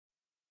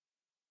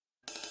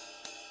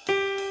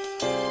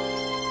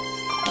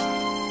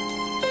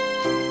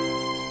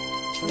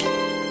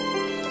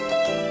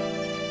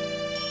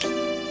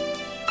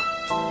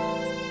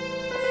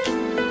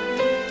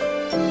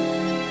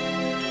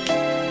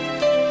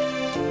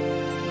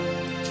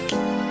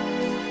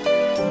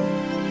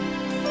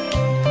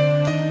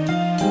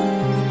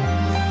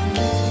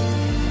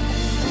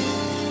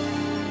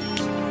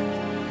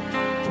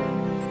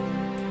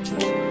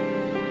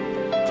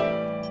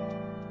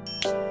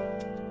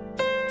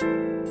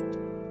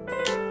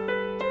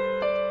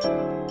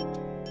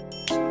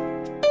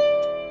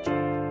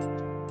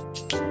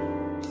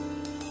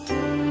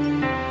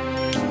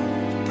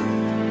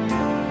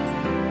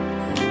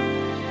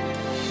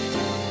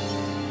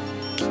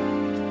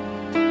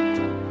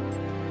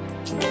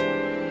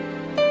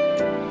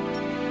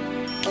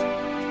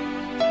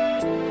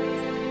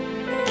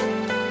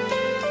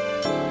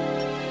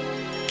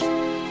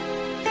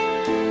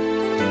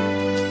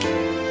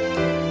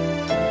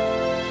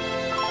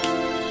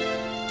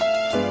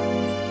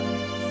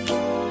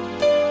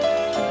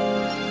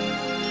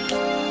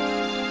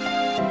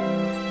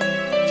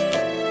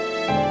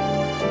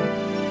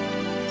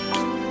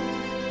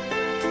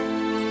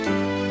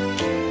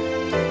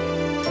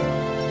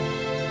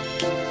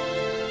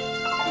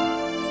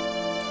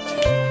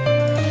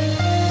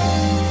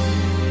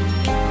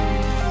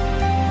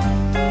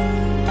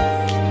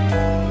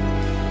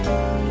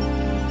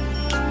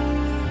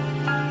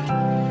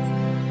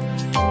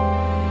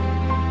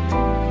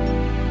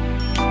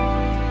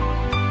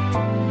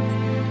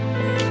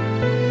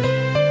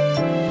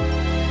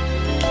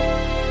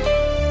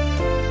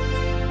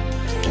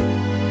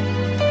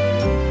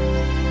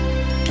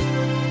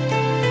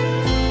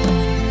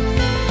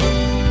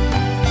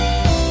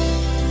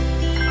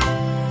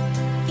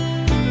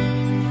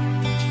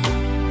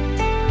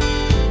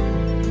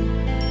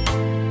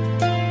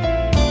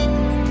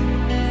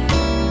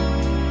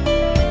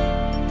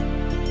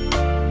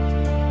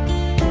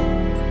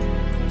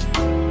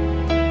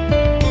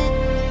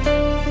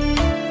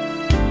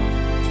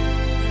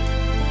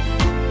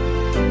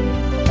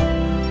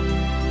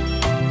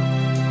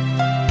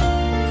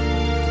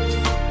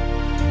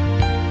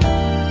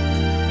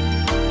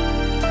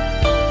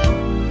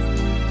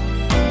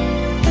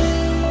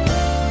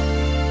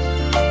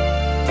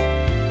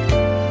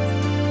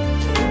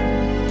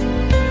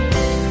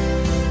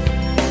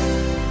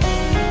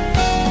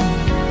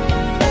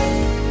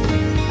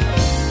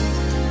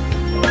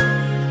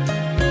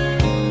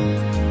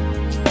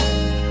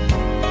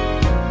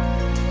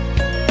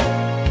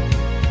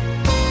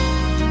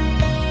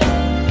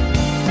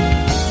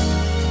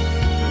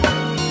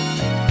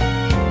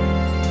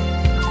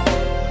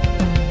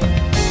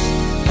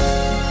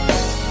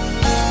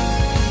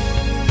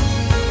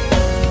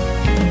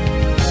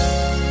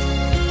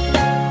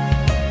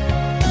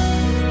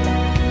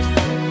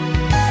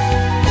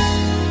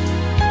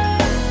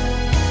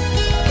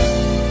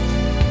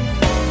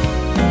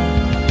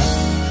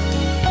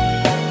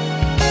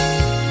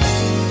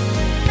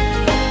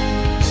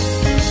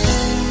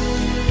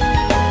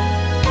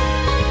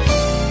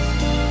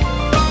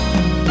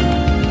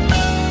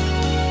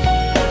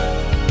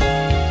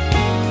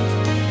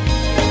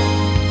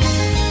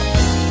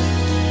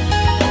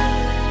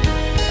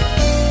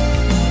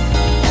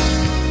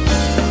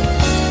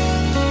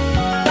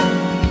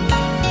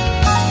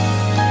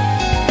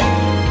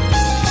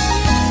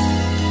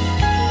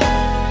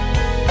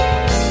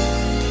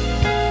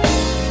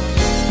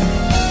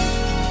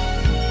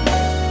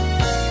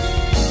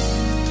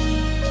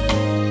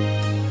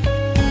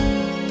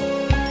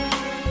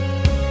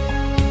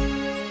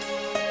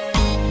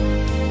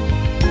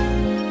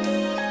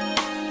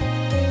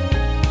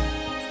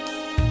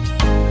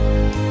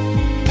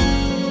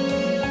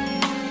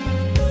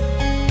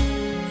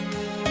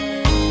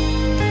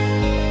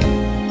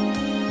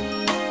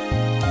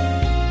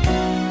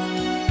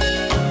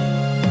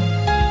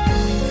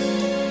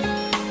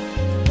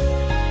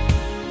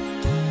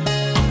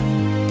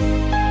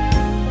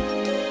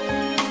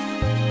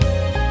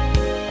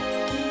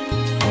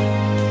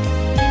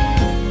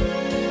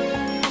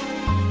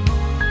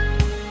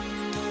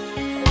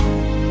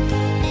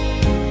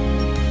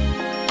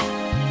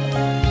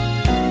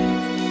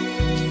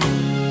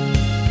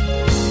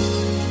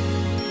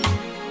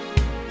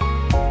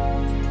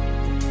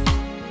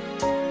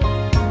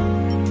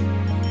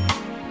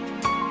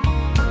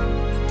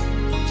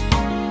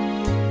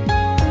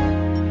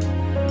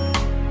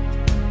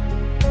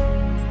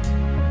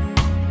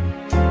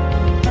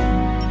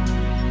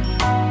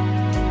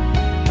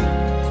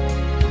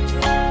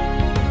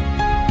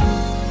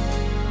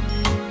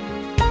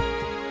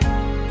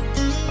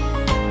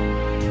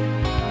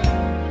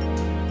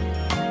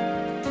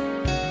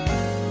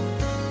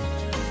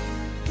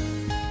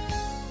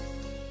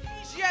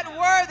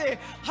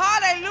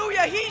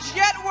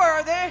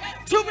worthy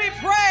to be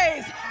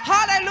praised.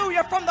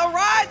 Hallelujah. From the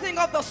rising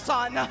of the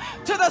sun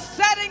to the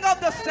setting of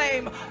the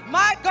same,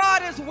 my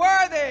God is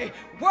worthy,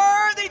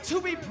 worthy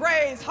to be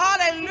praised.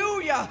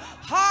 Hallelujah.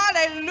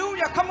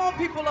 Hallelujah. Come on,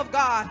 people of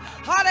God.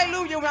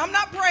 Hallelujah. I'm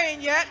not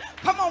praying yet.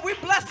 Come on, we're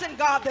blessing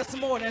God this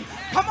morning.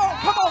 Come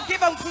on,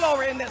 give him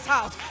glory in this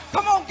house.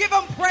 Come on, give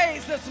him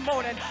praise this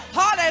morning.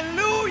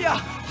 Hallelujah.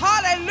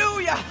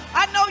 Hallelujah.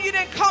 I know you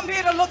didn't come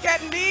here to look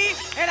at me,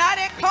 and I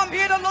didn't come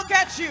here to look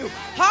at you.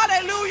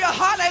 Hallelujah.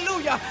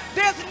 Hallelujah.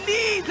 There's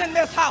needs in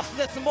this house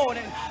this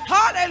morning.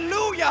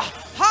 Hallelujah.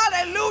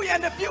 Hallelujah.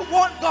 And if you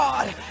want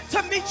God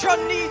to meet your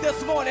need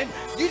this morning,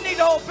 you need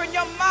to open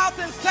your mouth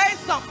and say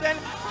something.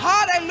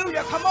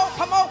 Hallelujah. Come on,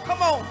 come on,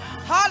 come on.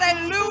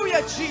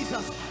 Hallelujah,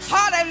 Jesus.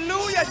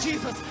 Hallelujah,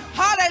 Jesus.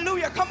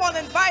 Hallelujah. Come on,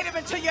 invite him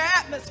into your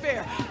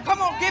atmosphere.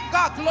 Come on, give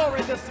God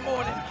glory this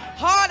morning.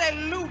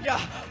 Hallelujah.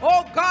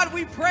 Oh God,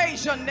 we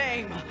praise your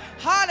name.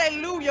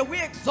 Hallelujah.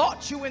 We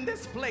exalt you in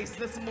this place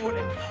this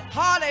morning.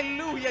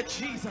 Hallelujah,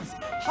 Jesus.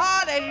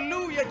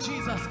 Hallelujah,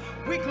 Jesus.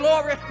 We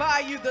glorify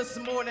you this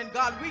morning,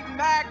 God. We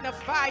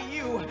magnify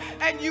you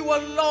and you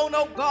alone,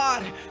 oh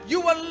God.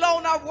 You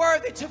alone are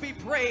worthy to be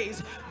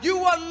praised. You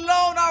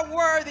alone are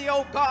worthy,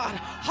 oh God.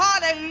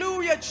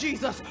 Hallelujah,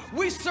 Jesus.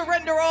 We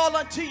surrender all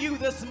unto you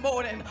this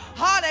morning.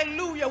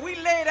 Hallelujah. We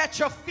lay it at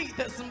your feet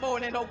this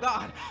morning, oh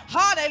God.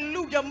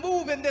 Hallelujah.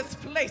 Move in this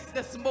place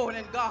this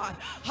morning, God.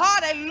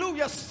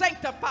 Hallelujah.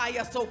 Sanctify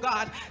us, oh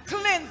God.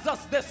 Cleanse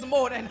us this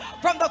morning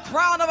from the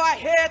crown of our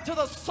head to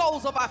the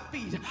soles of our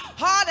feet.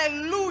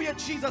 Hallelujah,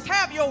 Jesus.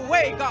 Have your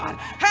way, God.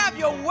 Have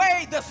your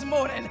way this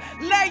morning.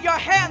 Lay your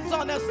hands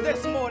on us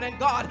this morning,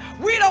 God.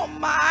 We don't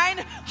mind.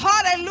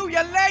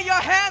 Hallelujah. Lay your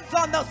hands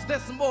on us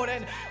this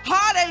morning.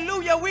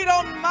 Hallelujah. We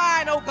don't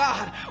mind, oh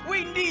God.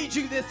 We need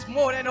you this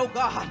morning, oh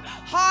God.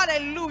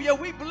 Hallelujah.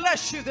 We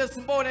bless you this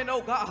morning,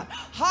 oh God.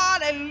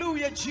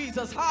 Hallelujah,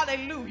 Jesus.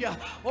 Hallelujah.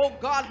 Oh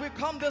God, we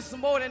come this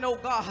morning, oh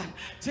God,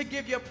 to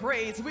give you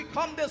praise. We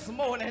come this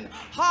morning,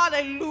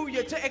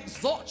 hallelujah, to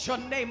exalt your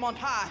name on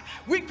high.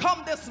 We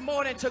come this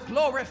morning to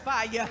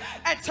glorify you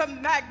and to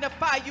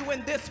magnify you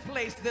in this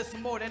place this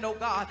morning, oh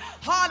God.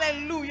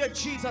 Hallelujah,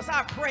 Jesus.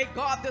 I pray,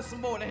 God, this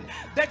morning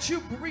that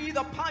you breathe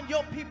upon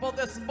your people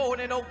this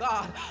morning, oh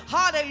God.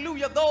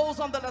 Hallelujah. Those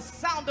under the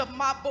sound of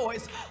my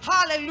voice,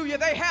 hallelujah,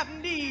 they have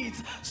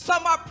needs.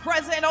 Some are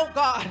present, oh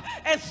God,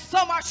 and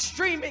some are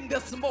streaming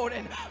this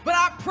morning. But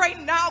I pray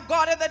now,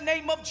 God, in the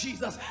name of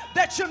Jesus,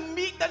 that you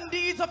meet the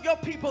needs of your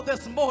people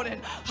this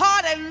morning.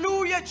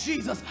 Hallelujah,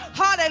 Jesus.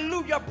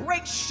 Hallelujah.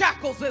 Break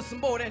shackles this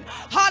morning.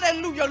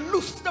 Hallelujah.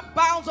 Loose the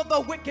bounds of the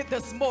wicked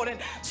this morning.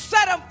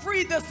 Set them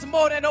free this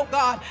morning, oh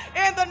God.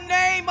 In the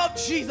name of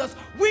Jesus,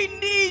 we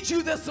need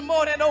you this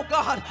morning, oh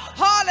God.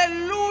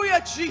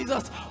 Hallelujah,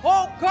 Jesus.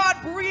 Oh God,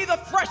 breathe a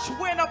fresh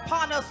wind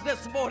upon us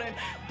this morning.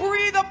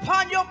 Breathe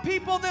upon your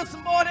people this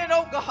morning,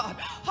 oh God.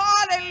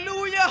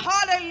 Hallelujah,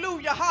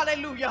 hallelujah,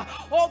 hallelujah.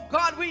 Oh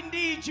God, we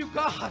need you,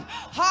 God.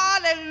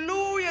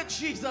 Hallelujah,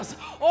 Jesus.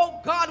 Oh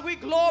God, we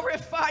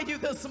glorify you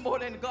this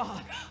morning,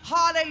 God.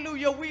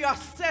 Hallelujah. We are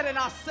setting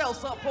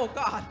ourselves up, oh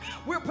God.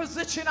 We're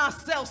positioning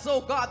ourselves,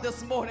 oh God,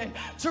 this morning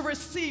to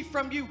receive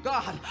from you,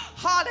 God.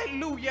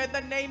 Hallelujah, in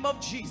the name of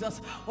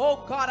Jesus.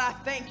 Oh God, I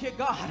thank you,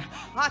 God.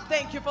 I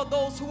thank you for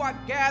those who are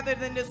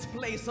gathered in this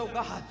place, oh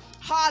God.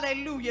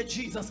 Hallelujah,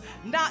 Jesus.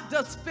 Not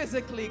just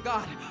physically,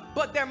 God,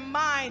 but their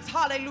minds,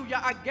 hallelujah,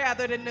 are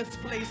gathered in this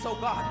place, oh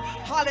God.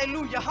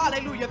 Hallelujah,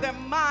 hallelujah. Their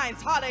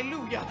minds,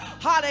 hallelujah,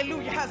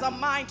 hallelujah, has a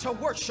mind to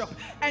worship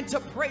and to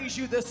praise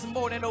you this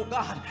morning, oh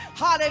God.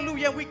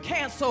 Hallelujah. We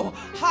cancel,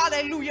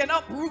 hallelujah, and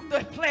uproot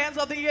the plans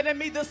of the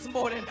enemy this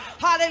morning.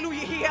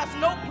 Hallelujah. He has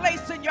no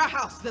place in your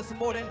house this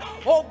morning.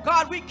 Oh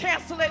God, we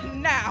cancel it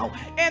now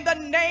in the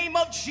name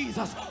of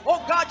Jesus.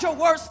 Oh God, your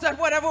word said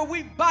whatever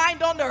we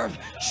bind on earth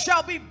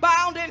shall be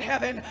bound in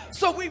heaven.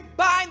 So we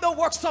bind the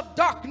works of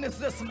darkness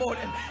this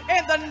morning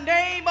in the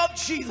name of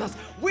Jesus.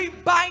 We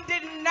bind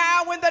it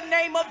now in the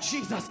name of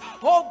Jesus.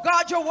 Oh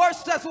God, your word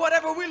says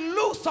whatever we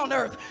loose on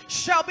earth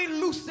shall be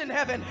loosed in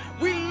heaven.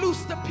 We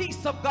loose the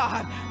peace of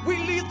God. We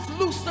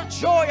loose the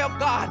joy of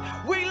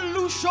God. We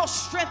loose your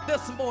strength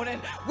this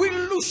morning. We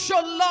loose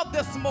your love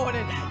this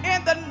morning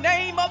in the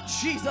name of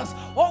Jesus.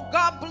 Oh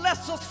God,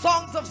 bless the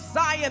songs of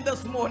Zion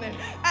this morning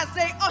as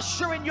they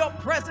usher in your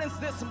presence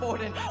this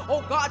morning.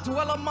 Oh God,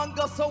 dwell among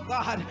us, oh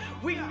God.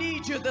 We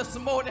need you this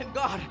morning,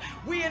 God.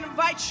 We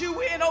invite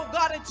you in, oh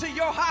God, into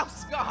your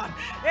house, God.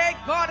 Hey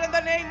God, in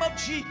the name of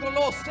Jesus,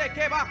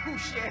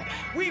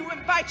 we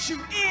invite you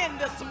in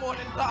this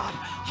morning, God.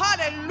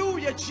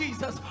 Hallelujah,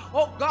 Jesus.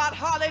 Oh God,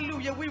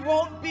 hallelujah. We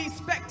won't be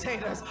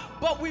spectators,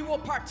 but we will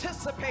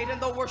participate in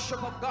the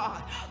worship of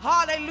God.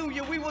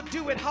 Hallelujah. We will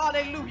do it.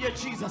 Hallelujah,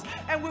 Jesus.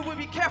 And we will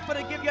be careful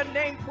to give your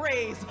name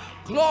praise,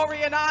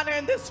 glory, and honor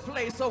in this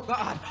place, oh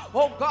God.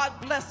 Oh God,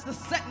 bless the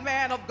set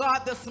man of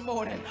God this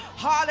morning.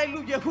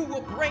 Hallelujah. Who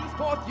will bring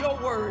forth your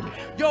word.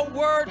 Your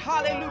word,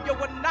 hallelujah,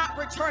 will not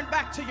return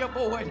back to your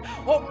void.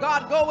 Oh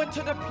God, go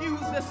into the pews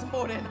this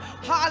morning.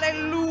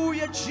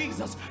 Hallelujah,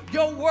 Jesus.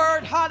 Your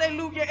word,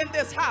 hallelujah, in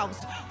this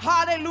house.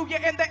 Hallelujah,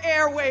 in the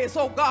airways,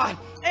 oh God.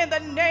 in the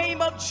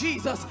name of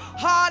Jesus.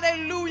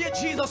 Hallelujah,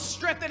 Jesus.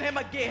 Strengthen him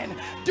again.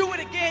 Do it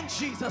again,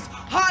 Jesus.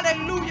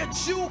 Hallelujah.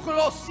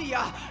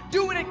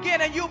 Do it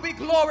again, and you'll be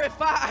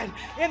glorified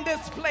in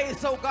this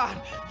place, oh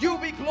God. You'll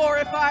be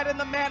glorified in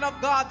the man of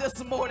God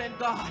this morning,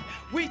 God.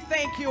 We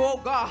thank you, oh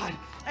God,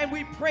 and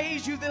we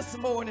praise you this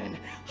morning.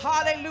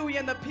 Hallelujah.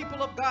 And the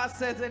people of God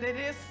says that it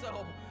is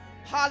so.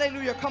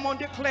 Hallelujah. Come on,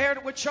 declare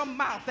it with your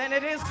mouth, and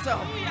it is so.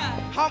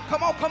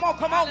 Come on, come on,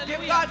 come on. Give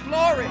God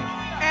glory.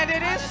 And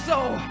it is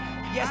so.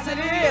 Yes, it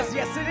is.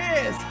 Yes, it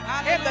is.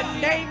 In the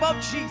name of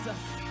Jesus.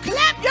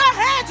 Clap your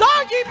hands,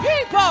 all ye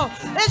people,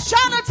 and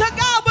shout unto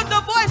God with the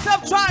voice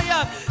of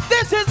triumph.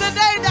 This is the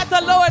day that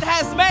the Lord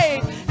has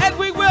made, and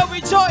we will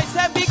rejoice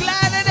and be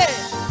glad in it.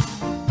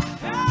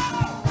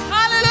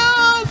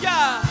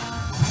 Hallelujah.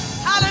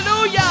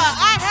 Hallelujah.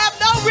 I have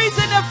no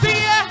reason to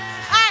fear.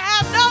 I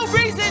have no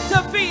reason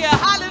to fear.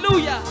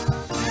 Hallelujah.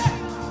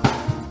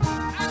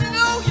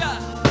 Hallelujah.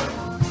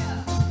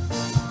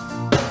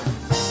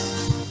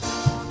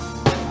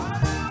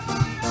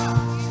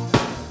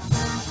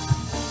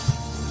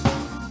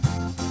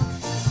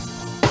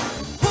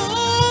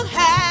 Who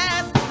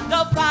has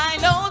the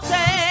final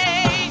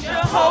say?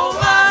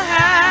 Jehovah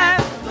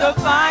has the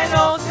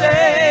final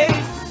say.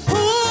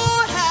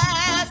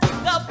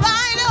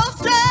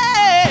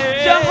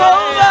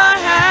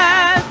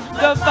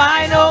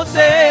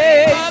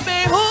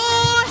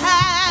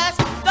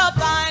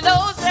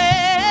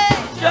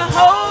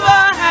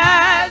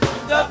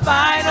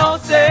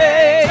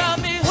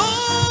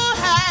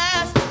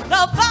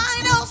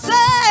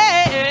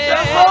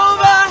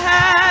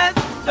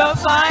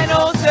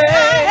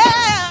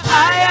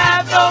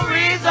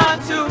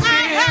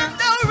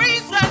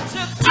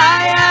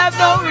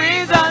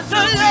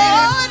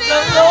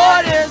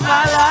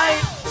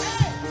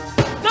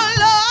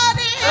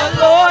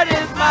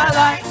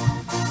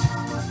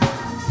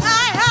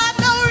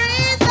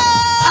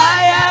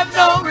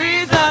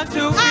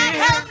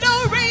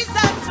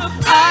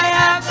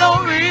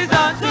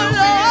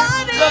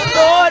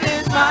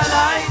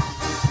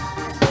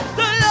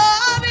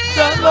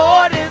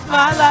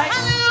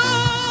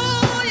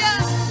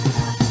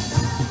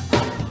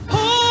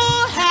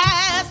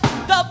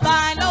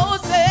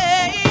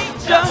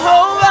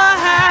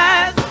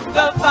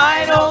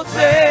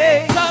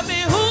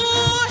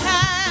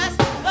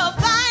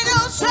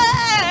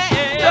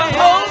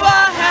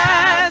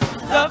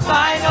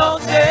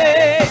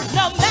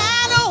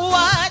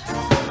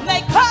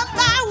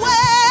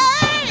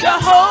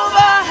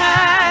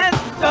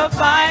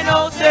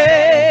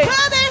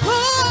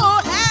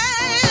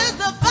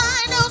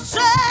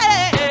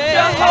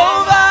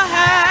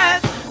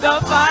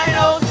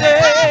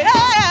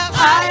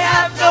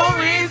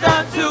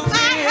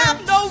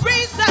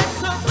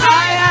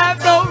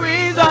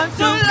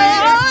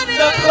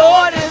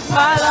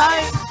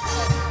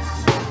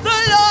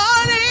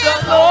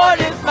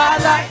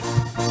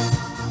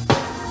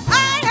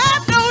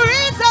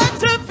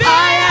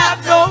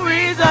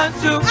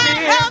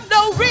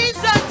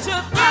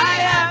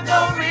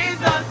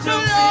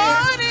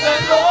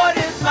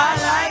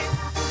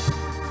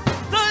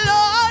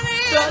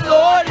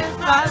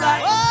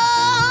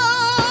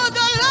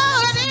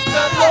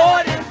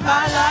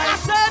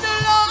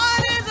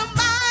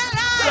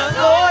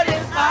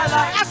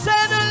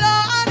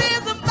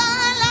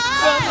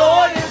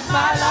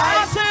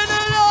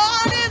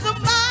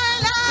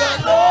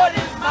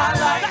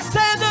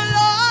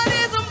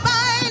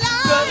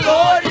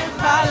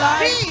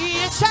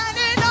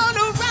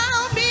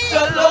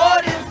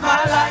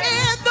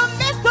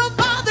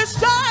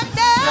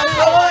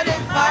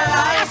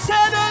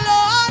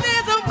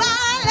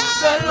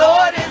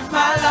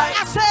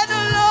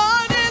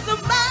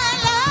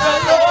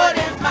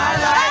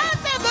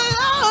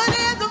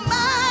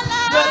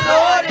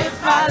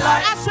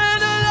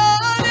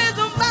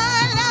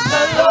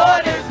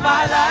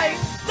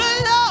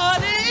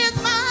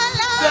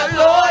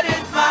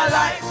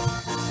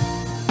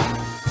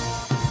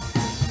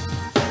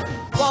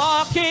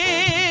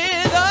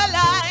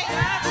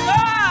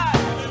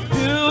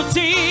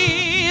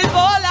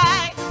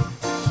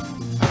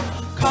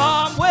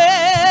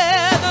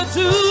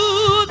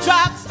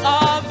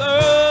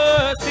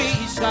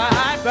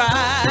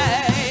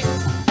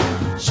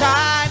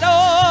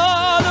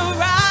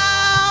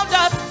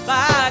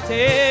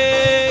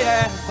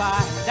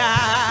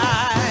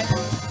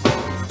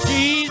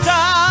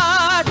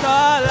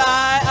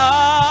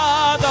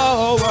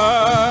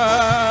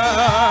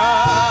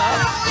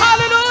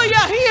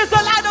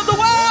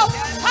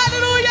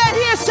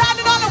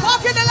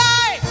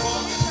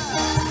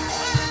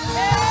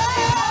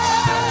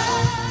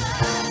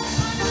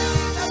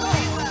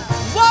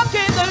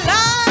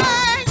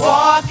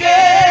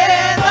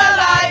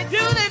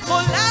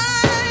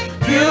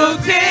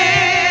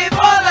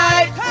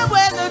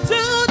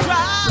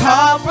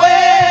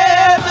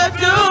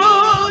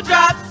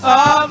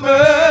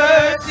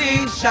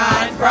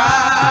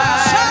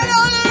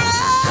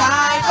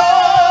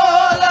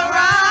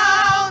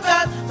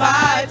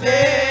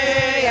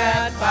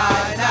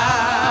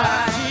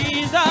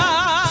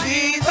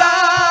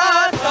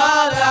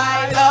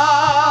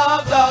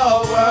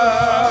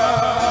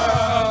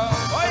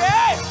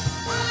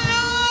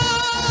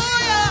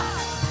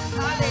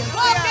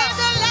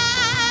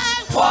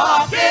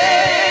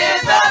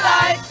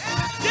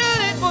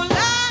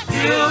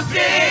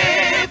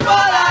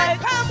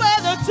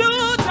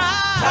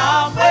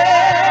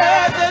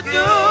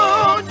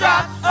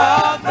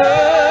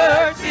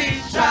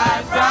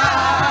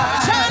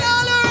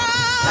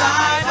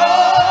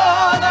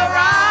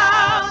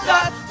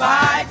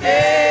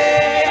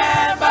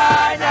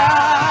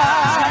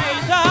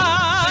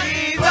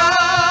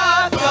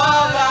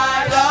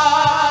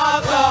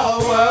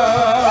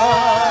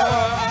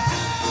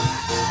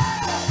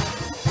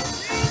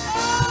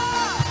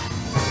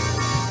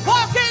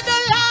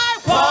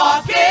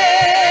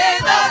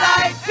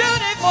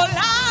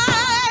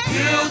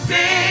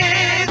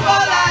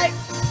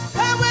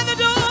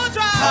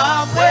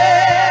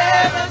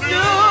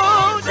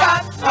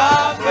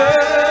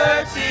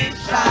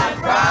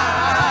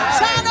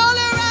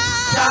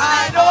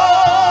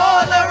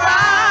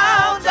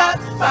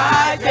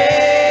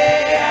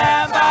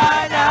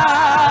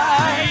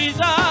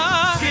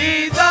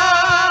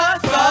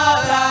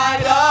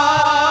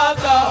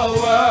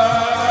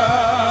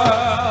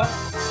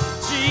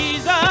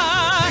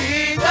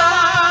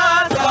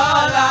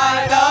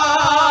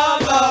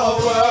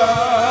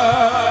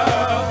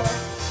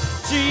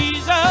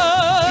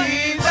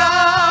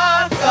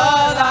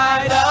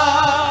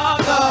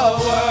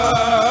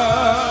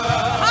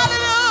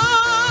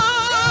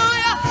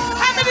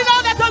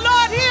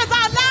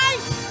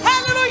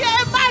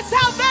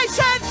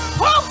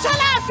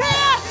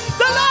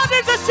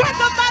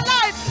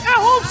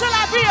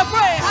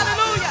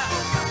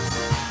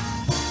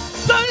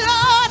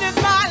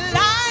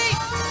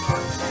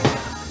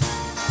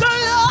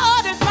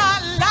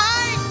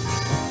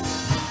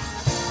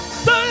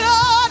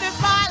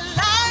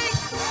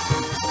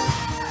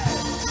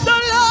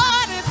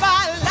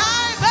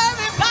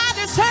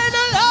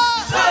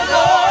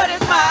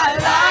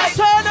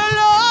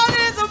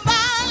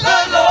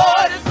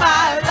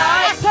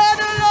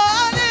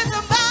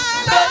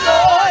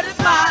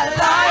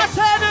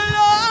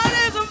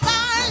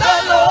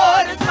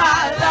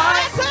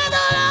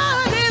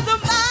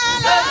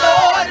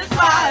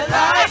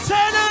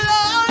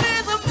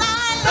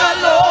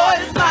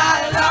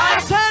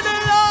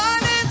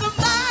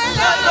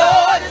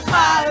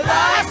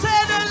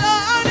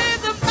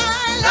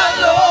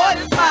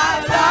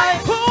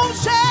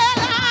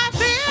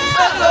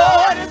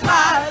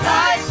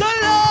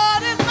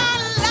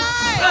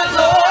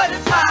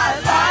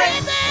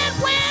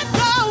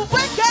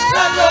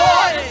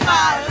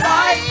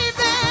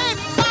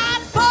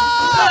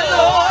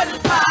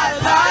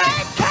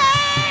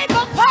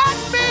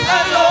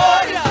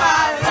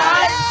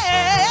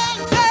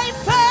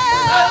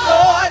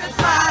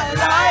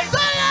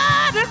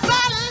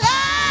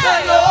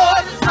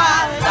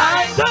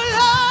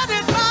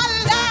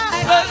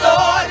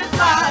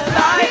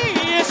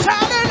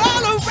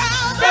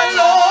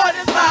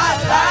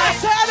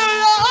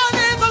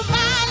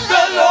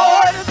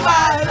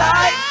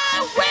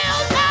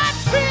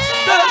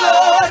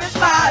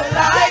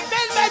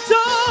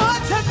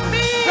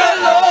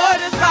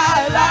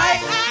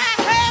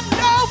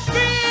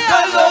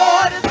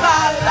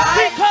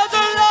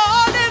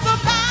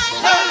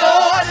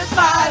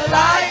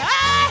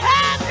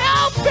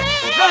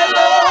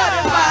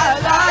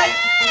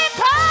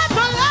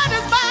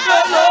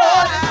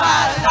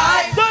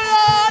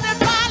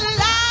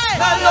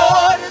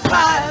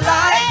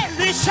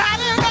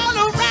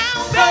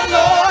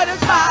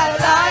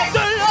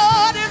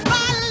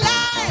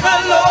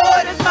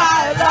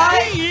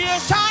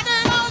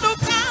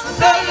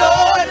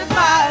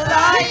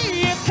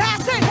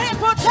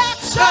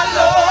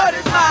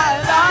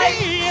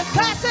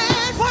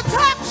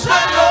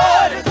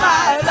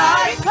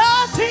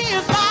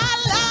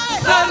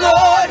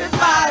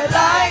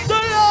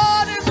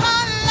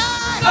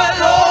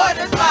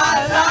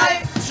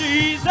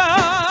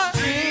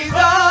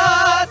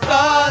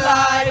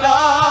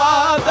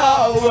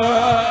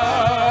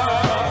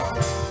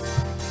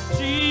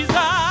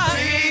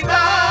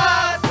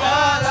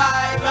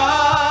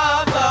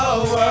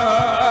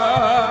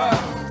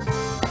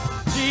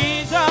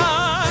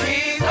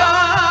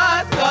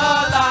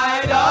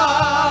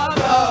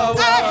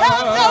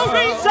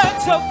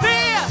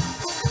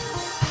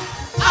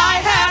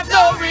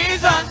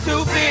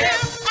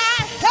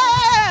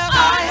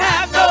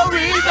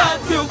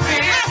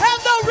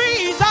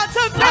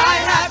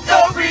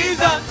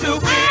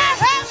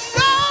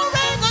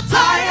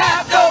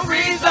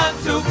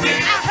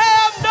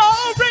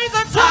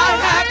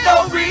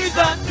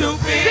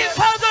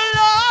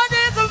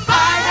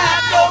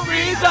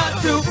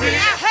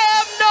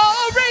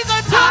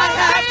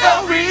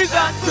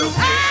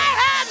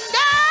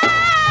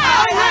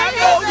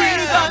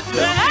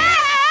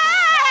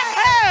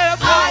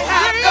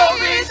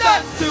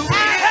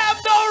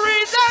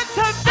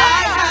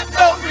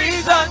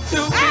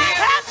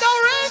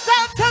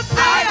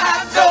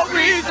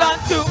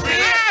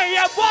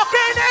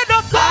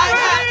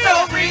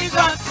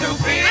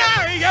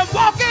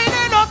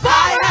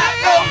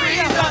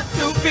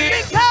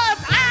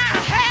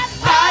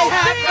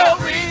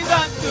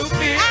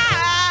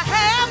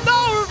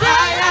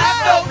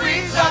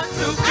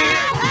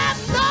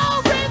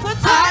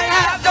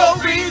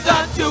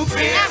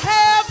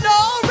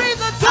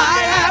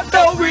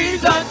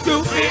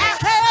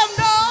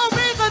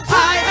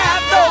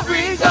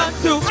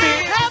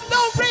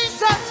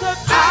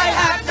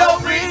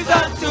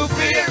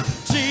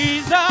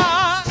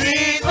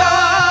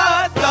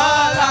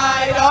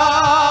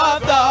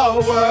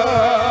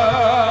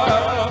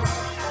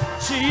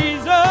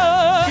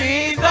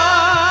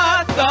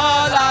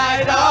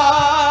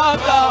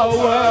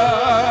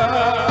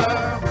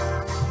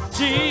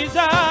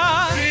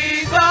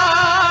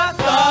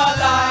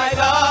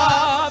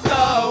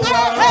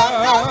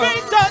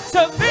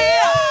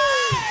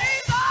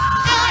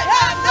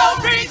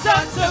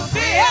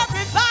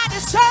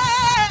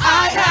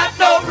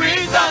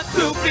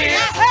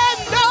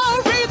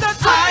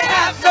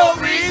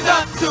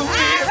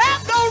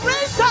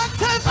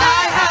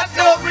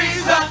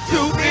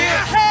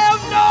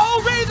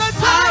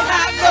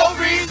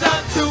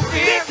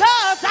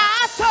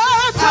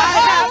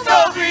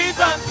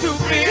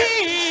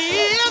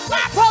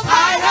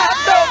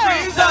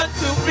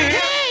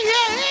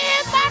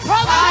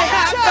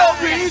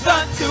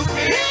 reason to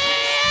fear.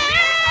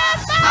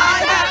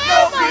 I have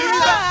no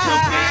reason to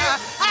fear.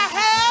 I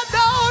have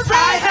no reason.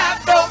 I have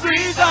no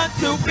reason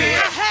to fear.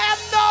 I have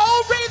no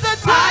reason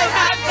to I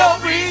have no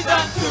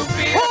reason to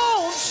fear.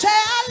 Whom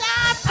shall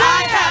I fear? I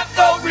have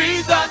no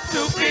reason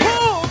to fear.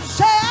 Whom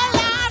shall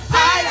I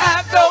fear? I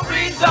have no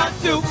reason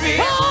to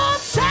fear. Whom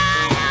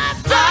shall I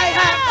fear? I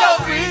have no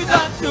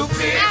reason to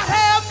fear. I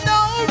have no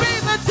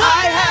reason to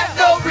I have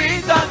no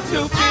reason to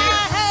fear.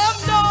 I have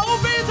no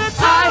reason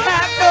to I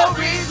have no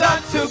reason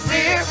to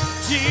fear.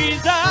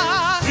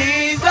 Jesus.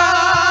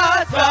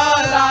 Jesus, the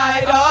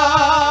light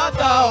of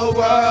the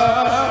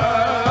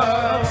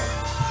world.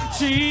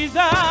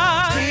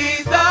 Jesus.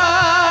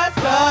 Jesus,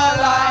 the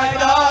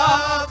light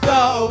of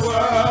the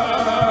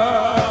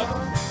world.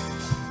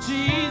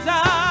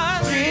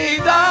 Jesus.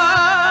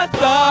 Jesus,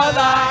 the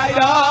light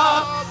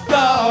of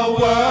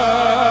the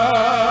world.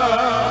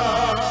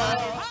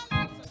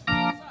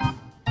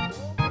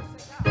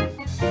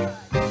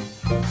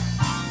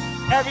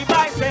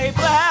 Everybody say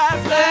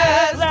bless,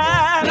 Bless,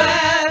 bless,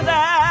 bless,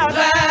 bless,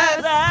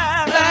 bless,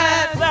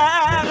 bless,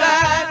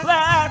 bless,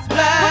 bless,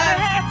 bless. Put your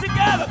hands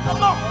together,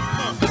 come on.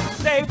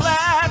 Say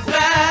bless,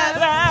 bless,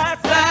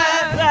 bless,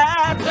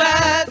 bless, bless,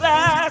 bless,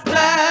 bless,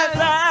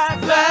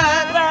 bless,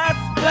 bless, bless,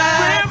 bless.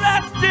 We're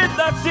blessed in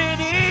the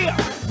city.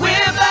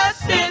 We're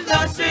blessed in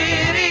the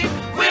city.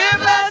 We're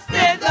blessed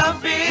in the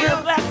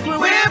field.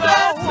 We're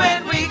blessed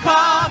when we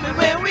come and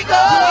when we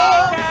go.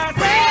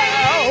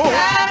 We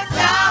cast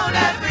down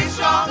every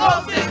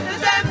stronghold,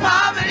 sickness and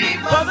poverty.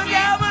 For the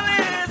devil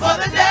is, For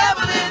the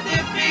devil is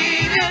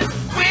defeated.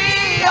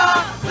 We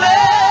are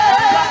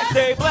blessed.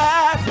 say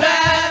bless,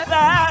 bless,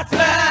 bless,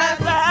 bless,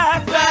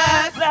 bless,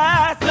 bless,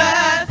 bless, bless,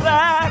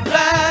 bless,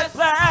 bless,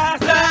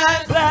 bless,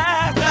 bless,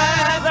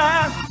 bless,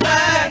 bless,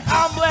 bless.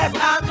 I'm blessed,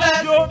 I'm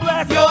blessed. you're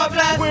blessed, You're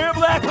blessed. we're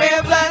blessed,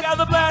 We're blessed.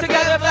 together blessed,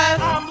 Together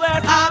blessed. I'm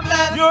blessed, I'm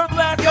blessed. you're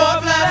blessed,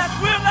 You're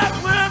blessed. we're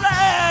blessed, we're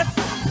blessed.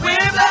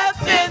 We're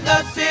blessed in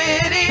the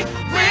city.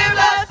 We're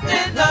blessed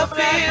in the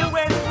field.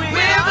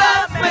 We're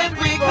blessed when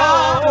we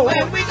come and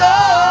when we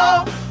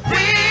go.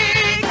 We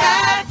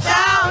cast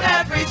down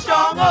every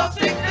stronghold,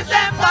 sickness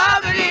and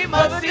poverty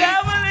must cease.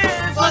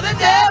 For the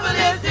devil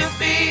is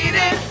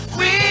defeated.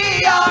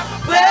 We are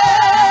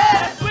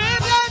blessed. We're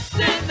blessed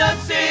in the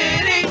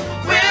city.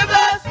 We're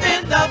blessed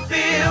in the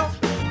field.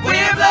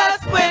 We're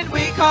blessed when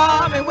we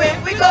come and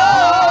when we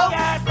go.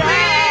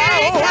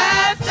 We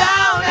cast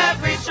down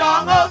every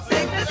stronghold,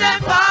 sickness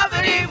and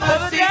poverty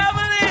must cease.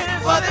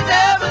 For the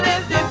devil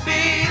is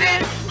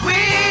defeated.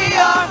 We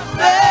are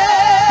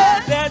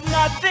blessed. There's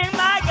nothing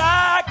my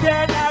God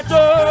cannot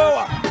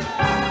do.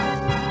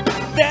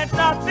 There's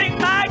nothing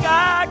my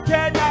God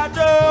cannot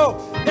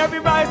do.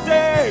 Everybody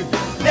say,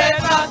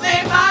 There's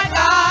nothing my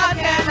God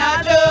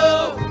cannot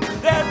do.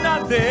 there's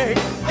nothing,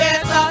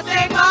 There's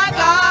nothing my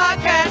God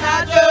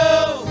cannot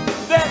do.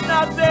 there's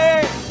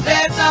nothing.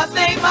 There's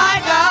nothing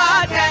my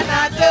God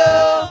cannot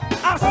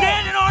do. I'm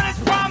standing on his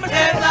promises.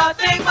 There's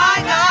nothing my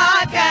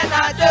God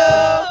cannot do.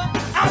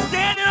 I'm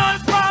standing on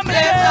his promises.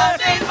 There's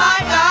nothing my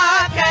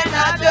God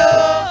cannot do.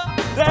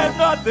 There's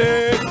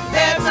nothing.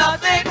 There's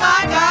nothing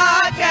my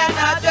God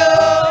cannot do.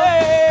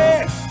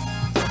 Hey,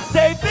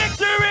 say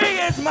victory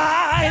is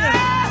mine.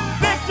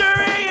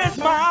 Victory is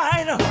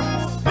mine.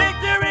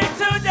 Victory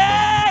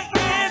today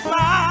is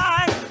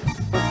mine.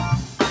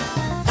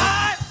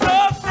 I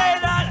saw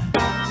Satan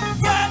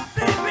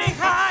getting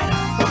behind.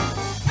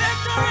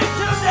 Victory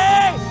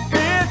today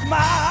is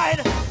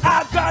mine.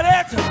 I got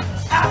it.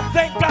 I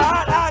thank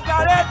God I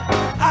got it.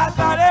 I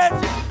got it.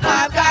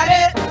 I've got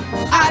it.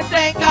 I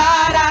thank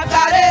God I've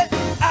got it.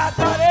 I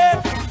got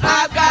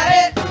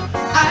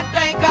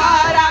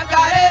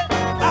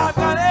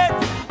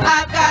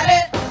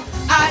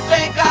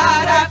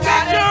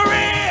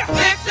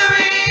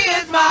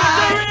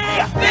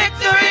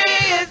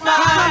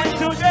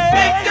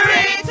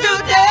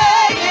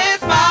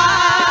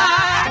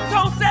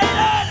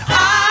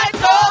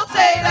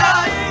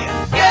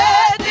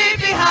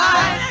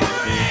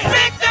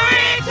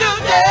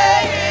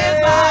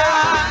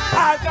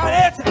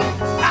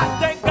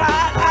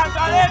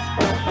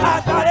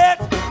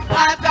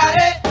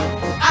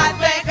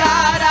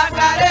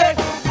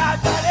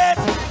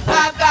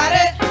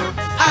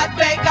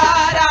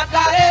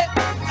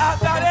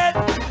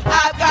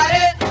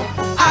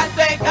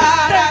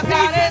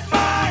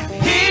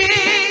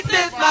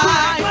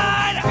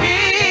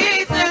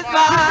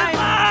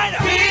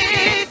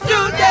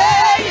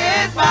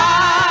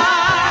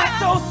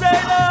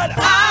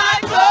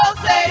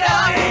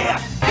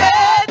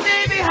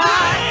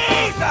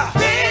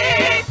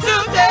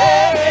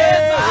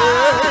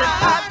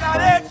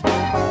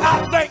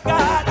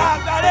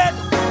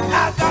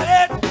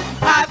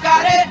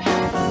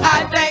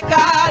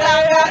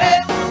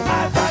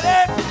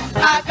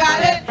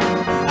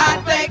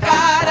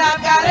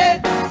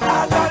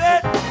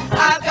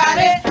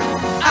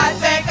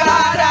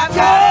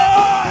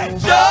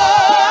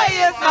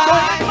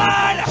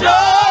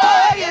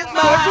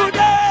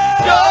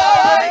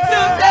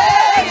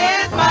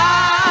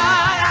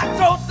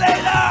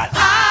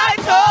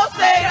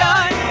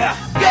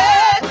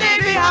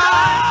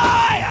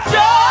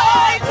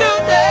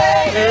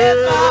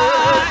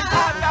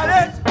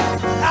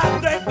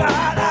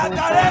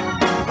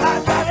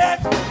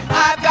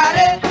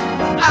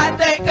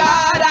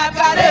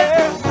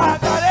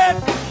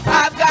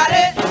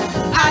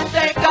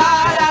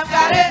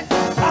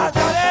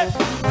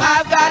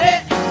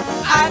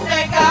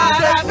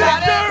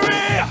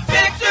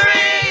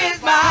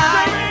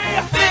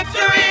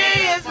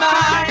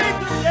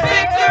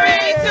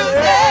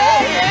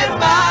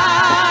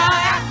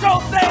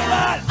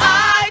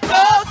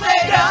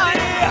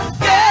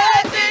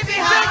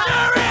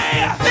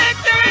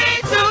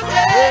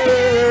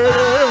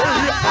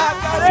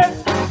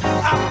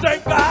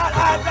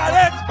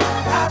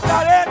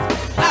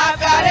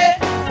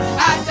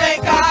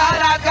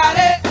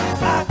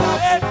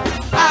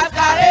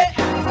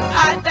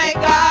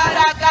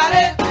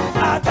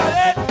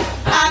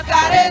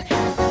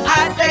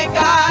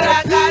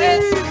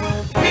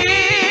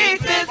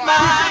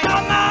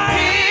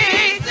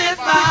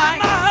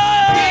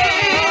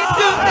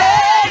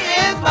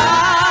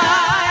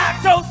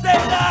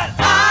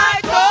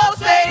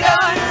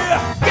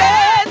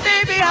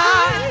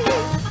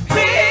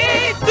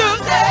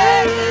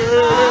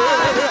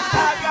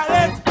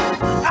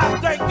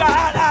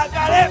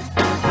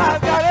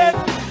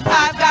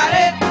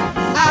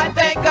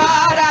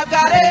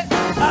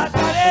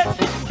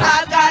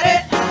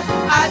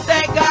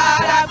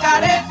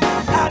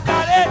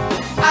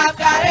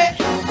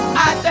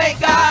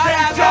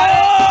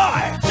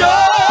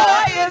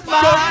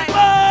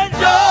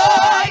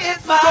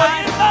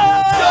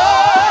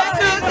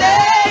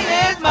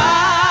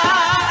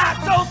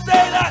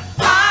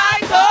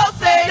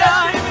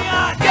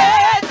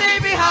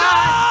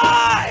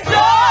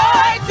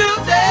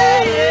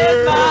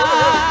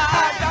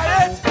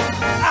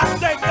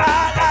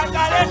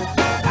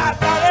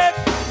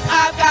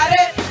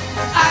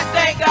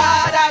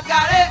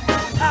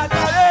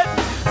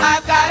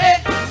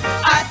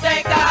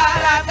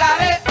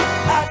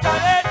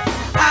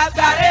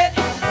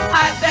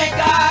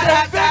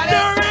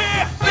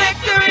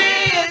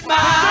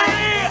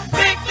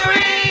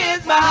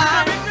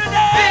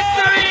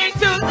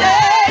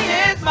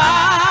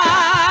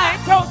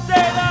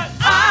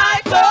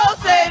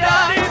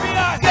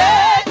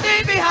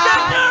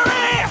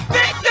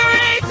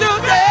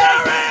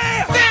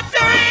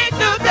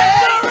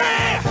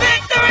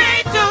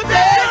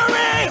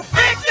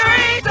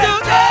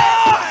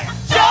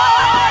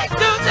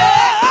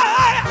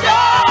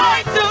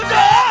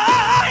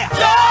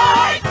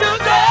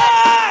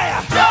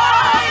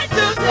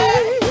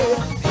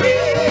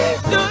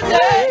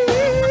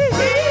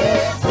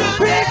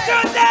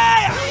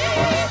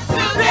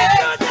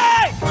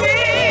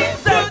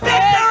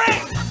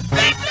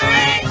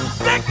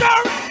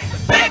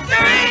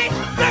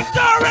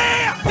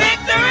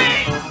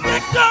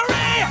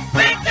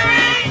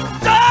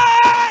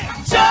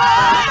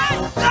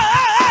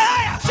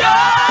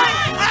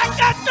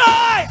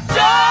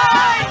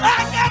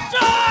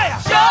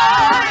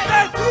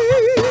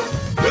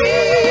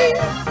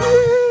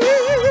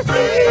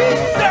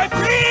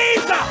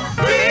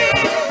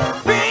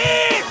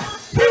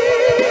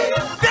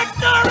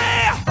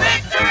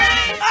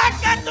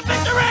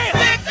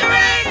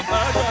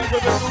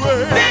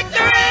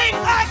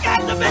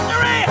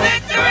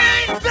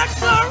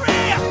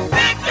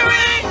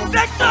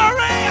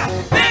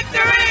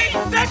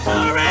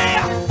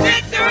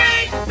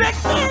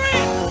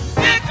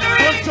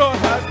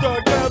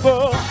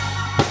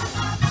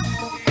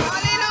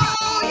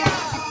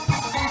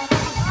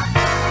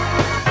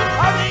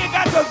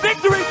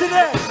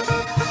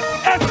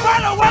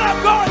matter what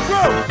I'm going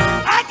through,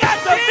 I got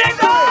the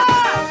victory.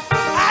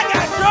 I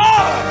got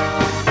joy.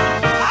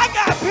 I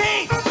got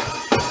peace.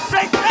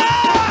 Say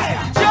joy.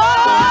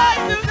 Joy.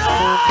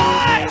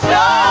 Joy.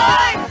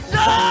 Joy.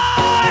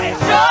 Joy.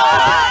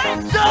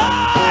 Joy.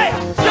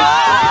 Joy.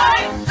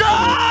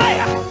 Joy.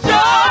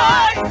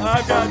 Joy.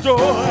 I got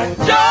joy.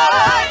 Joy.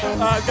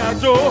 I got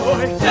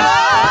joy.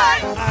 Joy.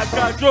 I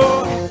got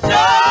joy.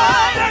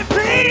 Joy. Say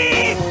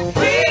peace.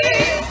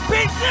 Peace.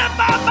 Peace in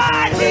my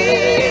mind.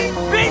 Peace.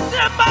 Peace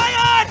in my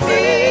heart.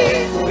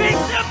 Peace.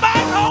 Peace in my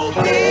home.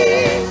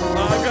 Peace.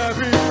 I got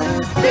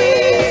peace.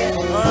 Peace.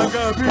 I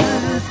got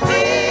peace.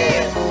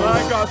 Peace. I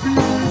got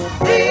peace.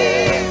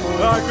 Peace.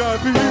 I got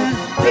peace.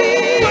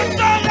 Peace. Put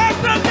your hands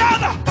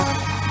together.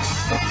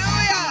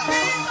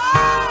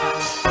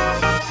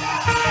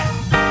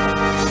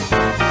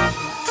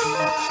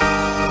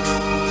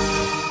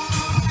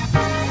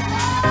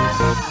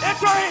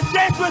 Enter his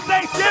gates with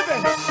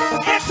thanksgiving.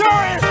 Enter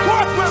his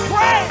courts with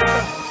praise.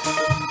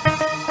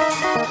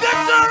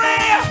 Victory!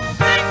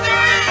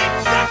 Victory.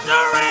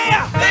 Victory!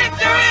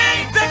 Victory.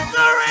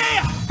 Victory!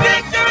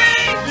 Victory.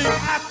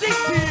 I see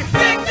you.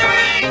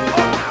 Victory.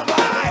 Oh, my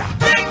why?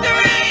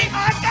 Victory.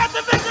 I got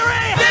the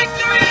victory!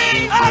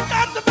 Victory. I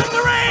got the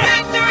victory!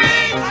 Victory.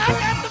 I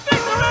got the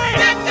victory!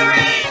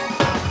 Victory.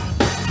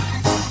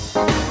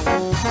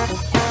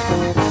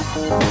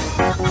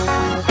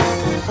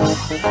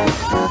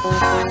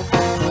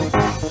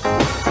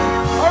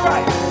 All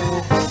right.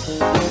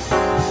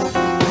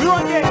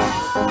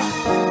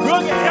 We're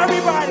gonna get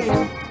everybody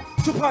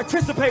to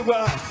participate with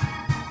us.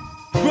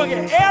 We're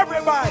gonna get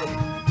everybody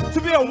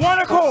to be on one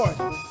accord.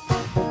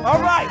 All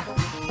right.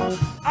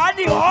 I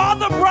need all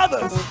the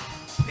brothers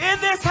in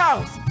this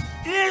house.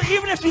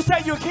 Even if you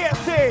say you can't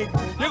sing,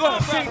 you're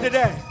gonna sing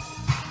today.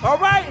 All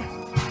right?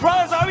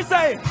 Brothers, always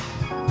say,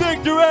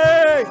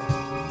 victory!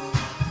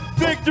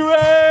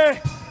 Victory!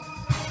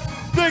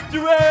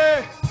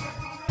 Victory!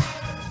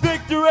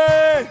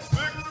 Victory!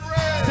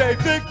 Say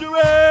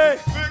victory!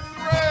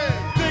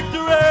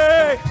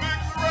 Victory!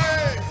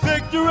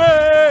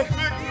 Victory!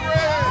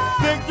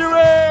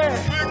 Victory!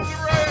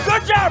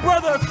 Good job,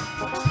 brothers!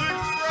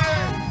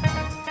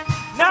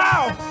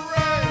 Now,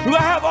 we're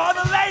gonna have all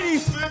the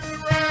ladies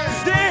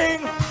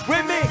sing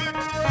with me.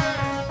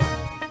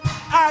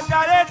 I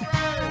got it.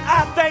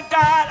 I thank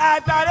God I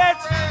got it.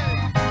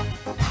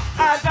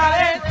 I got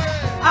it.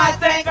 I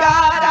thank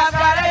God I've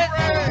got it.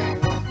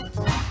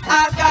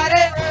 I've got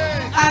it.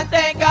 I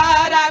thank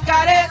God I've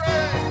got it.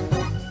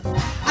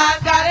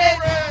 I've got it.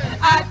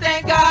 I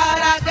thank God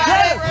I've got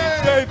it.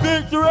 Say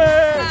victory.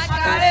 I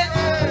got it.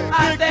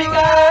 I thank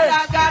God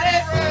I've got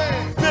it.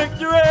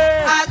 Victory.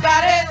 I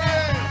got it.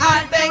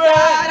 I thank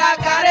God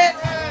I've got it.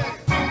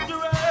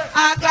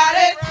 I got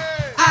it.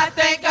 I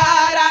thank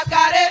God I've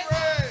got it.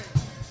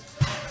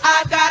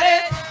 I've got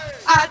it.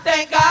 I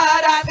thank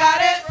God I've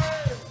got it.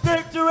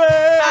 Victory.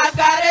 I've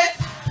got it.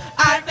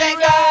 I thank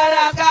God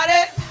I've got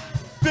it.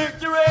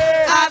 Victory.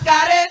 I've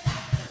got it.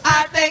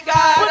 I thank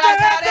God Put your I've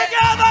got hands it.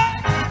 together.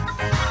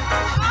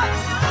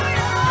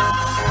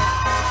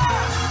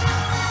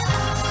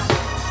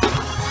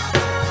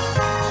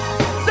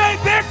 Say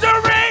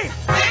victory.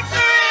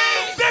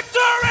 Victory!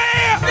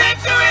 Victory.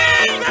 Victory!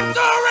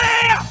 Victory.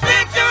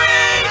 Victory!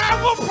 I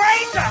will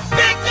praise you.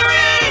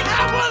 Victory!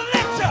 I will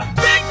lift you.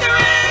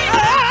 Victory!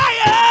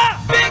 Higher.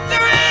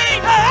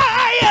 Victory!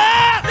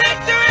 Higher.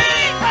 Victory!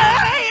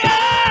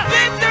 Higher.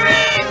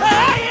 Victory!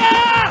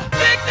 Higher.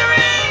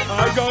 Victory!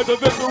 I got the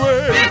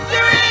victory.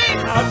 Victory!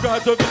 I've got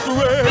the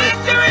victory.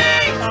 Victory!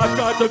 I've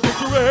got the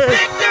victory.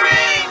 Victory!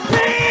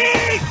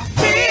 Peace.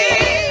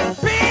 Peace!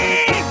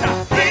 Peace.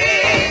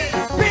 Peace!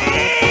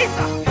 Peace.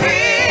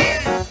 Peace!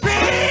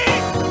 Peace.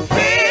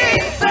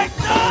 Peace! Say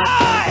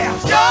joy.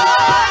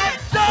 Joy!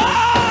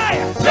 Joy.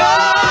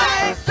 Joy!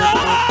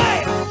 Joy.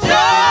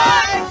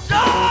 Joy!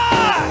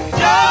 Joy.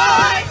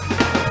 Joy!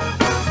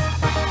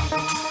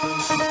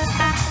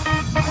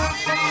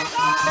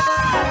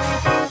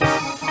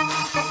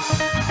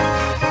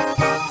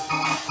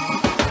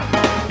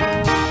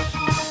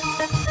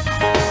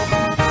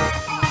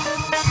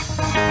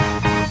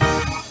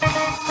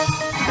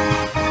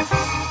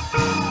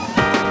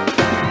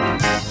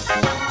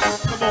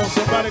 Come on,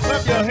 somebody,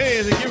 clap your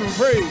hands and give him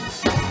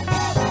praise.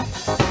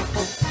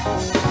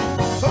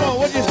 Come on,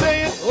 what you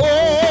saying?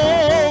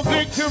 Oh,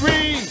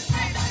 victory!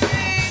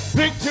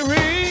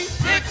 Victory!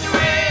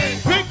 Victory!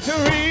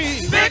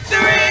 Victory!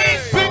 Victory!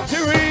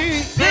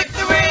 Victory!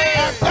 Victory!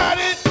 I got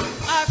it!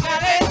 I've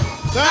got it.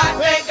 I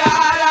thank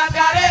God I've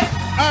got it.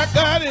 I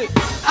got it!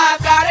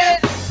 I've got it.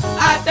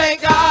 I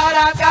thank God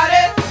I've got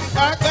it.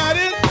 I got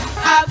it!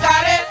 I've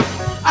got it.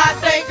 I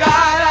thank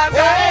God I've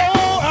got it.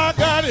 Oh, I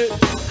got it!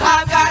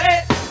 I've got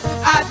it.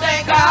 I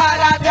thank God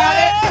I've got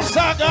it. Yes,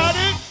 I got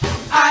it!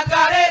 I've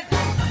got it.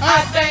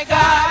 I thank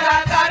God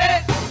I've got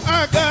it.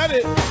 I got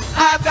it!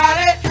 I've got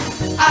it.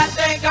 I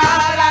thank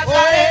God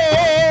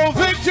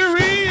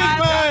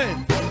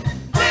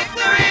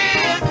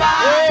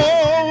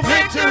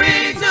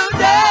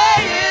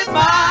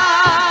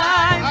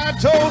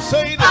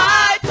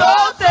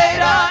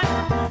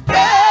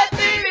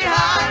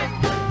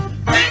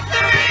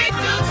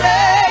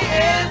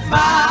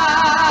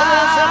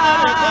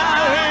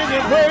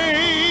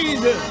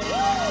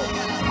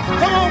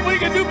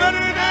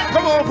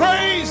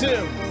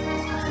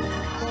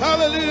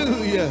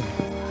Hallelujah.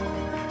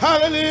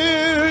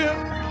 Hallelujah.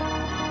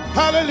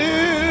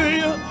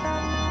 Hallelujah.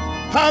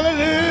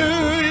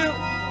 Hallelujah.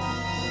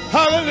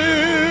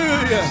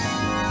 Hallelujah.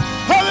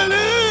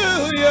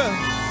 Hallelujah.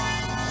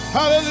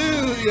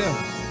 Hallelujah.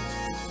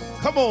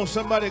 Come on,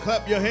 somebody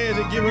clap your hands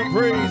and give him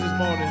praise this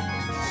morning.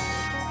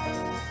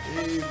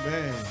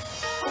 Amen.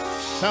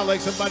 Sound like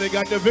somebody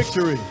got the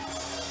victory.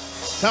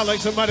 Sound like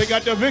somebody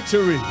got the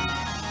victory.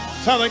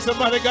 Sound like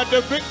somebody got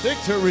the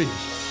victory.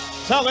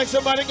 Sound like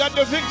somebody got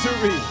the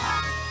victory.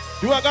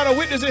 Do I got a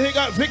witness that he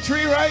got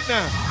victory right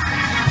now?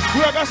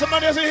 Do I got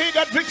somebody else that he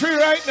got victory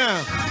right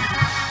now?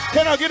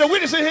 Can I get a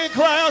witness in here and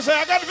cry out and say,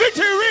 I got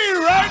victory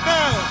right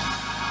now?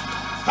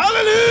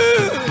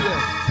 Hallelujah.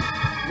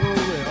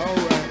 Glory. All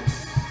right.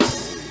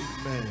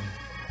 Amen.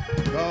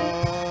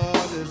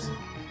 God is.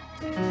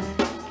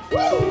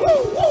 Woo,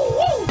 woo, woo,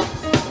 woo.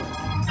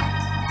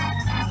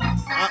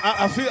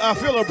 I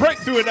feel a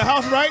breakthrough in the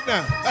house right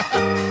now.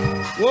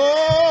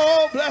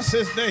 Whoa, bless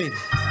his name.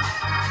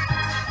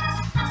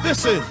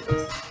 Listen,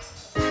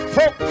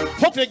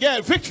 folk that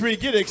got victory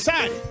get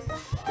excited.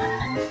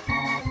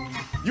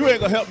 You ain't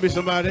gonna help me,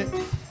 somebody.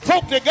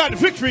 Folk that got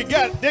victory,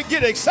 they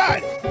get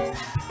excited.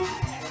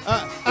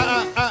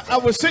 I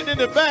was sitting in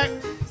the back,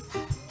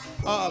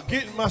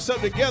 getting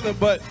myself together,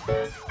 but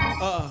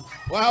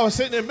while I was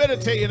sitting there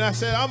meditating, I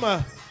said,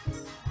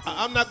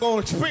 I'm not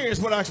gonna experience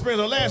what I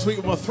experienced last week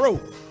with my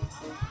throat.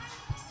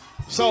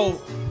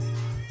 So,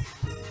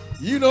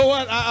 you know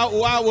what?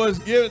 While I was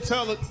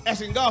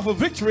asking God for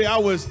victory, I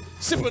was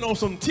sipping on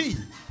some tea.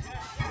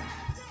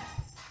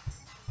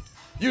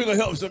 You're gonna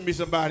help me,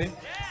 somebody.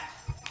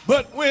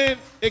 But when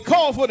it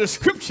called for the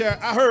scripture,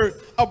 I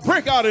heard a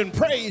breakout in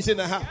praise in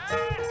the house.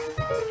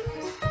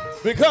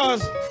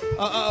 Because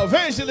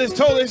evangelist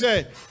told me,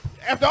 said,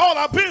 after all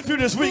I've been through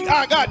this week,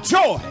 I got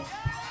joy.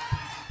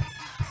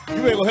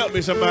 You ain't gonna help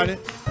me, somebody.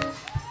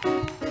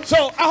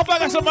 So I hope I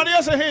got somebody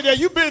else in here that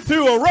you've been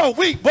through a rough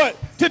week, but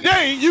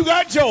today you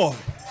got joy.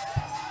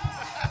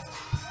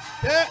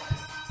 Yeah.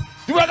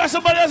 Do I got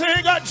somebody else in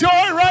here got joy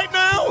right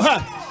now?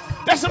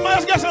 That somebody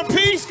else got some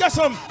peace, got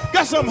some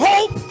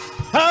hope,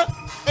 huh?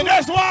 And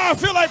that's why I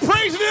feel like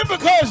praising him,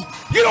 because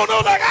you don't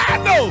know like I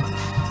know.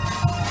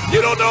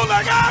 You don't know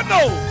like I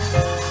know.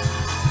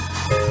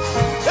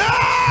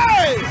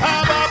 Hey!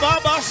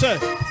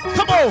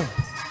 Come on.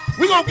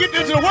 We're going to get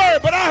into the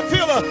word, but I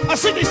feel a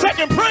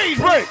 60-second praise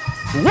break.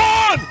 1,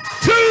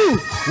 2,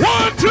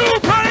 1, 2,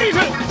 praise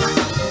it.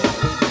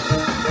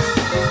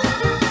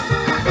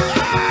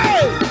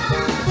 Hey!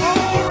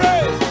 All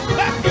right.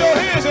 Clap your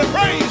hands and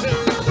praise it.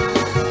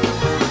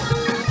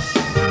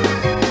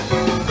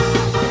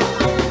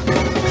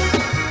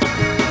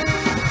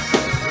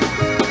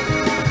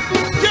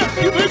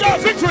 You got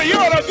victory. You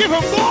ought to give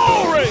him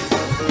glory.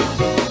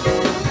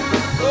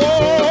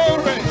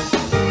 Glory.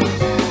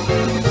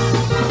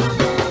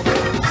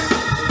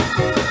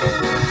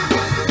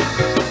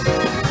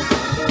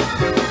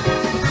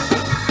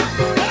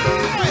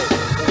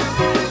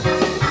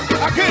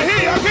 I can't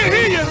hear you. I can't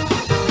hear you.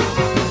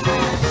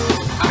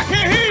 I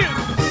can't hear you.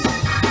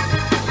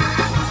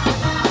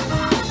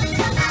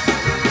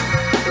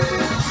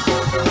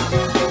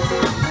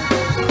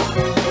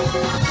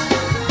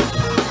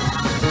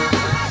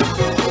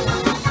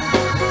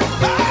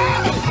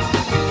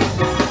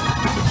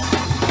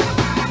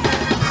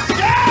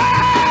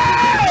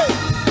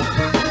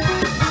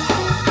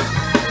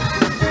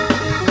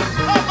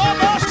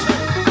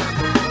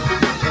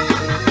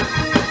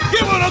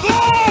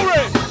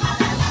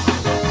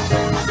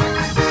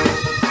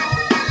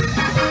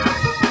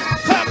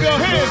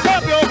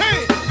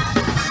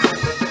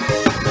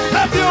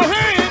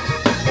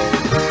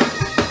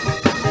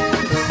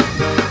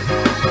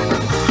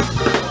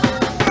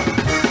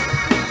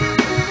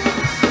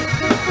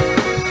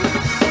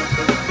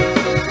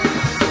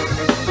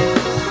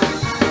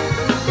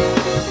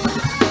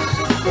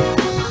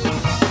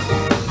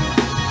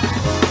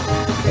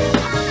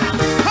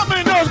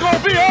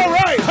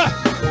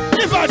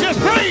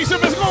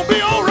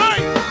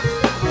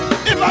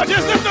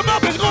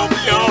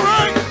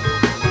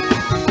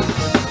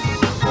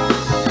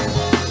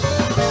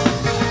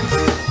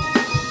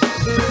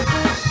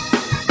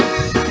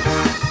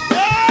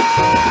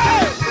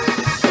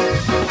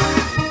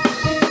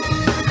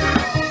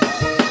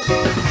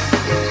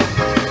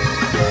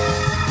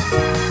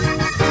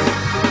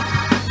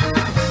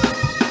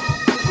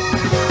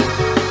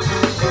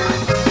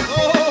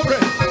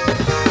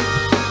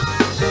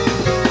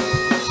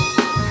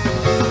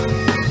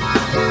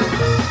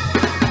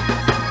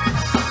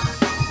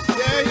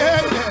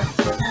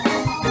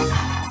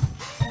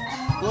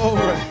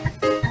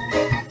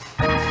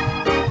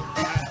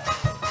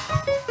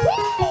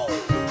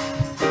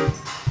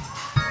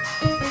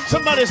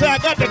 Somebody say, I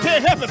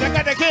can't help it.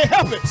 I can't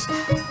help it.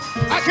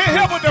 I can't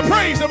help but to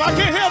praise him. I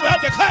can't help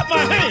but to clap my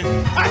hands.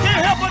 I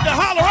can't help but to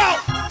holler out.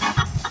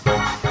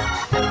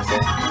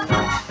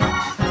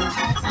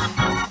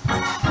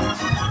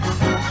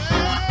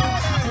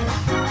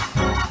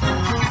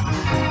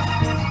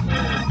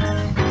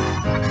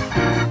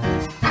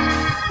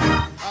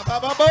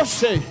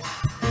 somebody.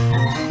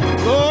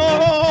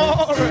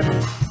 Glory.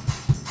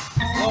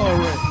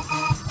 Glory.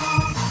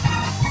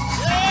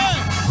 Yeah.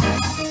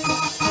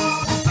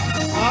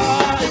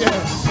 Ah,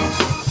 yeah.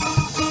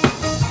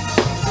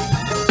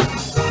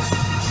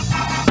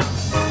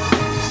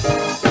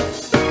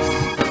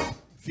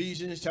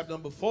 Ephesians chapter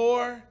number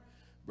 4,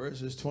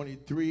 verses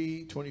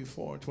 23,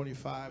 24, and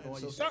 25. And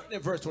so starting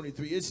at verse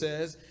 23, it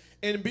says,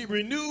 and be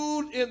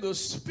renewed in the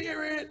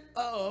spirit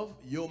of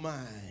your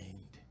mind,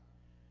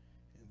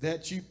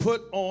 that you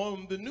put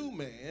on the new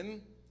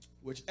man,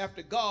 which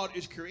after God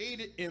is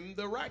created in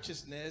the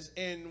righteousness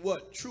and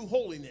what? True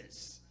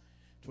holiness.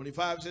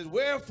 25 says,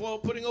 wherefore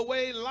putting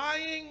away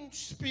lying,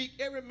 speak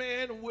every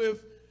man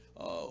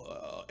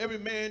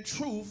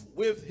truth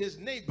with his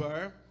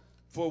neighbor,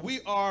 for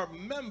we are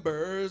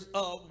members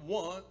of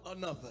one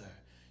another.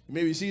 You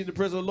may be seated in the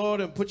presence of the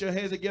Lord and put your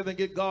hands together and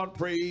give God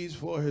praise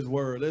for his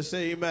word. Let's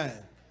say amen.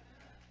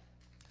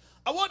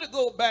 I want to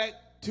go back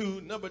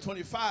to number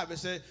 25 and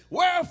say,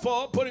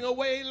 wherefore putting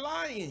away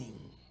lying,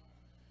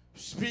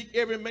 speak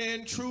every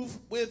man truth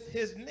with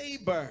his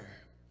neighbor,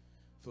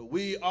 for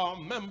we are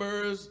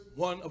members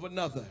one of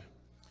another.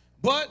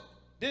 But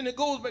then it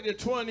goes back to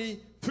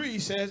 23,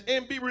 says,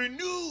 and be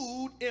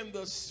renewed in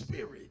the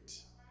spirit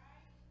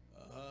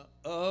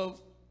of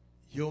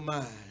your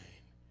mind.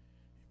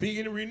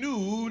 Being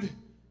renewed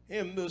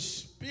in the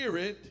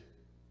spirit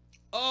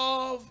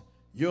of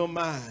your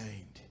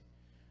mind.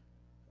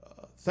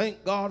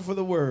 Thank God for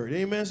the word.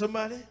 Amen,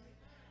 somebody?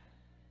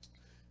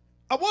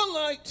 I would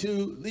like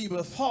to leave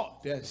a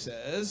thought that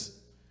says,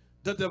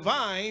 the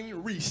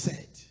divine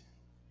reset.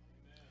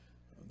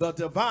 The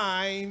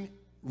divine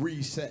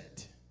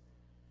reset.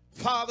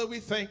 Father, we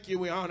thank you,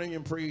 we honor you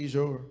and praise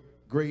your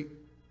great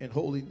and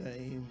holy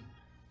name.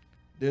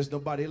 There's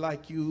nobody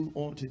like you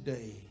on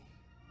today.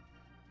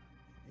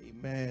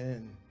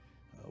 Amen.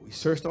 We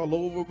searched all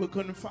over but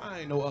couldn't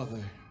find no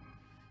other.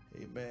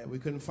 Amen. We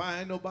couldn't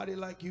find nobody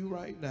like you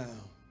right now.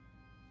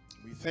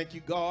 We thank you,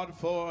 God,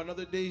 for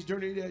another day's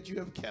journey that you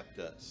have kept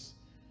us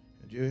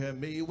and you have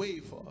made way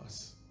for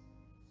us.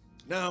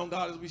 Now,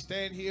 God, as we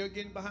stand here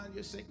again behind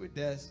your sacred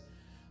desk,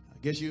 I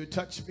guess you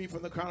touch me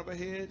from the crown of our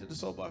head to the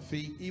sole of our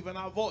feet, even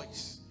our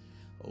voice.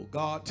 Oh,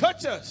 God,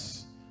 touch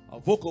us. Our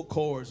vocal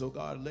cords, oh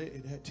God,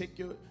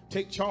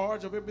 take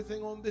charge of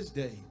everything on this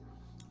day.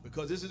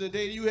 Because this is the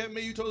day that you have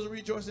made. You told us to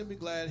rejoice and be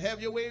glad.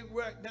 Have your way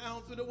right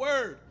down through the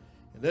word.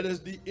 And let us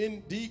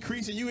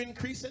decrease and you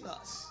increase in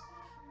us.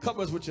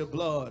 Cover us with your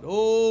blood.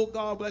 Oh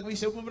God, like we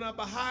said, we're not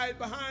hide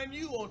behind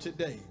you on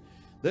today.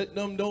 Let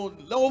them know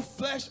no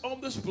flesh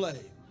on display.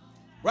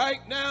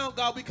 Right now,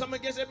 God, we come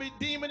against every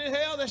demon in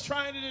hell that's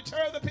trying to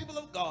deter the people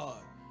of God.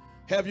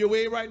 Have your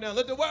way right now.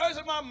 Let the words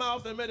of my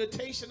mouth and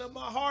meditation of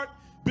my heart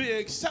be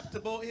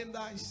acceptable in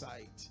thy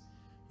sight.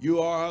 You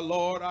are our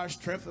Lord, our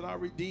strength, and our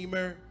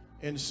Redeemer,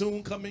 and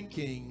soon coming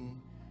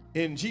King.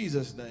 In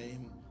Jesus'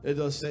 name, let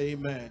us say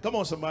amen. Come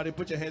on, somebody,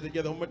 put your hands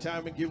together one more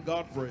time and give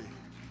God praise.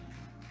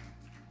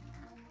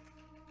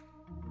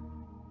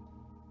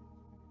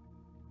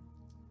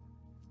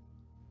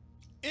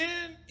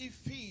 In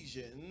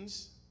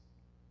Ephesians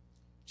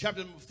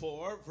chapter number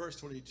 4, verse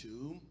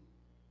 22,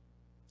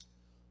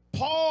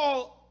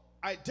 Paul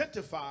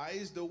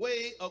identifies the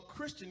way a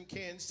Christian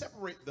can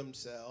separate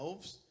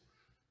themselves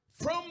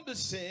from the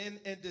sin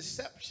and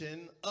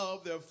deception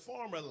of their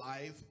former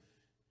life,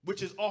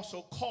 which is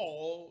also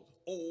called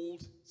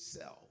old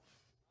self.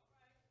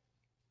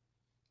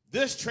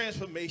 This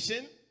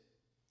transformation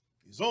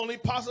is only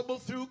possible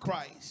through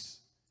Christ.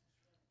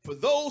 For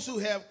those who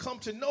have come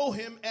to know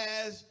him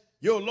as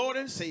your Lord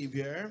and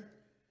Savior,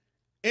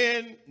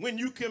 and when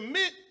you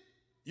commit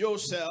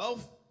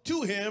yourself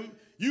to him,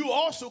 you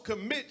also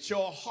commit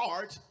your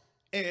heart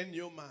and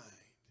your mind.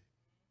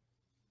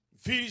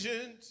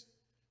 Ephesians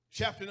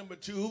chapter number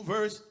 2,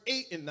 verse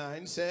 8 and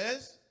 9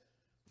 says,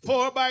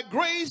 for by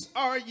grace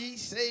are ye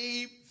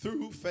saved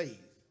through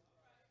faith,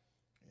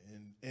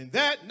 and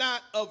that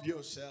not of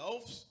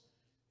yourselves.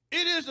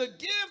 It is a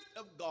gift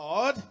of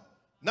God,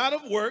 not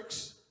of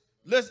works,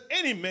 lest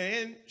any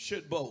man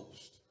should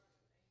boast.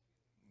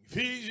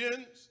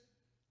 Ephesians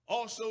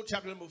also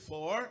chapter number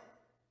 4,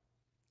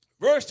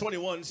 verse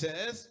 21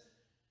 says,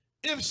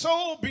 if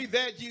so be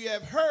that ye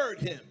have heard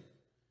him,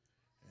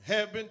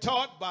 have been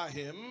taught by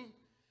him,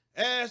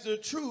 as the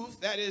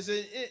truth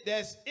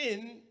that's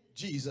in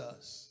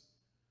Jesus.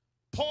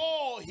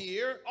 Paul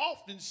here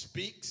often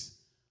speaks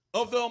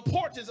of the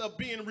importance of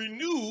being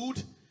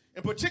renewed,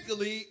 and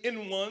particularly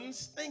in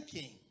one's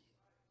thinking.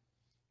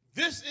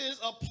 This is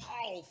a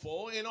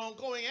powerful and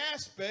ongoing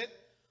aspect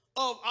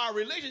of our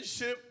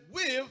relationship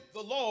with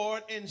the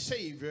Lord and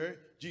Savior,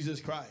 Jesus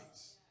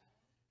Christ.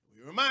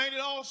 We're reminded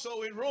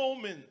also in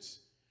Romans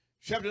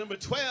chapter number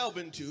 12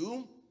 and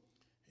 2,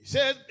 he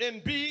says,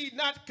 and be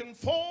not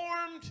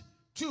conformed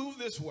to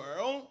this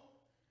world,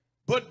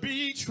 but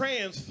be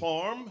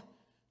transformed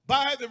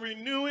by the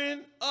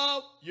renewing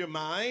of your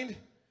mind,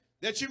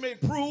 that you may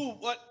prove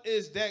what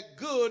is that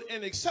good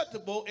and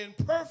acceptable and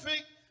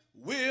perfect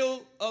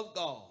will of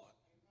God.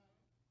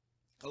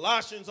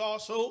 Colossians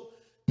also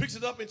picks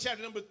it up in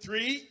chapter number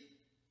 3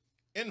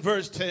 in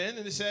verse 10,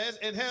 and it says,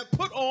 and have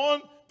put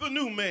on the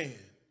new man,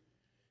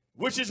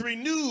 which is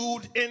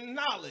renewed in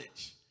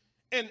knowledge,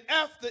 and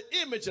after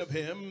the image of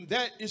him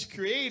that is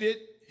created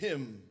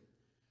him.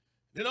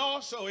 Then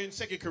also in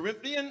 2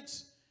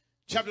 Corinthians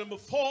chapter number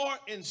 4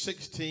 and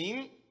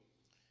 16,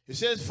 it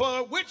says,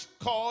 for which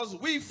cause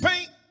we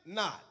faint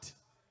not,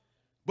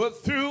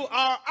 but through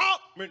our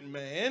outward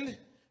man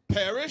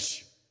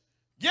perish,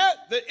 yet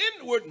the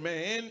inward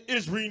man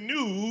is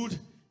renewed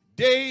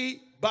day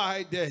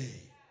by day.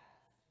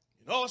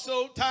 And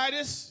also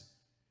Titus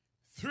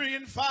 3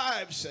 and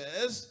 5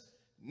 says,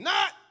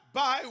 not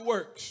by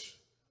works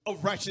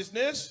of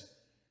righteousness,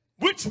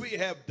 which we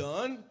have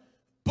done,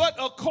 but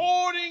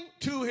according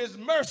to his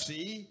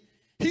mercy,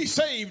 he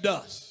saved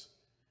us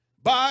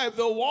by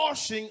the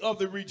washing of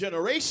the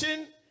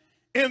regeneration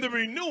and the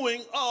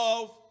renewing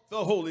of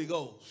the Holy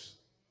Ghost.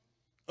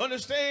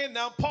 Understand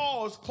now,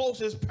 Paul's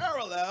closest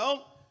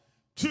parallel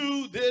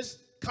to this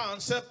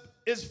concept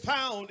is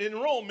found in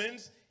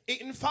Romans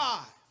 8 and 5.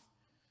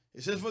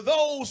 It says, for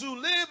those who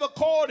live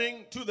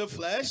according to the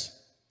flesh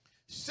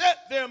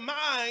set their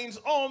minds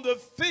on the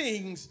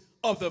things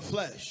of the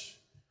flesh.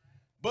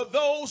 But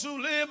those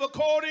who live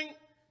according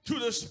to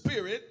the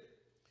Spirit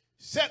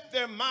set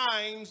their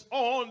minds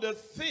on the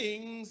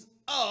things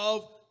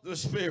of the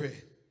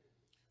Spirit.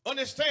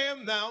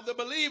 Understand now, the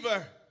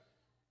believer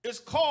is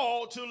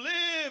called to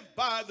live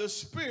by the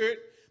Spirit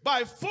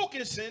by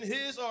focusing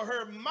his or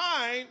her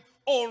mind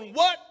on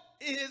what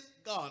is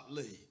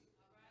godly.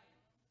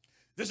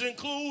 This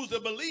includes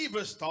the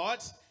believer's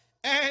thoughts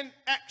and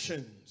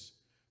actions.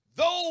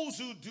 Those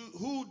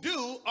who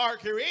do are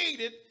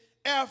created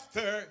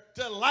after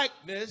the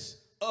likeness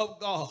of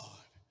God.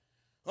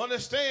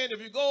 Understand,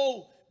 if you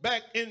go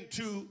back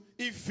into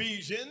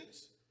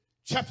Ephesians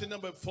chapter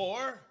number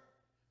 4,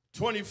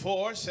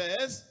 24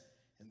 says,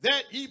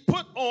 that ye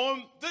put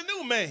on the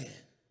new man,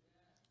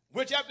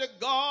 which after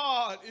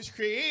God is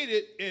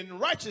created in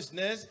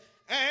righteousness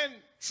and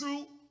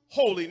true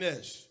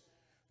holiness.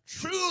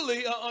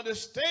 Truly an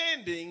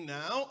understanding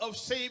now of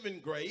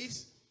saving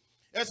grace,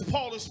 as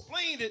Paul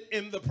explained it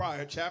in the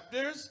prior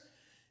chapters,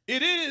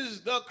 it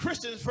is the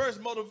Christian's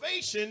first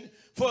motivation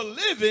for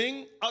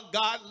living a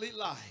godly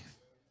life.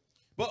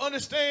 But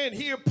understand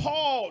here,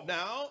 Paul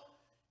now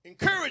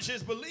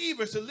encourages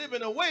believers to live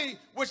in a way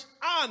which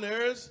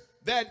honors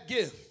that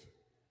gift.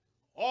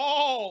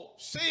 All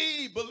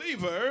saved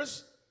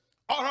believers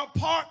are a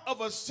part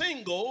of a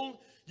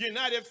single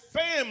united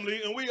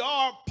family, and we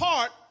are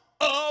part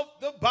of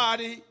the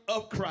body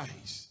of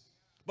Christ.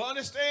 But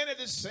understand, at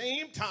the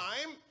same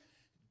time,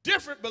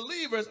 different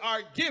believers are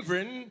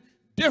given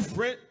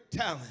different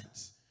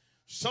talents.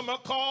 Some are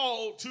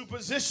called to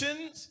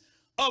positions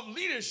of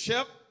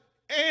leadership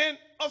and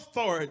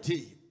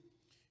authority.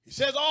 He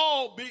says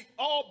all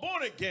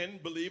born-again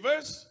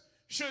believers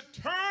should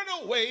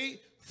turn away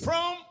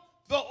from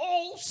the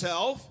old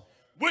self,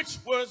 which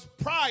was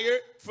prior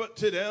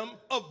to them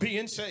of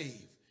being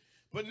saved.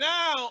 But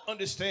now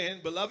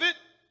understand, beloved,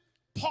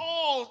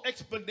 Paul's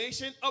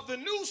explanation of the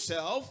new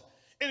self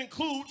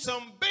includes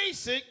some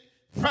basic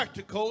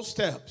practical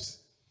steps.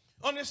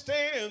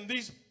 Understand,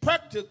 these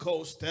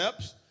practical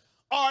steps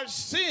are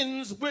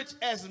sins which,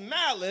 as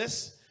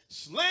malice,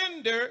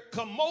 slander,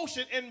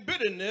 commotion, and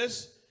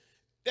bitterness,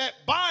 that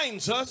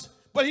binds us.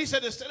 But he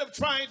said, instead of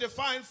trying to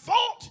find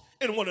fault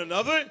in one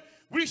another,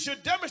 we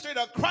should demonstrate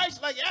a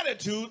Christ-like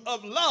attitude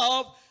of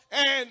love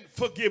and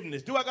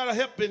forgiveness. Do I got a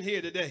help in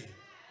here today?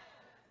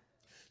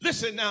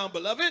 Listen now,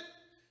 beloved.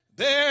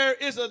 There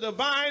is a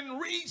divine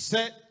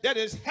reset that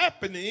is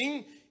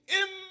happening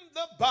in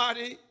the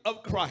body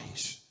of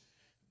Christ.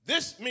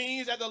 This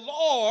means that the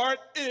Lord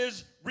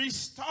is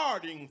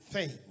restarting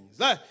things.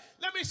 Let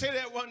me say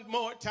that one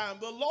more time.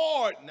 The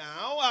Lord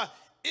now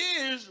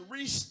is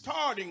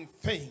restarting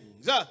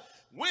things.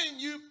 When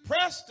you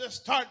press the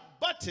start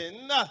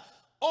button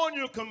on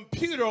your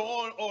computer,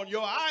 on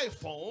your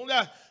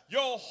iPhone,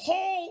 your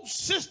whole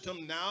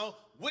system now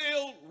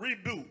will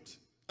reboot.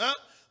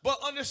 But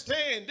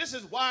understand, this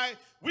is why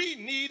we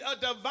need a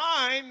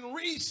divine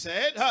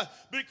reset,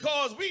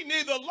 because we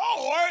need the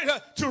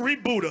Lord to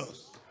reboot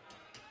us.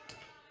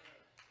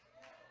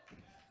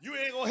 You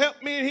ain't going to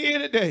help me in here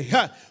today.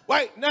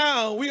 Right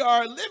now, we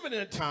are living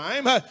in a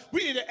time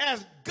we need to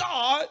ask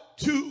God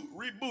to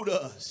reboot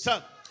us.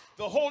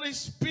 The Holy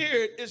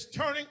Spirit is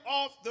turning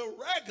off the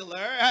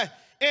regular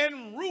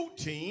and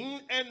routine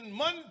and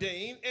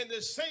mundane and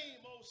the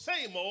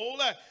same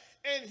old,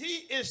 and he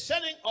is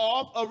setting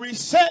off a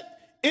reset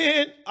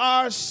in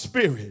our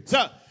spirits.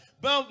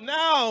 But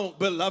now,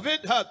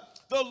 beloved,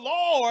 the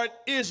Lord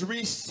is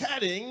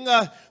resetting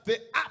the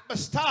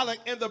apostolic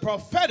and the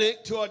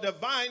prophetic to a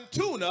divine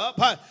tune-up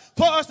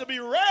for us to be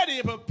ready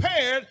and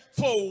prepared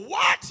for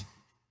what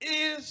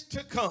is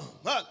to come.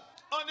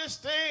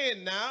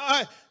 Understand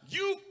now,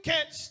 you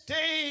can't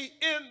stay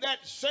in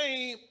that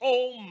same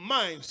old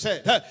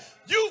mindset.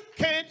 You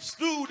can't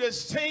do the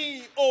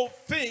same old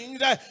things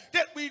that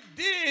we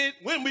did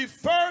when we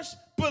first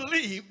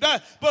believed.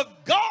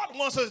 But God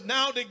wants us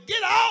now to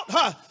get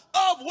out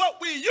of what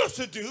we used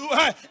to do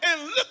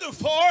and looking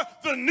for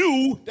the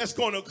new that's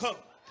going to come.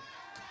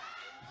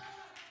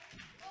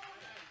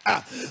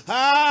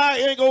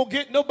 I ain't gonna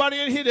get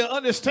nobody in here to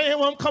understand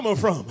where I'm coming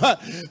from.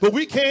 But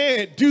we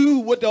can't do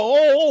what the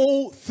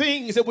old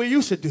things that we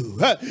used to do.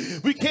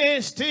 We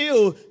can't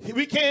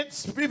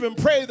even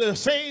pray the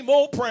same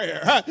old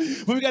prayer.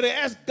 We got to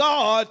ask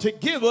God to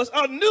give us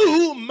a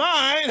new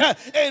mind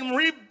and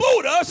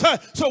reboot us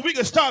so we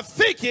can start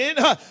thinking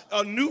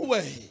a new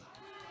way.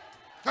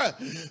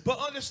 But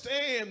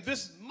understand,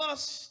 this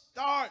must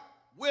start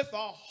with a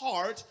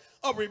heart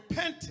of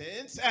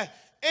repentance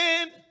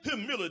and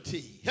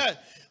humility.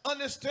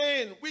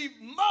 Understand, we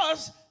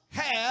must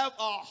have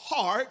a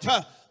heart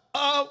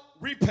of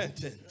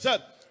repentance.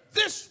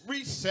 This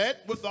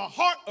reset with a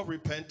heart of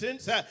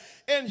repentance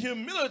and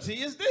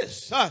humility is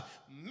this.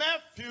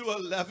 Matthew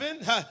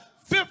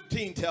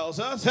 11:15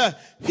 tells us,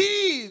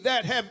 he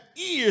that have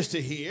ears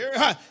to hear,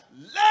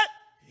 let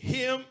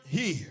him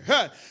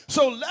hear.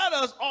 So let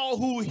us all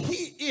who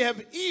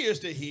have ears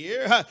to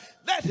hear,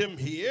 let him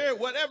hear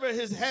whatever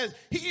has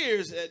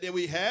ears that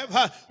we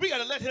have. We got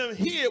to let him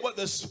hear what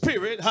the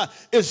Spirit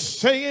is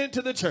saying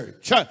to the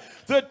church.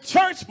 The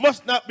church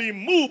must not be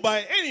moved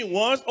by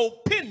anyone's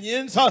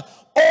opinions or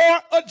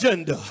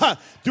agenda.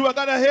 Do I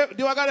gotta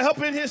help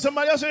in here?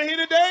 Somebody else in here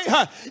today?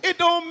 It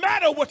don't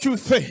matter what you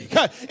think.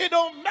 It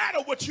don't matter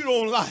what you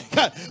don't like.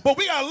 But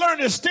we gotta learn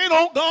to stand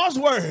on God's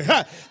word.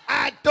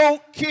 I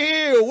don't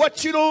care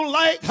what you don't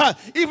like,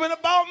 even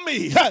about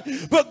me.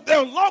 But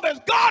as long as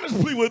God is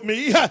pleased with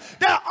me,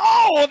 that's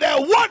all that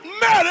what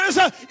matters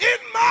in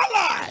my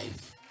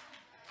life.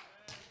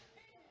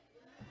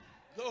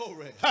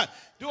 Glory.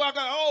 Do I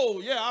got,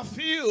 oh yeah, I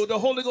feel the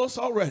Holy Ghost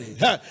already.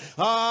 As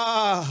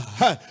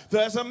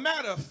a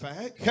matter of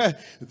fact,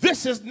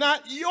 this is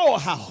not your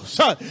house.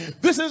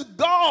 This is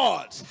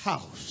God's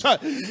house.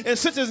 And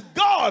since it's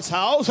God's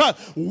house,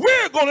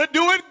 we're going to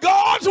do it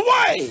God's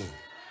way.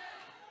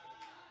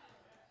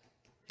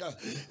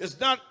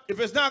 If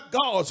it's not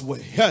God's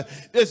way,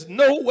 there's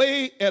no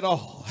way at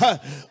all.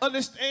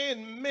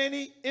 Understand,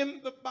 many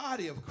in the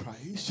body of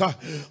Christ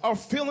are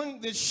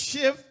feeling this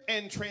shift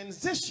and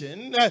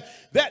transition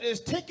that is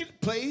taking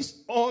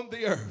place on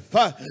the earth.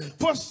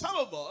 For some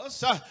of us,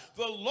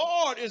 the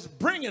Lord is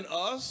bringing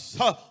us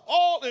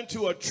all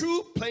into a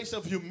true place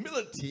of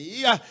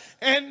humility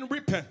and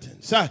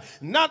repentance.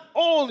 Not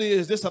only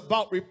is this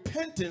about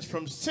repentance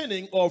from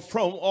sinning or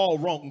from all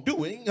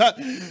wrongdoing,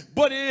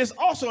 but it is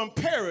also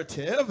imperative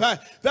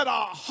that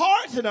our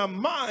hearts and our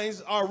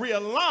minds are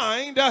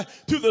realigned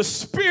to the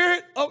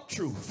Spirit of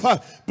truth.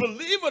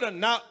 Believe it or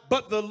not,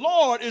 but the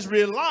Lord is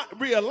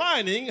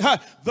realigning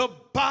the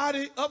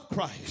body of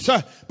Christ.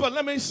 But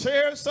let me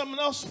share something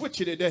else with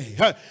you today.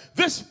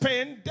 This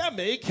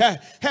pandemic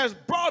has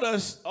brought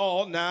us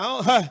all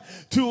now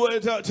to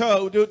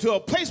a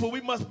place where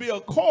we must be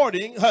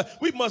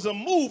we must have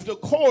moved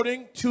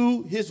according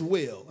to his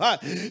will.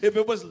 If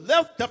it was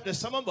left up to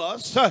some of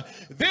us,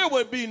 there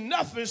would be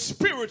nothing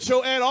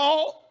spiritual at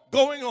all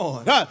going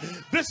on.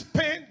 This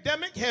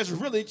pandemic has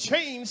really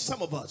changed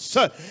some of us.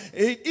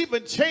 It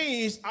even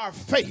changed our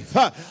faith.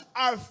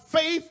 Our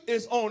faith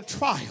is on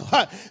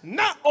trial.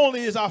 Not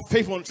only is our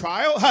faith on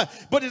trial,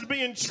 but it's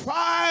being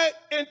tried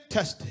and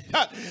tested.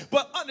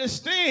 But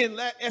understand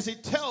that, as he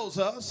tells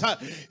us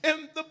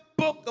in the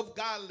book of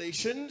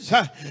Galatians,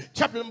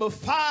 chapter number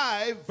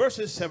 5,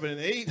 verses 7 and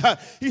 8,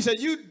 he said,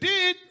 you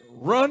did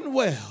run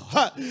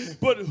well,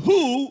 but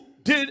who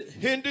did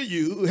hinder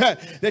you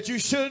that you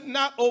should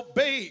not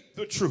obey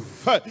the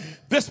truth?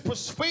 This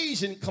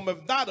persuasion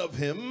cometh not of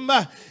him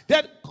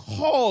that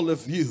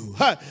calleth you.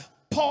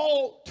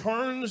 Paul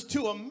turns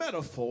to a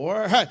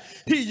metaphor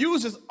he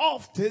uses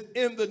often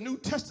in the New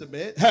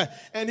Testament,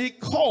 and he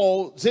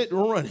calls it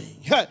running.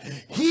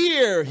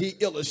 Here he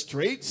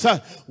illustrates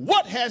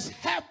what has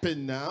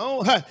happened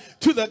now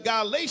to the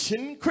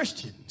Galatian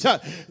Christians.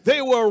 They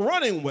were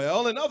running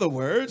well. In other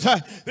words,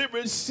 they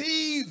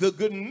received the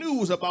good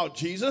news about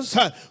Jesus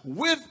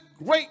with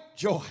great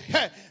joy.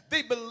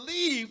 They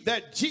believed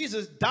that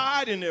Jesus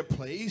died in their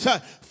place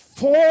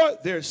for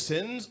their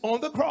sins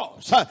on the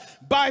cross.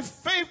 By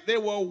faith, they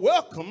were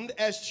welcomed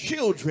as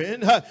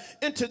children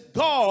into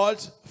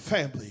God's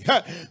family.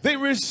 They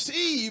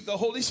received the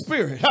Holy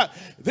Spirit.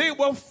 They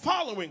were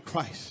following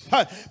Christ.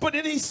 But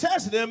then he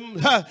says to them,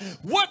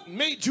 what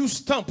made you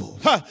stumble?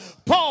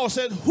 Paul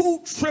said,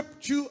 who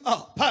tripped you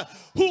up?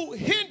 Who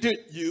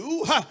hindered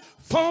you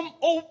from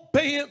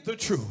obeying the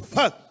truth?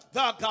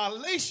 The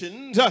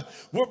Galatians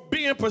were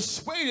being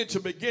persuaded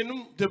to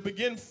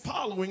begin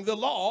following the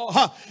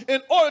law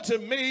in order to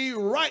be made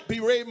right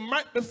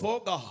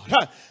before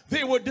God.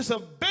 They were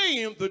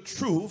disobeying the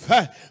truth.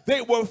 They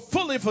were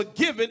fully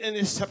forgiven and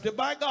accepted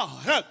by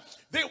God.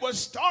 They were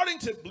starting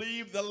to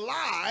believe the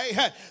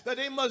lie that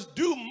they must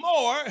do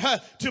more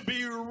to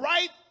be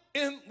right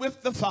in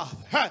with the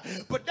Father.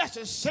 But that's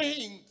the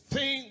same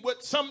thing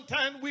what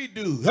sometimes we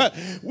do.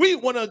 We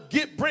want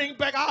to bring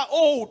back our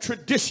old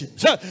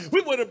traditions.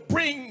 We want to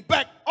bring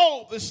back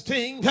all this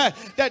thing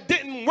that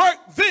didn't work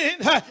then.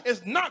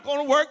 It's not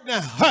going to work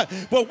now.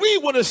 But we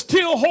want to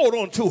still hold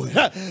on to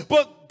it.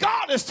 But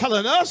God is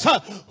telling us,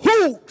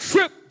 who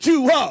tripped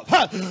you up?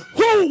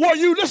 Who were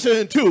you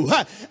listening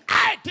to?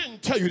 I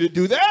didn't tell you to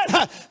do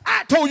that.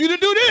 I told you to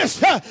do this.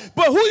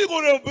 But who you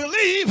going to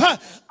believe?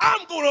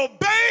 I'm going to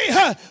obey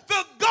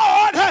the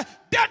God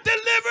that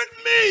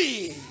delivered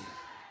me.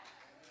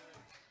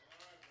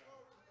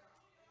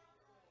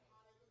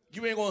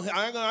 You ain't gonna,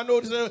 I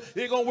know this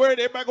ain't gonna worry,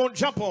 everybody gonna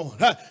jump on.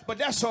 But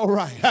that's all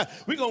right.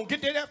 We're gonna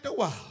get that after a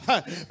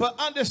while. But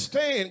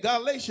understand,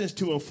 Galatians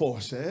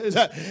 2:4 says,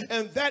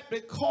 and that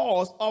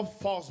because of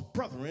false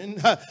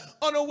brethren,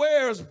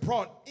 unawares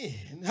brought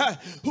in,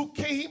 who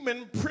came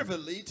in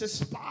privily to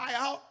spy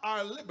out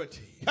our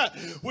liberty,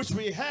 which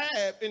we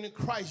have in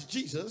Christ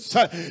Jesus,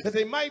 that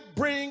they might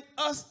bring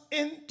us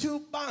into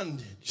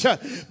bondage.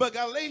 But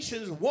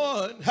Galatians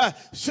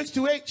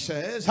 1:6-8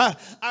 says,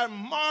 I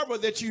marvel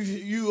that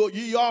you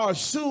are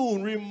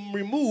soon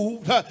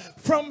removed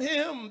from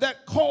him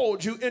that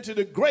called you into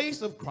the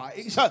grace of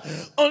Christ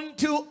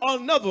unto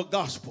another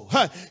gospel.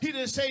 He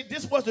didn't say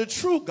this was the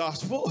true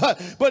gospel,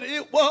 but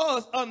it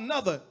was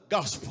another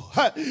gospel,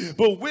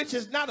 but which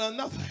is not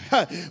another.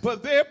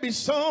 But there be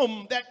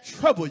some that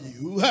trouble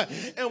you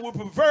and will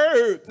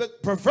pervert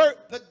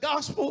the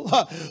gospel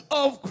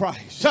of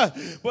Christ.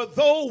 But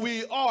though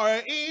we are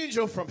an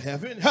angel from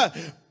heaven,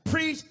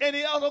 preach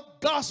any other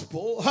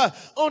gospel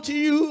unto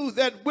you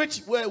that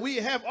which we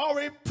have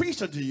already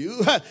preached unto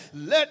you,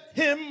 let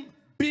him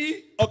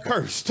be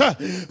accursed.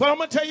 But I'm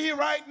going to tell you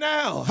right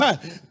now,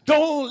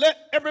 don't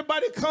let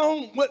everybody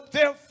come with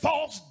their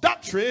false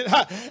doctrine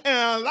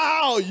and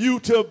allow you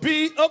to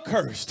be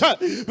accursed,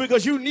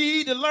 because you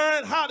need to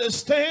learn how to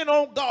stand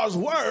on God's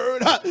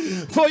word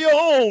for your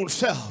own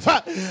self.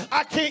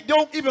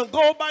 Don't even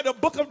go by the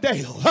book of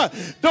Dale.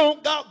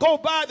 Don't go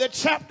by the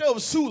chapter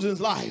of Susan's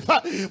life,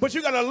 but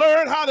you got to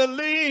learn how to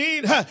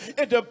lean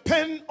and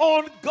depend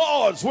on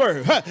God's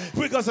word,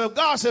 because if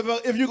God said,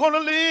 if you're going to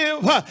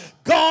live,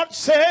 God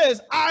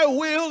says, I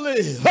will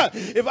live.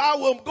 If I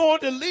am going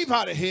to leave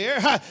out of here,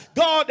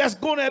 God, that's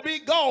going to be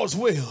God's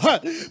will.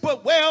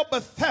 But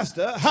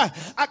Bethesda,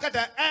 I got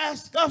to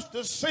ask us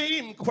the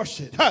same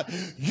question.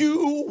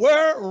 You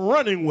were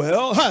running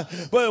well,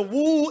 but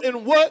who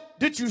and what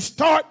did you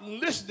start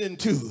listening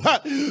to?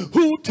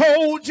 Who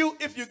told you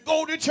if you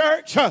go to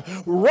church,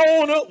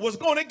 Rona was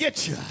going to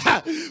get you?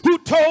 Who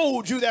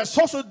told you that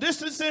social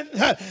distancing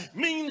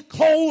means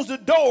close the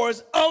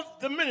doors of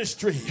the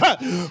ministry?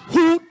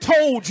 Who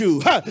told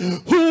you?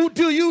 Who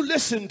do you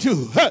listen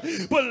to?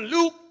 But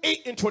Luke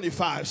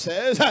 8:25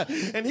 says,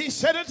 and he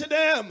said unto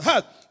them,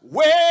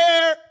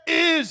 where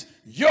is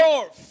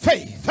your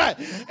faith?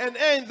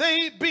 And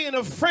they being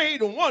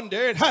afraid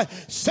wondered,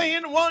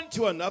 saying one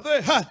to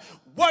another,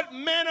 what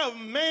manner of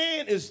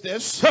man is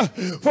this?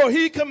 For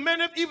he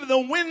commandeth even the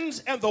winds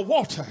and the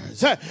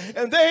waters,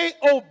 and they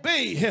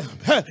obey him.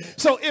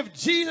 So if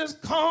Jesus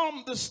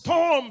calmed the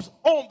storms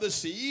on the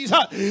seas,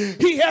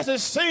 he has the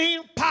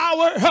same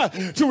power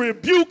to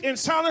rebuke and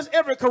silence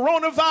every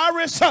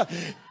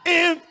coronavirus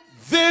in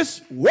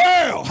this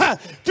world.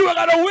 Do I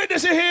got a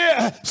witness in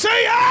here?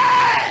 Say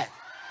yeah!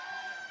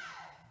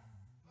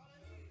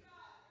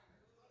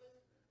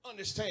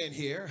 Understand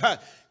here.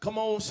 Come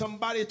on,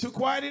 somebody too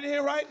quiet in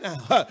here right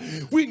now.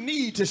 We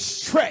need to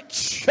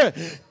stretch.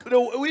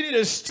 We need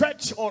to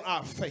stretch on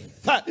our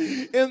faith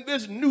in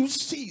this new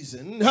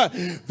season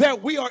that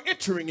we are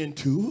entering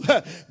into.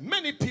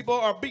 Many people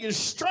are being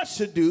stretched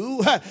to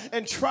do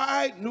and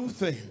try new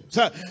things.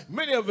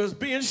 Many of us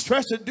being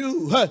stretched to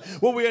do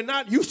what we are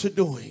not used to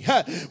doing.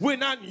 We're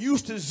not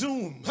used to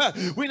Zoom.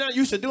 We're not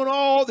used to doing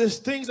all these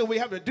things that we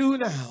have to do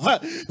now.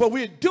 But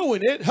we're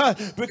doing it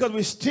because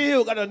we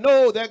still got to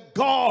know that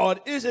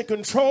God is in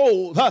control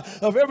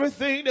of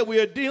everything that we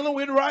are dealing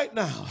with right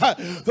now.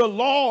 The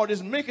Lord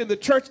is making the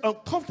church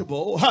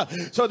uncomfortable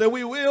so that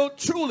we will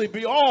truly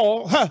be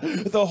all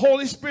the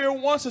Holy Spirit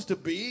wants us to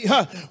be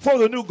for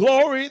the new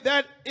glory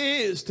that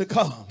is to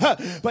come.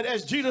 But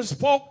as Jesus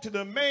spoke to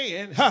the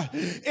man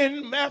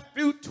in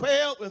Matthew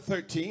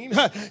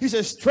 12:13, he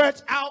said,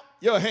 stretch out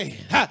your hand.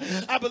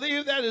 I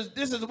believe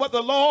this is what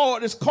the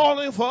Lord is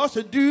calling for us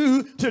to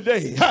do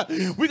today.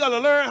 We got to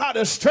learn how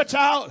to stretch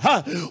out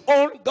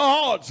on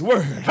God's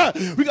word.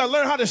 We got to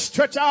learn how to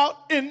stretch out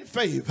in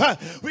faith.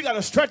 We got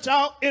to stretch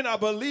out in our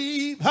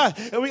belief,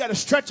 and we got to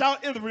stretch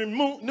out in the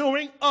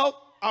renewing of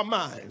our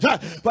minds.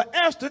 But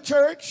as the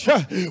church,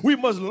 we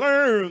must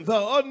learn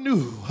the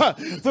anew.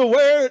 The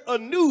word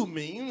anew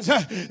means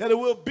that it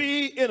will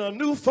be in a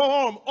new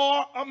form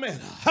or a manner.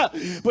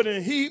 But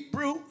in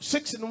Hebrew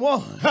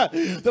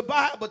 6:1, the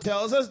Bible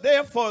tells us,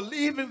 therefore,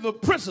 leaving the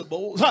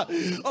principles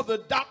of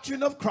the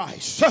doctrine of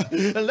Christ,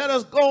 and let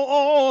us go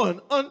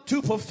on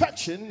unto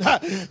perfection,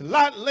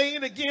 not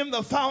laying again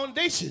the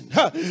foundation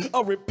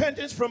of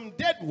repentance from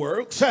dead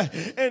works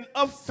and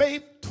of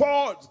faith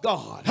towards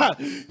God.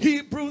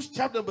 Hebrews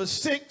chapter number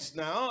 6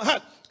 now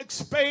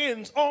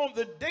expands on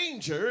the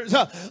dangers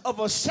of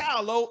a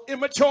shallow,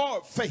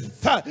 immature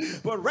faith.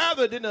 But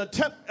rather than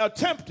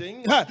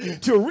attempting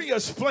to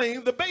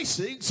re-explain the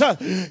basics,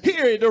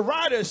 here the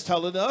writer is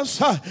telling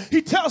us,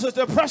 he tells us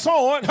to press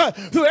on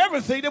through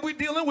everything that we're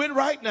dealing with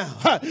right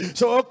now.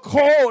 So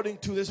according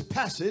to this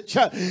passage,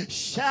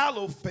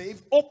 shallow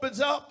faith opens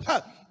up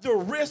the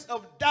risk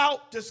of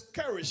doubt,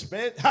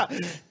 discouragement,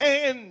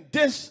 and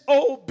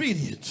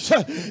disobedience.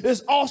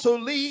 This also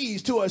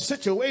leads to a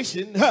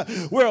situation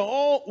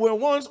where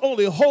one's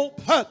only hope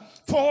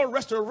for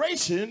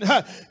restoration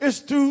is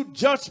through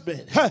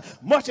judgment,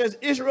 much as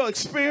Israel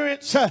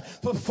experienced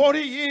for 40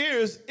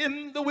 years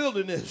in the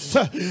wilderness.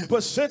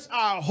 But since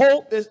our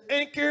hope is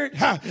anchored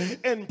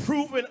and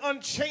proven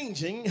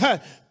unchanging,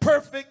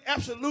 perfect,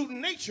 absolute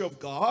nature of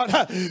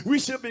God, we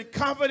should be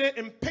confident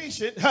and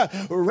patient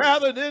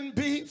rather than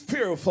be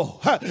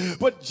fearful.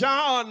 But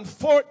John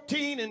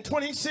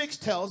 14:26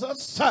 tells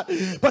us,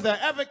 but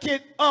the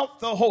advocate of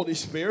the Holy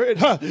Spirit,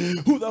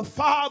 who the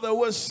Father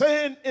will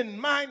send in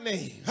my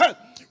name,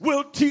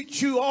 will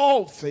teach you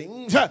all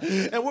things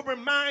and will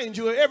remind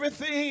you of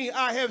everything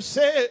I have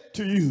said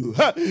to you.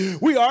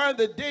 We are in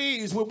the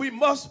days where we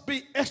must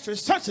be extra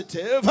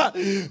sensitive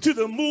to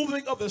the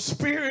moving of the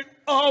Spirit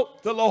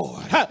of the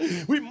Lord.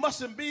 We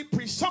mustn't be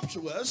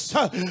presumptuous,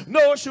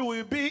 nor should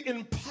we be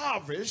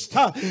impoverished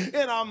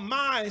in our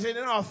minds and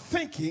in our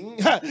thinking,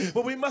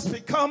 but we must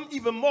become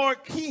even more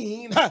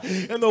keen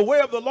in the way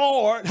of the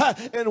Lord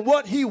and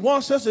what he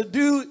wants us to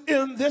do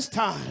in this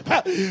time.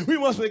 We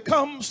must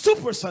become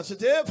super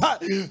sensitive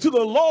to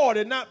the Lord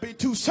and not be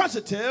too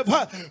sensitive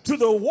to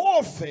the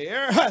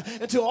warfare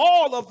and to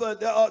all of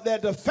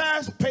the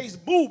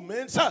fast-paced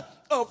movements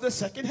of the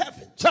second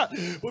heavens.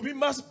 But we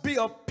must be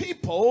a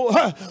people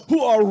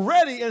who are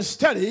ready and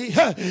steady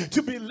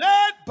to be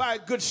led by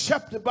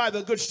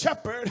the good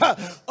shepherd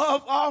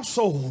of our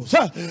souls.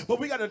 But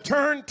we got to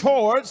turn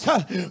towards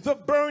the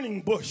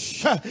burning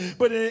bush.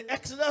 But in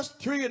Exodus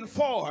 3 and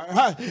 4,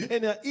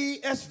 in the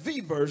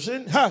ESV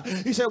version,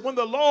 he said, when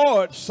the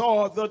Lord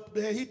saw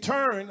he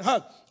turned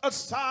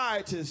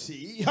aside to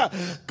see,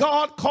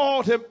 God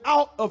called him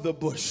out of the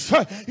bush.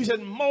 He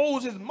said,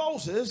 Moses,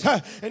 Moses,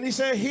 and he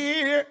said,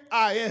 here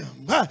I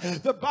am.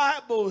 The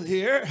Bible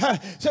here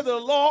said the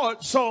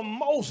Lord saw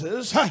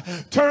Moses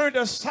turned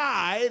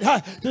aside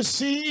to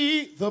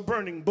see the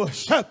burning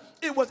bush.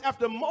 It was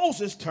after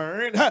Moses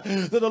turned that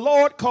the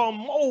Lord called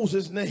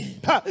Moses' name.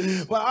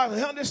 But I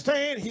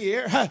understand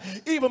here,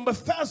 even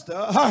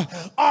Bethesda,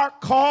 our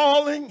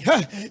calling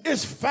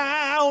is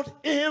found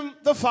in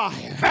the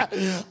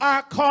fire.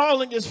 Our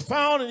calling is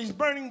found in these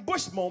burning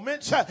bush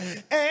moments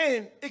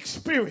and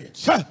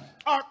experience.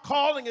 Our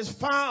calling is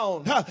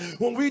found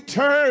when we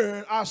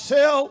turn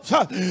ourselves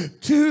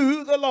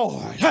to the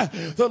Lord.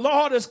 The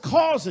Lord is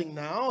causing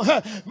now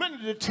many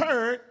to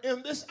turn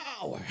in this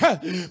hour,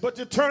 but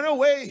to turn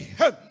away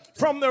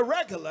from the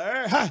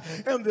regular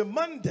and the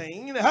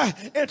mundane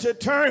and to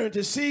turn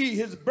to see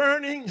his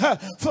burning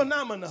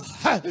phenomena.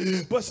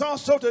 But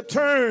also to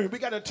turn, we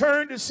got to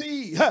turn to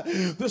see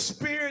the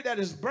spirit that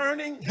is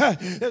burning,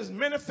 that is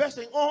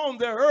manifesting on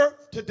the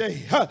earth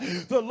today.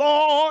 The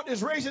Lord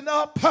is raising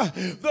up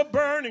the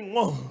burning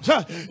ones.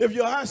 If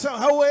you have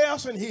somewhere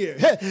else in here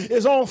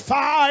is on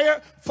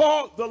fire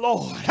for the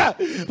Lord.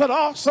 But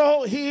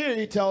also here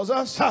he tells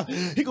us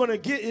he's going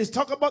to is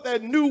talking about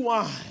that new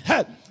wine.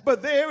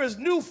 But there is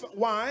new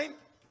wine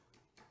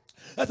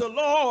that the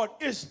Lord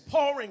is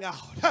pouring out.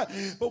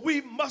 But we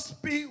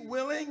must be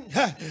willing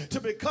to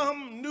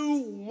become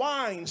new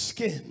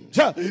wineskins.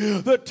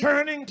 The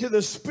turning to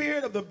the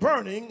spirit of the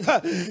burning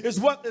is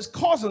what is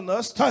causing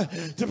us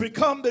to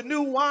become the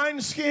new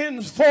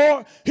wineskins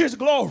for his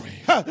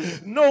glory.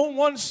 No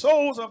one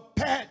sews a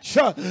patch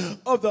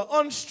of the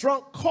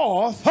unstrung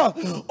cloth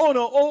on an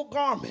old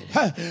garment,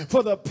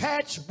 for the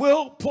patch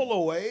will pull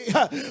away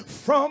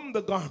from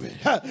the garment,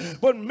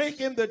 but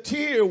making the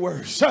tear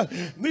worse.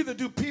 Neither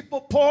do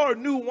people pour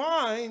new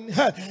wine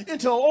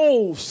into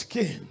old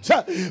skins.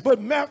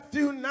 But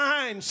Matthew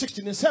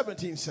 9:16 and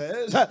 17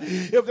 says,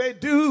 if they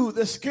do,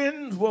 the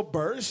skins will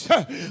burst,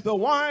 the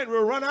wine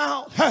will run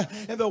out,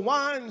 and the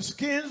wine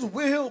skins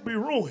will be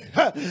ruined.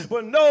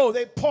 But no,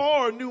 they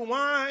pour new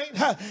wine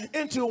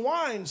into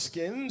wine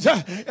skins,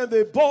 and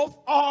they both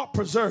are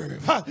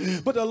preserved.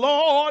 But the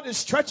Lord is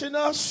stretching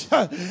us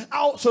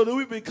out so that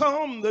we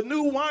become the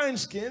new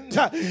wineskins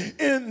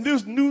in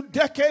this new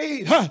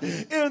decade,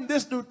 in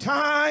this new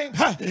time,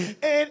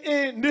 and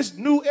in this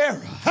new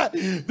era.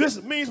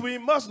 This means we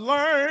must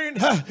learn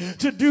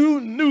to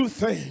do new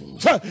things.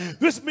 news.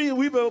 This means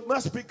we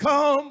must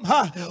become,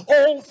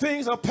 old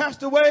things are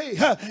passed away,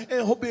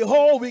 and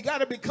behold, we got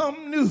to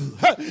become new.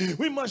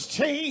 We must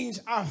change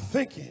our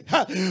thinking.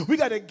 We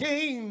got to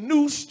gain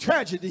new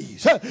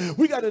strategies.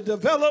 We got to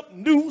develop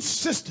new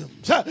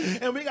systems,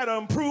 and we got to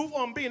improve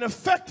on being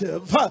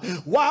effective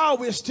while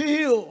we're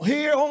still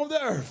here on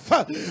the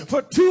earth.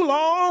 For too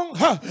long,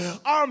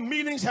 our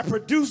meetings have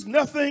produced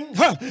nothing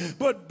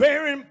but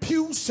barren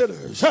pew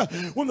sitters.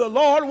 When the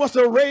Lord wants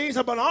to raise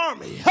up an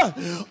army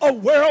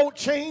of world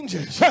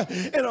changers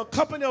and a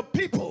company of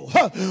people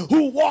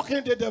who walk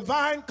into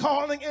divine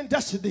calling and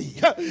destiny.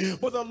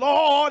 But the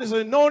Lord is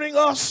anointing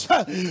us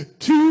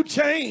to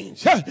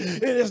change.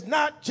 It is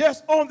not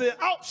just on the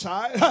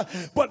outside,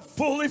 but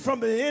fully from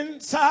the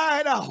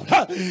inside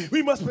out.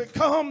 We must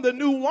become the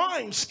new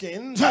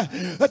wineskins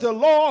that the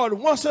Lord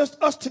wants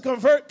us to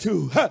convert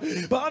to.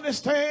 But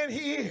understand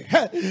here,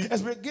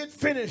 as we get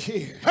finished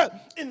here,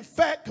 in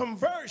fact,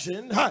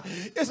 conversion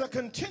is a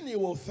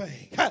continual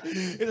thing.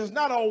 It is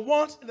not a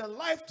once in a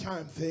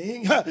lifetime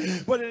thing,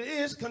 but it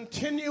is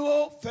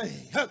continual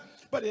thing.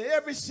 But in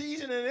every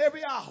season and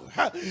every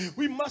hour,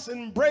 we must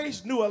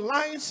embrace new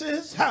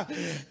alliances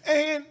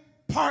and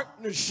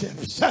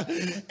partnerships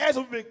as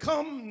we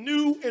become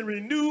new and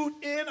renewed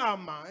in our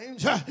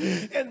minds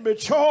and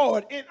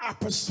matured in our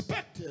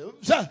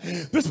perspectives.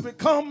 This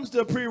becomes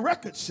the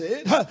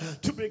prerequisite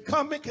to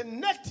becoming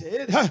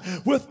connected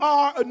with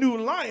our new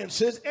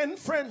alliances and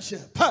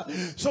friendship.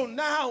 So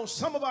now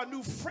some of our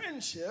new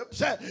friendships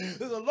that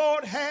the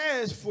Lord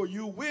has for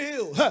you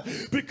will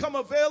become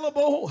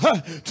available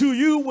to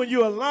you when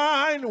you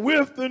align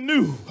with the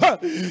new.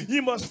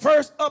 You must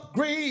first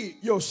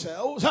upgrade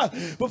yourselves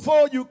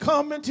before you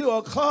come into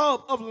a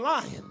club of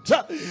lions.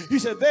 He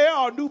said there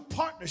are new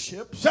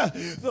partnerships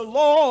the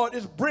Lord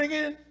is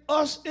bringing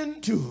us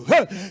into.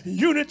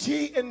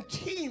 Unity and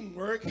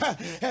teamwork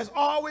has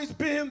always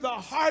been the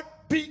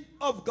heartbeat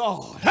of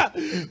God.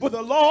 But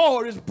the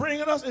Lord is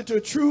bringing us into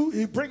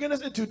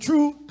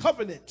true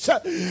covenants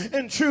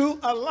and true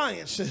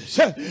alliances.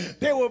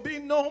 There will be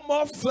no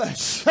more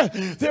flesh.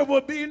 There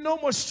will be no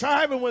more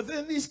striving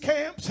within these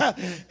camps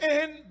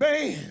and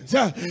bands.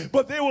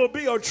 But there will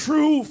be a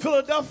true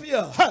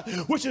Philadelphia,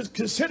 which is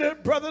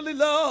considered brotherly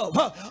love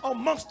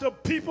amongst the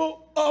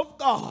people of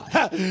God.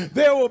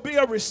 There will be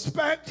a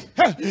respect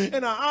and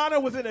an honor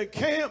within the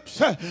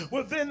camps,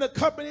 within the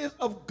companies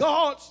of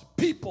God's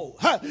people.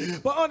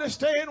 But understand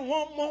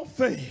one more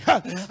thing.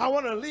 I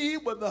want to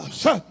leave with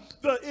us.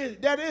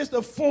 That is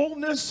the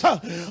fullness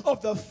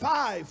of the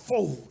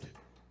fivefold.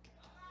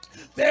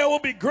 There will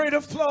be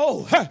greater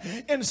flow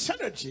and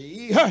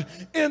synergy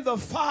in the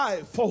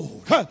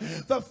fivefold.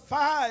 The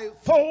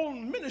fivefold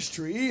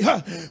ministry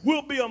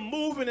will be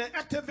moving and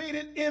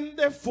activated in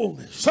their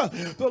fullness.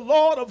 The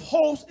Lord of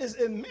hosts is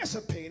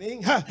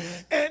emancipating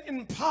and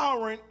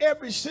empowering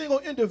every single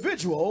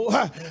individual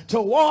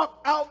to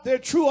walk out their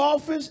true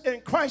office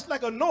and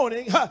Christ-like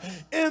anointing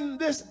in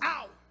this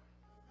hour.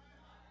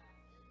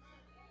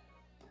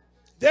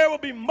 There will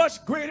be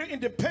much greater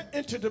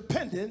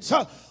interdependence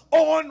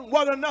on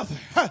one another.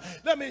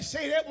 Let me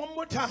say that one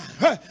more time.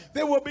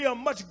 There will be a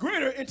much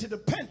greater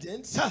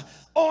interdependence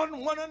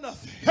on one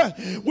another.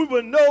 We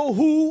will know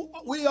who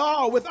we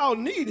are without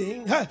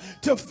needing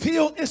to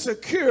feel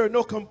insecure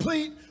nor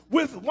complete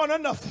with one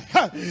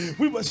another.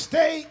 We will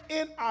stay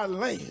in our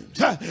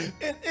lanes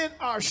and in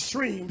our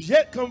streams,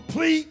 yet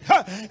complete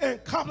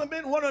and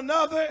complement one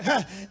another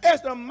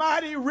as the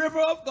mighty river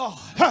of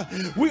God.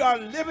 We are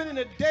living in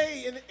a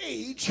day and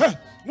age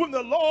when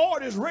the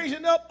Lord is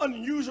raising up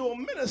unusual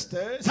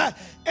ministers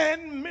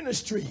and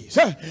ministries.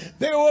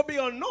 There will be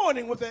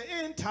anointing with the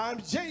end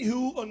times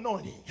Jehu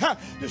anointing,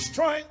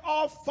 destroying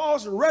all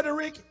false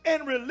rhetoric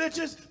and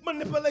religious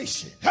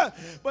manipulation.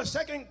 But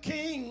 2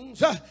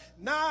 Kings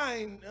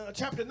 9,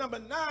 chapter number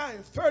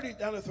 9, 30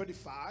 down to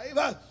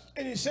 35,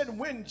 and he said,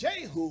 when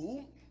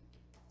Jehu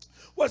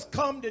was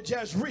come to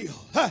Jezreel,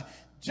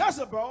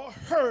 Jezebel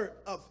heard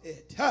of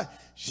it.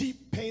 She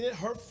painted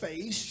her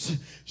face.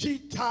 She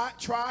tied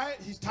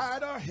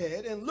her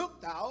head and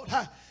looked out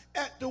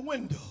at the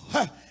window.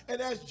 And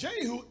as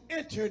Jehu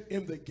entered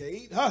in the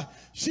gate,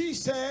 she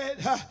said,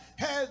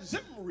 had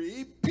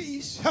Zimri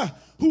peace,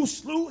 who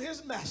slew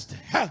his master,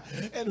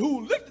 and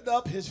who lifted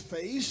up his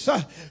face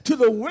to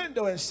the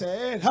window and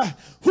said,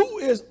 who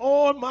is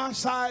on my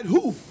side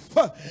hoof?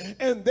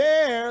 And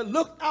there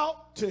looked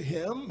out to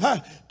him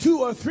 2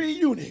 or 3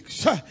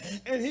 eunuchs,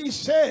 and he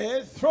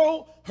said,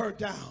 throw her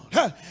down.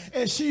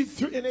 And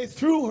they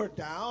threw her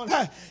down,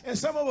 and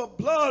some of her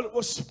blood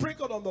was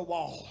sprinkled on the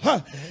wall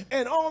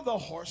and on the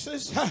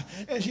horses,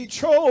 and she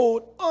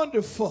trod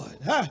underfoot.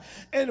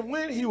 And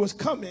when he was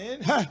come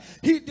in,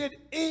 he did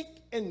eat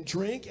and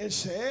drink and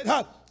said,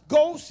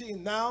 Go see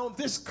now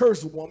this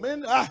cursed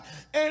woman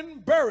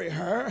and bury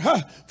her,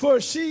 for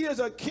she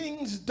is a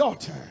king's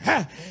daughter.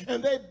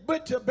 And they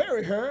went to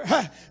bury her,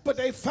 but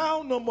they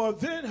found no more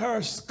than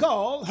her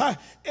skull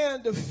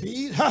and the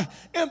feet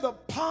and the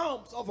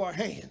palms of her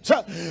hands.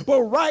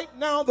 But right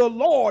now the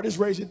Lord is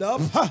raising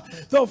up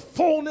the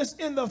fullness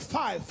in the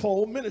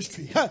fivefold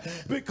ministry,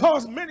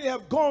 because many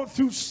have gone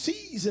through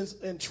seasons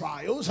and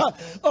trials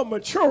of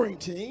maturing,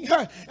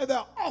 and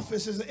their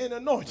offices in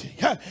anointing,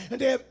 and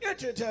they have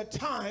entered into a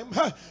time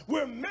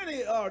where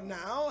many are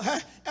now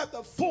at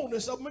the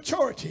fullness of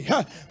maturity.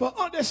 But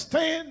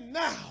understand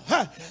now,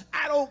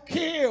 I don't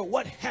care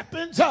what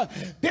happens,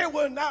 there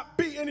will not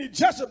be any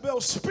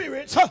Jezebel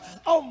spirits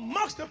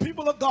amongst the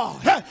people of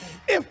God.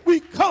 If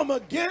we come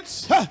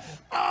against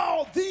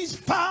all these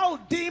foul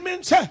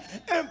demons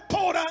and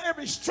pull down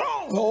every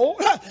stronghold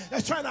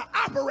that's trying to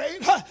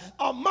operate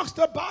amongst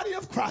the body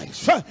of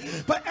Christ.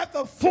 But at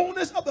the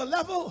fullness of the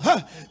level,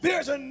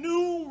 there's a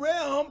new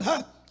realm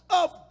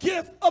of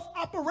gift of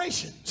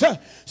operations.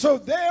 So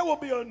there will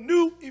be a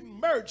new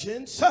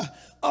emergence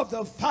of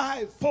the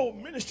fivefold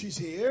ministries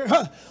here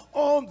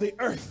on the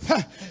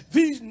earth.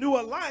 These new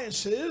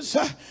alliances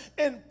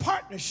and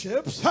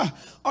partnerships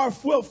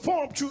will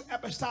form true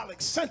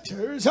apostolic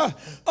centers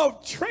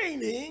of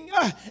training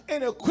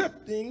and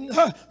equipping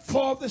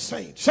for the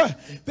saints.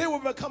 They will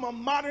become a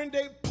modern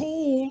day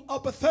pool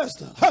of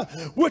Bethesda,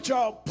 which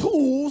are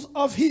pools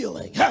of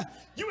healing.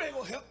 You ain't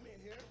gonna help me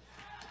in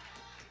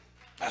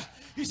here.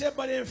 He said,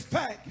 but in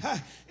fact,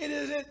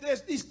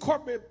 there's these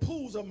corporate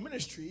pools of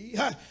ministry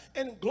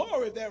and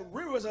glory that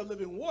rivers of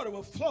living water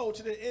will flow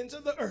to the ends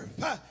of the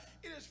earth.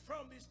 It is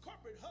from these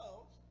corporate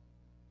hubs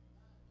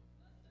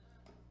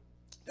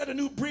that a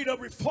new breed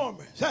of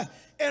reformers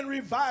and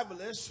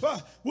revivalists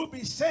will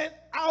be sent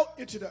out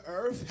into the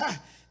earth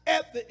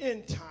at the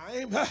end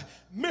time,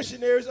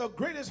 missionaries of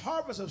greatest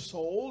harvest of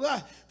souls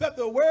that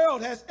the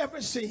world has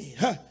ever seen.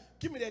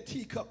 Give me that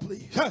teacup,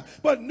 please.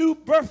 But new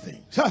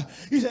birthings.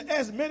 He said,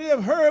 as many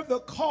have heard the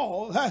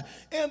call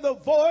and the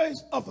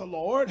voice of the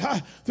Lord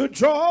to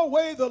draw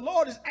away, the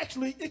Lord is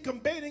actually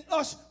incubating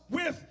us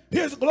with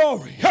his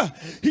glory.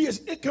 He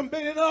is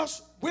incubating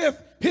us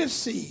with his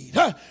seed.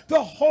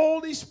 The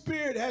Holy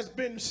Spirit has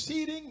been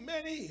seeding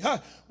many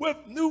with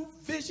new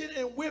vision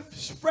and with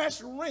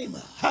fresh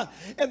rhema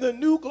and the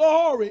new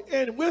glory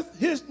and with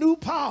his new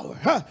power.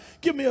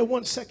 Give me a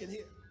 1 second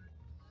here.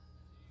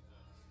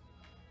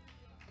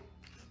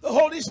 The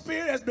Holy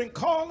Spirit has been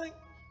calling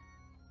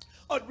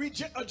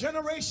a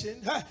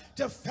generation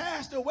to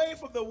fast away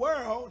from the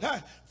world,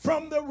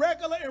 from the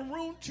regular and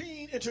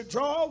routine, and to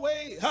draw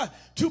away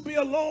to be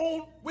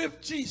alone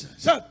with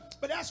Jesus.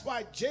 But that's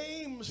why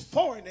James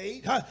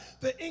 4:8,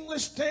 the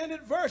English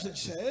Standard Version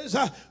says,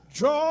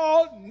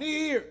 draw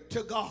near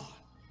to God,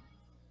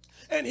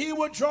 and he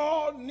will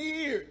draw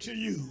near to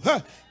you.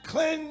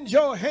 Cleanse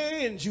your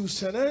hands, you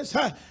sinners,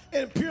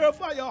 and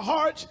purify your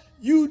hearts,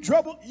 you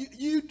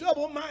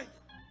double-minded.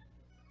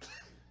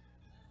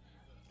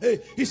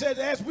 He says,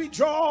 as we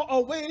draw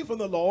away from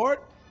the Lord,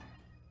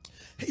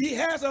 he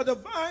has a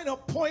divine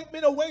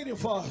appointment awaiting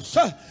for us.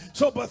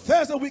 So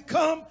Bethesda, we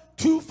come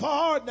too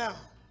far now.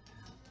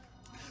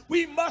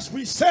 We must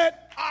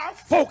reset our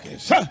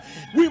focus.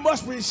 We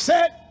must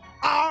reset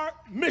our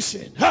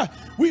mission.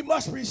 We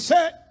must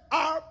reset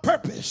our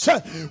purpose.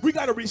 We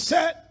got to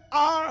reset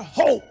our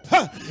hope.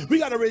 We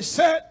got to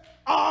reset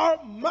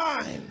our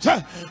minds.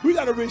 We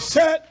got to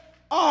reset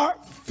our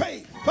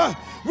faith.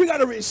 We got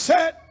to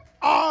reset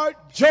our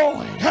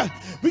joy.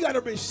 We got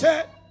to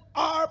reset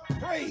our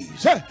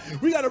praise.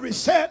 We got to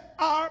reset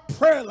our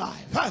prayer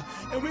life.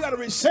 And we got to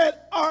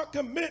reset our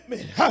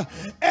commitment.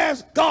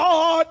 Ask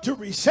God to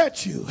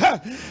reset you.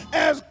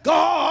 Ask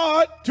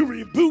God to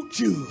reboot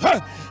you.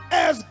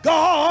 Ask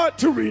God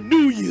to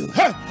renew you.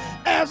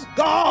 Ask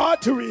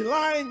God to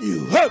realign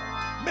you.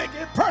 Make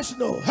it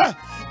personal.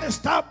 And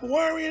stop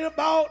worrying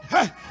about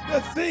the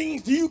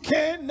things you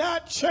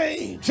cannot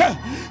change.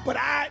 But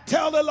I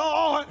tell the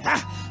Lord,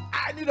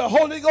 I need a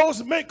Holy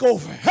Ghost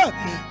makeover.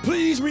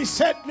 Please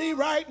reset me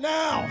right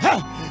now.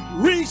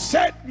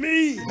 Reset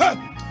me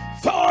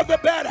for the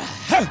better.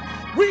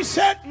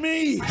 Reset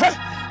me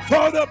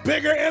for the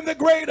bigger and the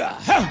greater.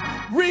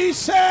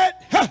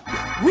 Reset,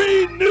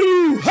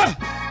 renew,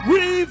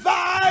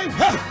 revive,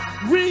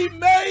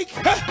 remake,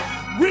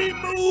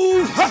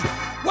 remove,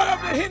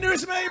 whatever the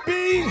hindrance may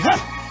be.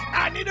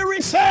 I need a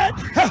reset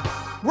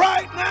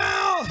right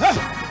now,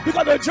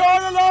 because the joy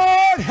of the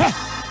Lord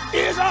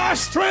is our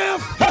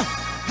strength.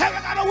 Have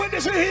I got a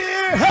witness in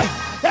here?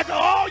 After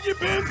all you've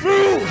been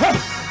through,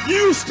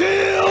 you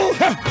still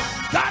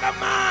got a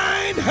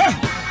mind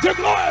to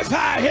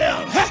glorify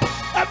him.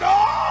 After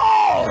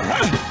all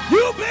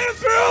you've been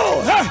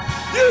through,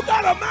 you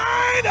got a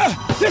mind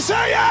to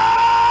say,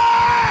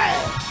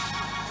 "Aye."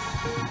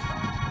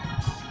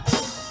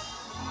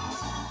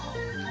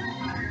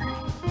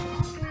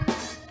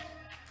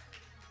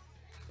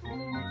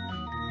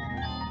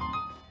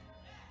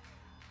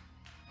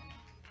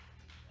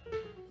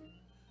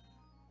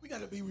 We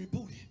got to be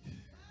rebooted.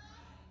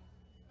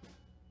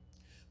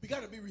 We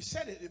got to be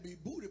resetted and be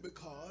booted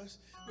because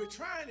we're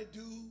trying to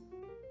do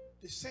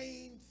the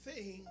same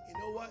thing. You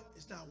know what?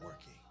 It's not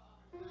working.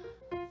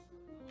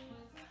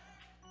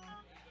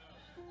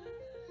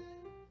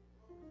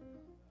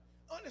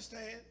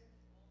 Understand,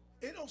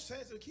 it don't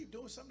sense to keep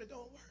doing something that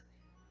don't work.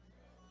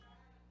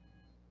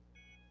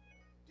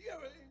 Do you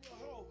ever in your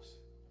house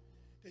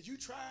that you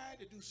tried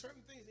to do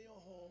certain things in your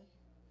home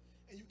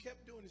and you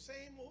kept doing the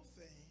same old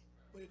thing,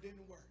 but it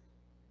didn't work?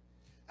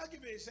 I'll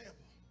give you an example.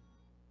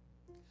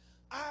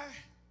 I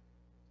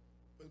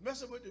was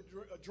messing with the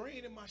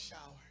drain in my shower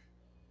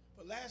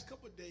for the last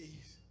couple of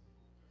days,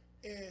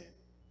 and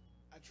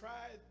I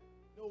tried,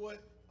 you know what,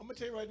 I'm going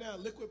to tell you right now,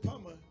 liquid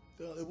plumber,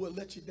 it will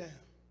let you down.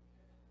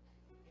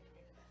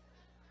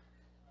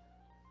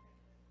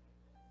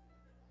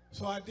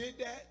 So I did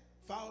that,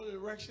 followed the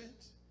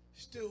directions,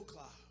 still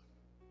clogged.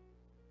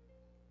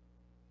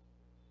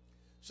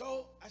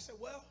 So I said,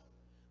 well,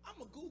 I'm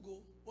going to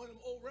Google one of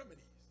them old remedies.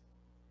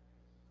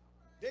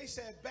 They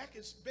said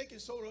baking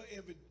soda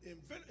and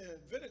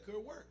vinegar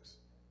works.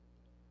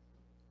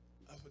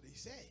 That's what they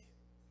said.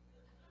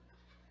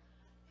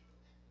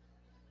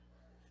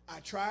 I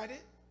tried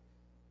it.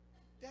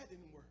 That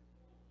didn't work.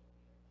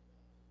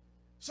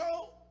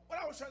 So what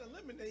I was trying to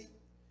eliminate,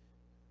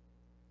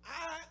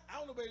 I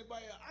don't know about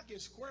anybody else, I get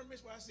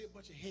squirmish when I see a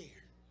bunch of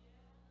hair.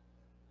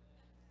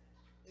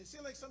 It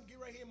seems like something get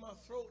right here in my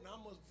throat, and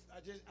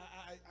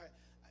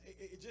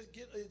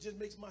it just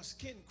makes my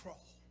skin crawl.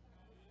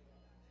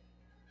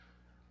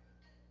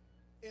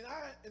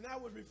 And I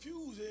was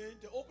refusing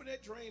to open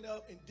that drain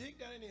up and dig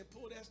down in there and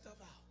pull that stuff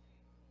out.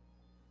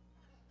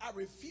 I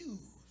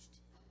refused.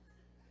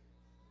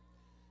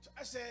 So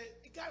I said,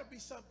 it got to be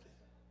something.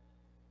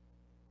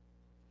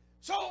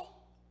 So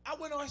I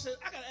went on, I said,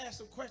 I got to ask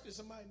some questions.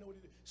 Somebody know what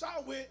to do. So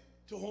I went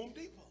to Home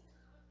Depot.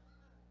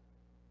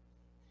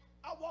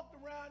 I walked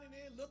around in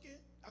there looking.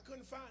 I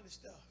couldn't find the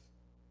stuff.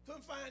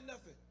 Couldn't find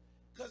nothing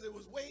because it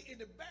was way in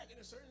the back in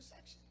a certain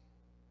section.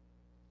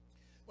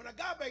 When I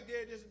got back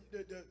there,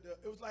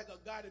 it was like a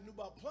guy that knew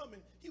about plumbing.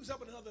 He was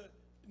helping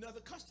another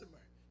customer.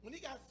 When he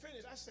got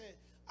finished, I said,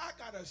 I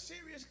got a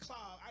serious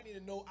clog. I need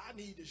to know, I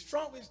need the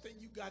strongest thing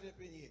you got up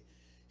in here.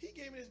 He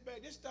gave me this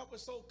bag. This stuff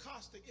was so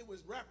caustic, it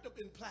was wrapped up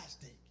in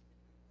plastic.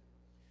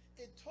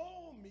 It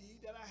told me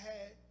that I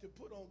had to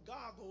put on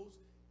goggles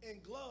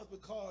and gloves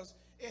because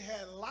it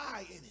had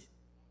lye in it.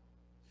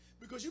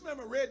 Because you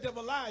remember Red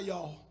Devil Lye,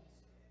 y'all.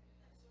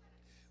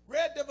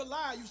 Red Devil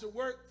Lye used to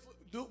work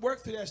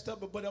for that stuff,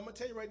 but I'm going to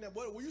tell you right now,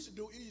 what we used to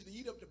do is to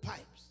eat up the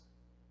pipes.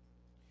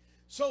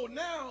 So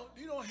now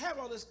you don't have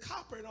all this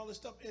copper and all this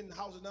stuff in the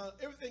house. Now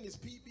everything is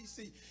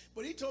PVC.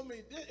 But he told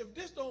me, if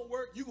this don't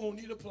work, you're going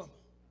to need a plumber.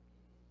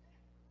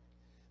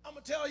 I'm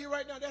going to tell you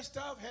right now, that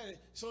stuff had it.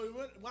 So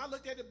when I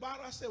looked at the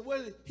bottle, I said, what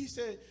is it? He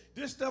said,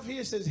 this stuff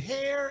here says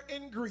hair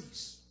and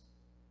grease.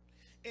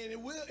 And it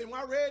will, and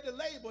when I read the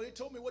label, they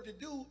told me what to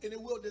do, and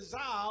it will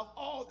dissolve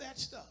all that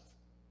stuff.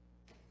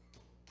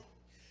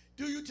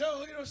 Do you tell,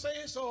 you know what I'm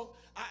saying? So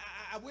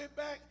I went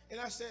back, and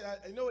I said,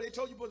 I know they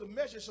told you supposed to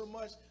measure so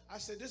much. I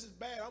said, this is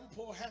bad. I'm going to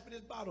pour half of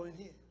this bottle in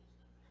here.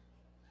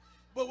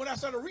 But when I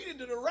started reading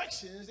the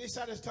directions, they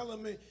started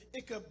telling me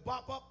it could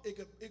bop up, it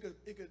could,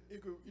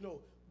 you know,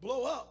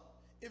 blow up.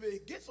 If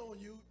it gets on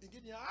you and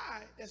get in your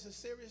eye, that's a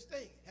serious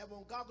thing. Have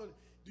on goggles.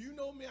 Do you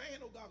know me? I ain't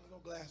no goggles, no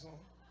glass on.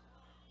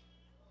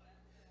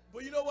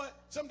 But you know what?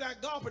 Sometimes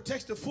God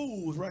protects the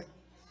fools, right?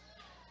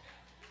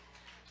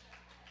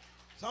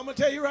 So I'm going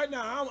to tell you right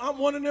now, I'm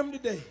one of them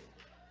today.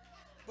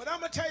 But I'm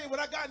going to tell you, when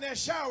I got in that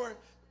shower,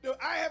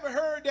 I haven't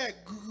heard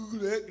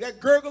that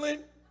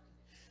gurgling.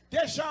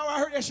 That shower, I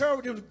heard that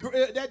shower,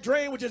 that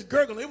drain was just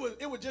gurgling.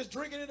 It was just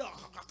drinking it up.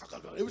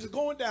 It was just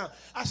going down.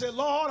 I said,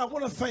 Lord, I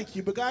want to thank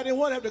you, but I didn't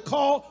want to have to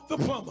call the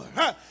plumber.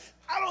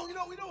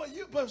 We know what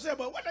you said,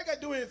 but what they got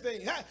to do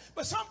anything?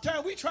 But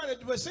sometimes we try to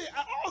do it. See,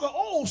 all the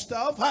old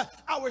stuff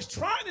I was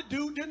trying to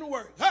do didn't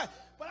work. But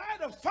I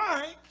had to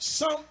find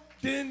something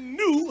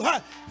new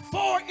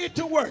for it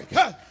to work.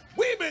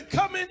 We've been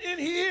coming in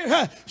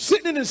here,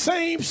 sitting in the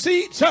same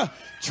seats,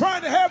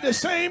 trying to have the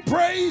same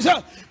praise,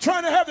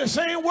 trying to have the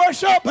same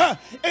worship, and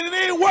it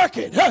ain't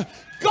working.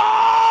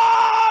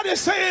 God is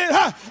saying,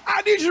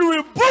 I need you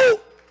to reboot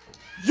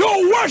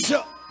your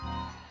worship.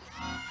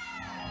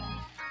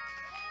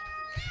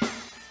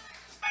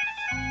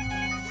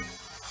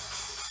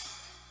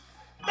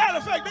 Matter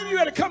of fact, maybe you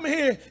better come in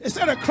here,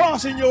 instead of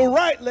crossing your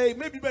right leg,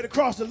 maybe you better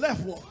cross the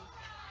left one.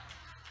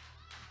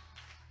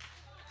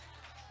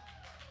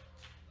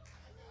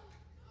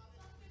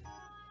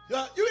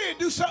 You need to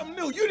do something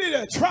new. You need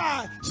to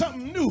try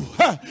something new.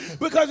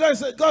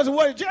 Because of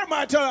what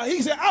Jeremiah told us,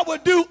 he said, I will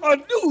do a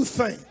new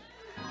thing.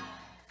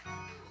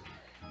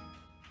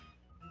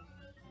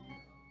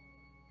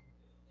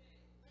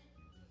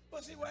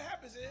 But see, what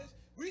happens is,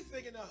 we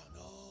thinking, no,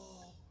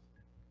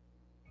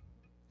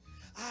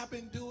 I've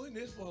been doing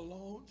this for a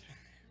long time.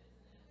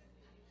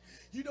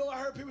 You know, I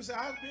heard people say,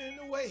 I've been in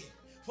the way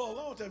for a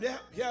long time.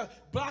 Yeah,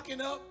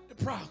 blocking up the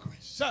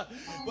progress.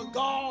 But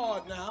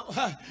God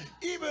now,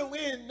 even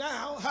when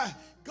now,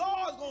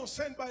 God's gonna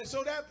send by,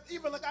 so that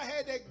even like I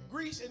had that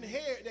grease and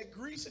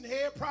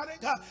hair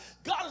product,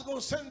 God is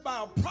gonna send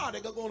by a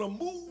product that's gonna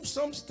move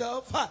some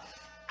stuff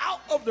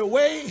out of the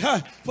way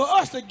for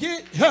us to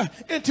get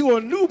into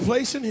a new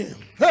place in Him.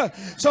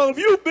 So if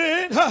you've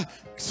been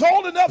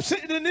holding up,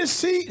 sitting in this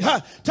seat,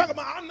 talking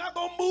about I'm not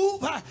gonna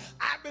move,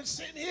 I've been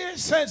sitting here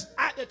since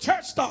the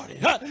church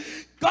started.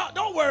 God,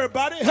 don't worry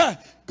about it.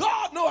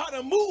 God know how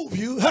to move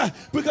you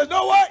because you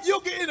know what? You're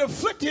getting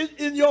afflicted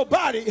in your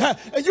body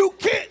and you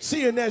can't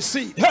see in that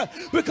seat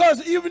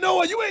because you know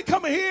what? You ain't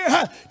coming here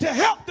to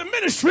help the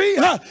ministry.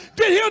 Then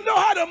He'll know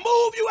how to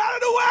move you out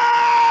of the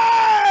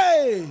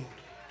way.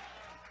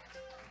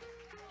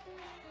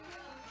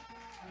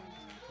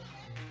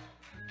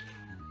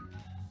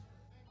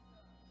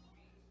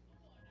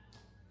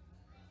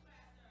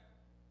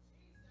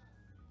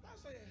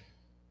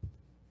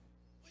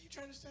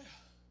 Trying to say,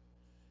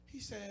 he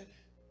said,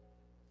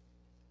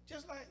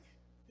 just like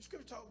the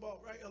scripture talk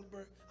about, right, Elder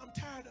Bird, I'm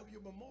tired of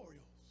your memorials.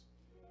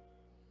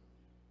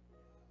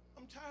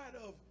 I'm tired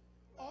of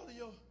all of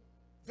your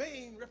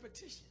vain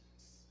repetitions.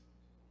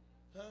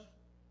 Huh?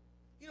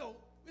 You know,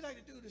 we like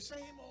to do the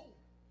same old.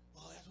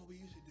 Well, that's what we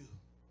used to do.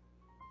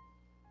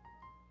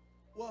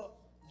 Well,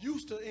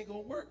 used to ain't gonna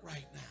work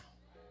right now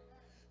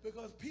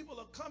because people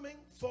are coming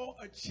for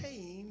a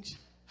change.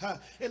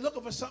 And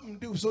looking for something to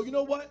do. So you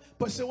know what?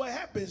 But so what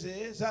happens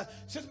is,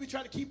 since we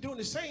try to keep doing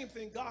the same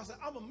thing, God said,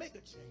 I'm going to make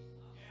a change.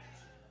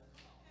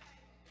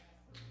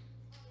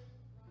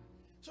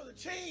 So the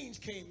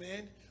change came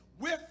in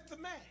with the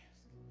mask.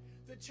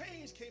 The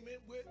change came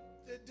in with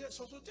the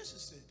social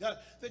distancing.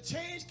 The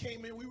change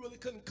came in, we really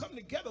couldn't come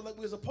together like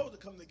we were supposed to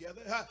come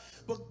together.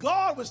 But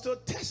God was still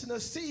testing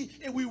us, see,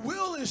 and we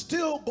will and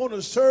still going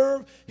to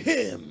serve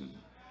Him.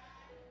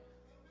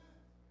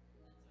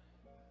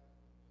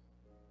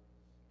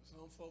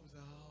 Folks,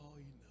 oh,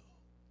 you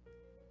know.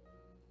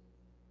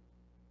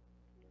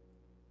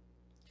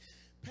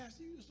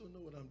 Pastor, you just don't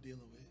know what I'm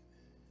dealing with.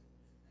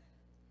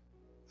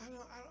 I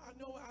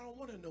know I don't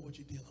want to know what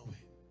you're dealing with.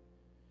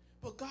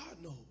 But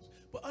God knows.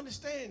 But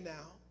understand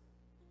now,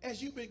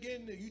 as you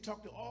begin to, you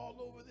talk to all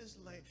over this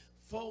land,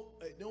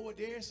 folk, know what,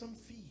 there's some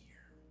fear.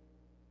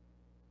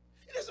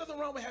 And there's nothing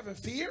wrong with having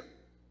fear.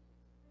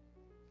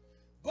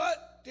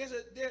 But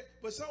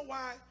but so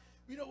why,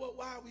 you know what,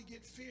 why we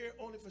get fear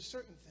only for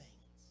certain things.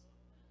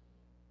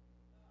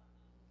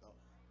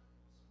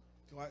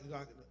 Do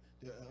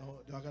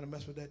I got to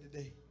mess with that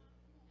today?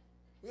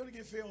 We only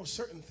get fear on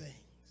certain things.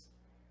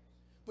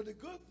 But the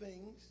good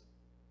things,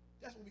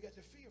 that's what we got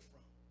to fear from.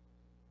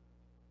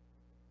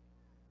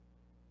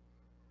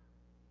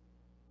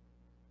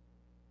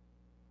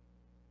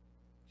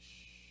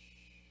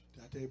 Shh.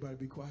 Did I tell everybody to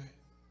be quiet?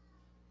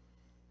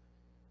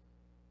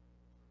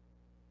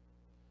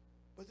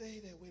 But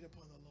they that wait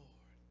upon the Lord,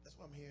 that's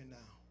what I'm hearing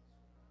now,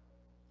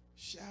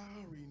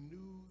 shall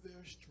renew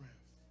their strength.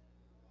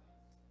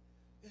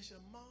 They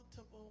shall mount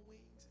up on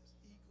wings as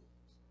eagles.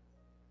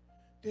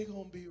 They're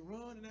going to be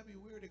run and not be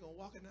weary. They're going to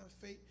walk in our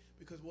faith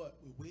because what?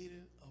 We're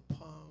waiting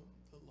upon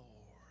the Lord.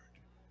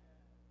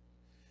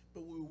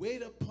 But we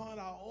wait upon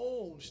our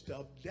own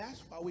stuff.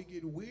 That's why we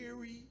get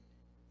weary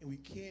and we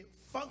can't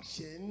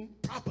function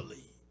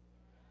properly.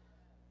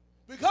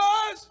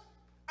 Because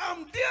I'm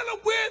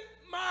dealing with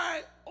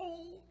my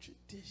own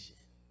tradition.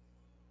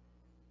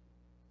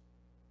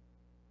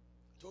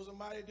 I told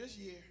somebody this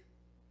year,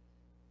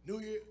 New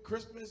Year,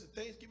 Christmas, and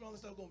Thanksgiving, all this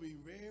stuff going to be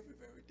very,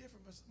 very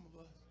different for some of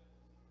us.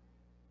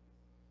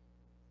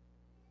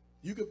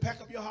 You can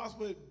pack up your house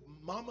with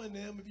mama and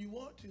them if you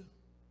want to.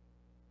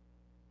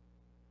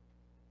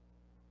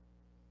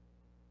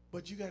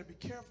 But you got to be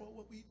careful of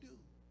what we do.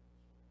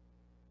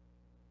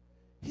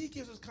 He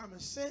gives us common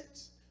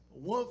sense.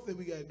 But one thing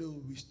we got to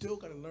do, we still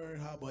got to learn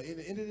how, but in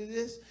the end of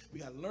this, we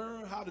got to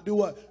learn how to do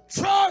what?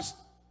 Trust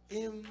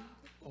in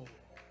the Lord.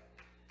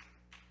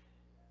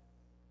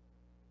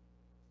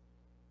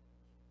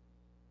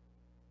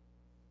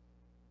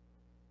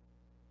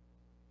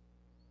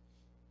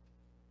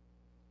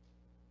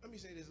 Let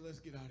me say this, let's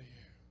get out of here.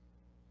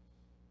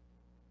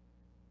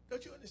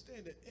 Don't you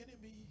understand the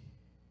enemy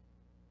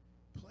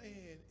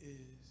plan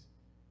is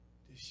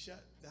to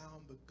shut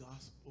down the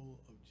gospel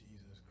of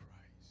Jesus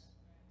Christ?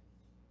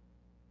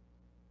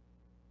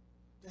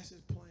 That's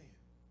his plan.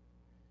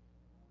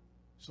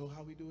 So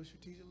how we do it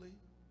strategically?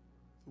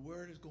 The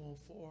word is going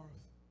forth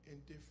in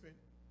different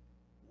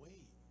ways.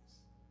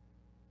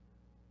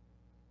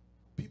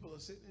 People are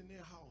sitting in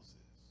their houses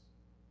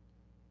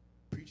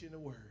preaching the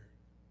word.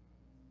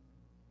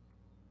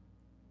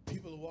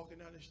 People are walking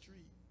down the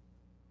street,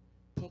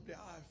 pull up their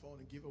iPhone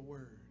and give a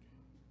word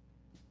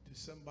to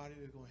somebody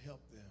that's going to help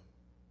them.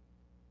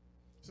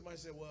 Somebody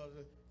said, well,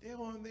 they're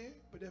on there,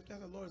 but if that's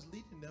the Lord is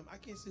leading them, I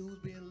can't see who's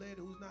being led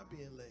or who's not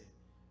being led.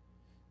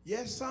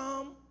 Yes,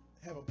 some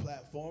have a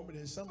platform, but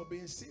then some are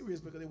being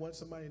serious because they want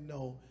somebody to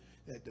know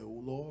that the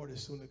Lord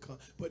is soon to come.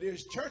 But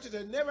there's churches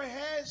that never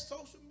had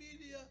social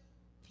media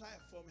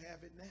platform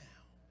have it now.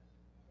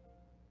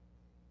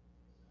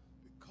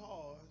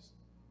 because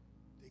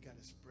they got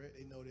to spread.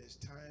 They know there's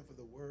time for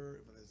the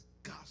word, for this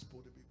gospel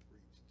to be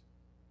preached.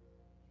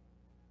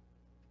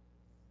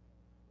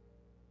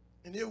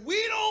 And if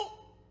we don't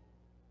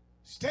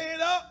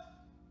stand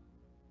up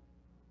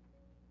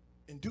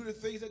and do the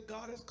things that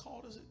God has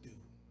called us to do,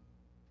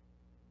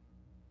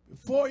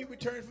 before he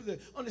returns for the,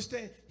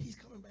 understand, he's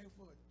coming back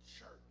for a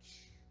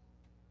church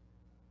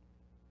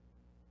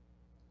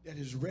that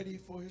is ready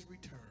for his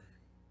return.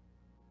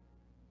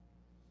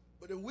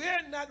 But if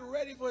we're not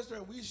ready for his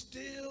return, we're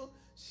still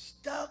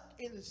stuck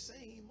in the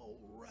same old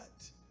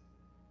rut.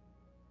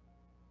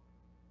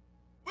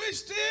 We're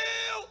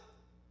still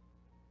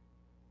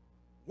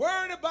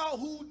worrying about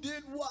who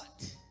did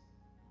what.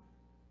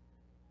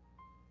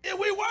 And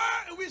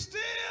we're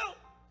still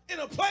in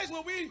a place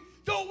where we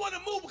don't want to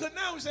move because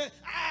now we're saying,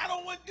 I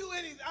don't want to do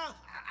anything.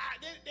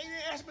 They didn't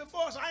ask me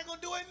before, so I ain't going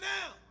to do it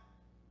now.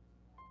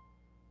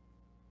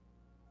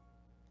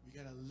 We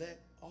got to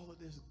let all of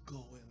this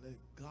go and let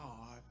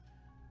God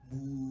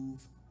move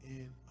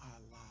in our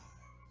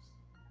lives.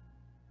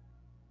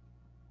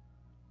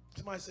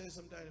 Somebody said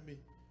sometime to me,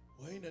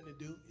 well, ain't nothing to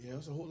do. Yeah,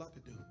 there's a whole lot to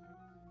do.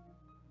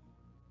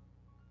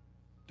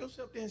 Don't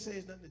sit up there and say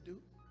it's nothing to do.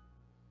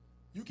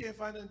 You can't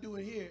find nothing to do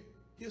in here.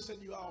 He'll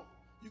send you out.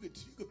 You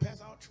could pass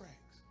out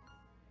tracts.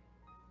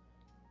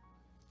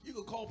 You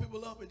could call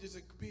people up and just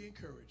be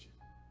encouraging.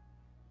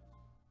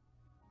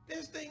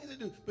 There's things to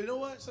do. But you know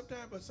what?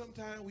 Sometimes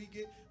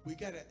we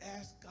got to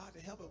ask God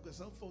to help us because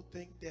some folks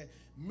think that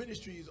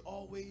ministry is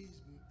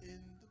always in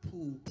the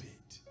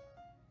pulpit.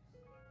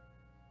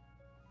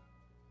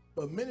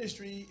 But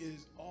ministry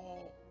is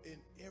all in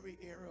every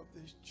area of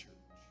this church.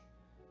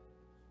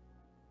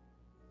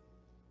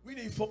 We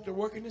need folk to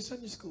work in the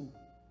Sunday school.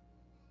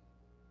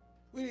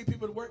 We need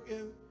people to work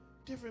in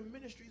different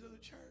ministries of the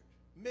church.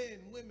 Men,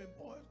 women,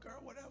 boys,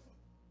 girls, whatever.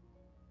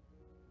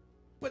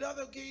 But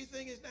other gay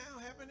thing is now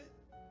happening.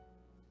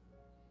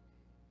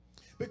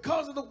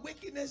 Because of the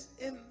wickedness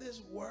in this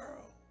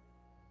world,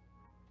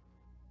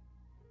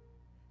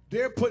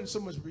 they're putting so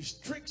much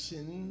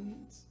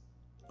restrictions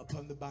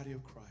upon the body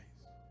of Christ.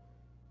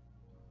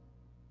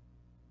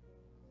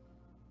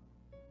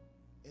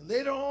 And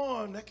later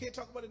on, I can't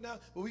talk about it now,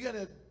 but we got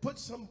to put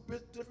some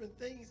different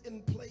things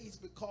in place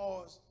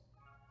because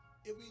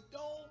if we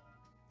don't,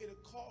 it'll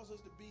cause us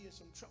to be in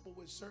some trouble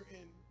with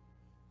certain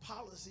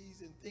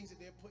policies and things that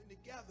they're putting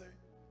together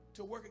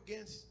to work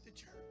against the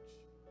church.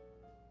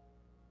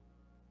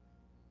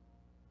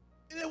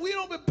 And if we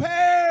don't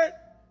prepare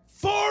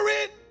for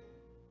it,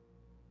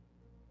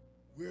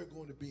 we're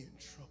going to be in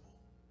trouble.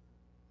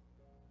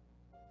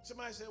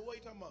 Somebody said, what are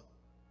you talking about?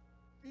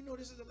 You know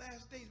this is the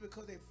last days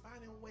because they're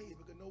finding ways.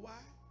 Because you know why?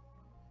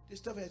 This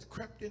stuff has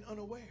crept in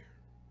unaware.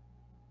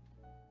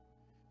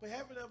 But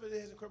half of it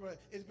hasn't crept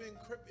in.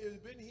 It's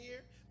been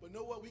here, but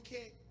know what? We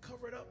can't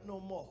cover it up no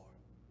more.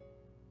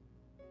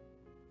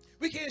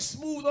 We can't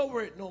smooth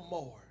over it no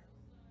more.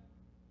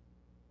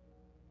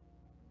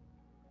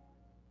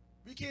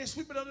 We can't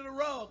sweep it under the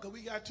rug because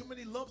we got too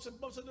many lumps and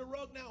bumps under the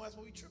rug now. That's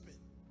why we tripping.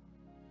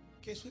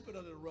 Can't sweep it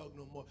under the rug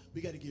no more.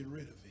 We got to get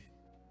rid of it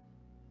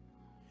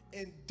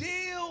and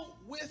deal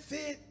with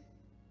it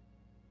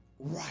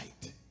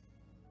right.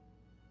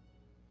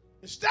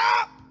 And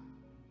stop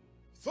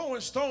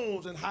throwing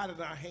stones and hiding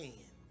our hands.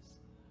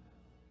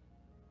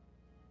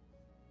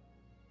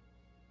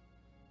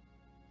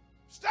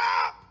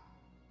 Stop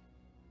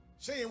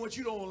saying what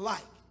you don't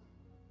like.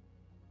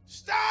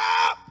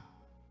 Stop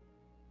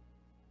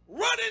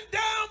running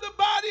down the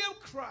body of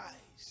Christ.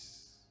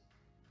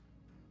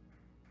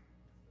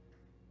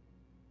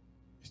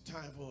 It's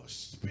time for a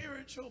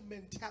spiritual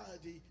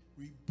mentality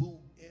reboot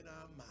in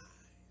our minds.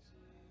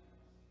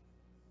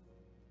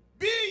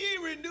 Be ye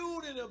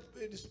renewed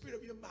in the spirit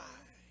of your mind.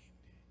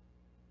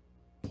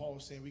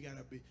 Paul's saying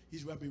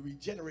he's got to be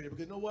regenerated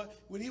because you know what?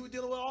 When he was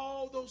dealing with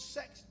all those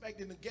sects back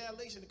in the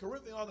Galatians and the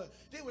Corinthians,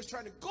 they was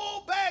trying to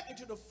go back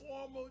into the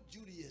former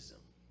Judaism.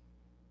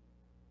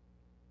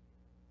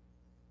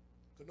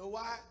 You know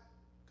why?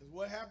 Because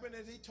what happened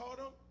as he taught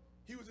them?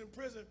 He was in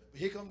prison, but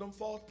here come them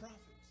false prophets.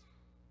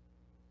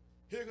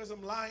 Here comes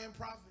some lying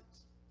prophets.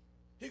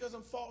 Here comes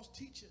some false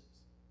teachers.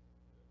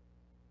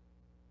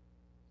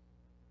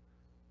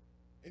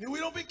 And if we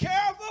don't be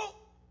careful,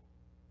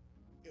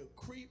 it'll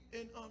creep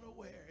in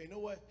unaware. And you know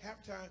what?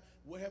 Half time,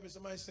 what happens?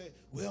 Somebody say,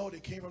 well,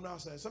 they came from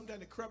outside. Sometimes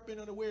they crept in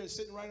unaware and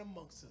sitting right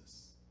amongst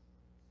us.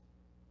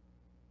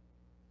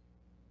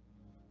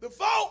 The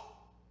folk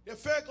that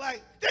felt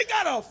like they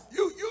got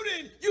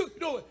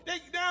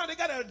they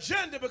got an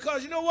agenda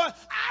because you know what?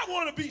 I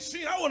want to be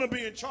seen. I want to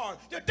be in charge.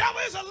 The devil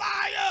is a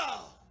liar.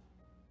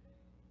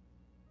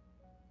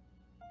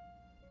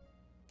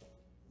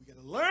 We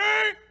got to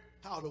learn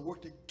how to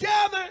work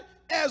together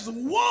as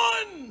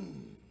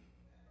one.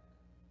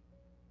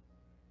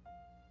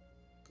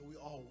 Because we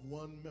all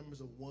one members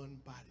of one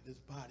body. This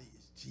body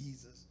is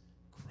Jesus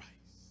Christ.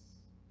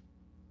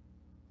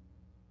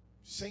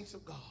 Saints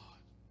of God.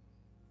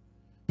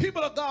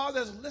 People of God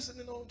that's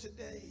listening on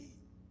today.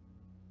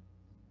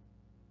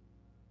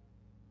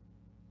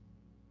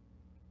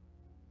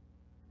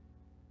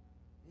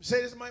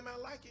 Say this might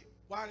not like it.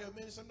 Why the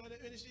ministry, sometimes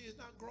the ministry is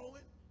not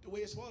growing the way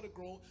it's supposed to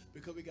grow?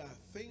 Because we got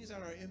things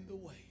that are in the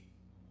way.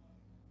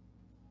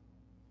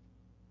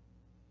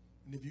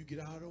 And if you get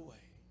out of the way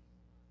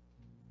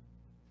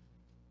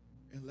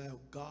and let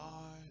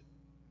God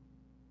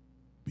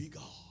be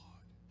God,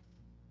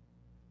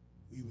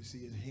 we will see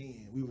his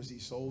hand. We will see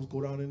souls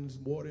go down in this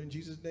water in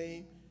Jesus'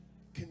 name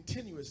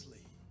continuously.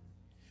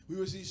 We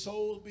will see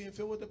souls being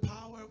filled with the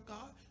power of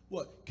God.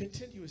 What?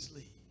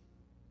 Continuously.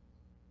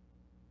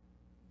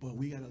 But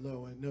we got to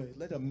learn,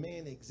 let a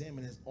man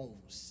examine his own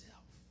self.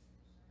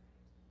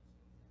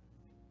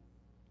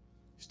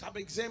 Stop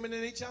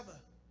examining each other.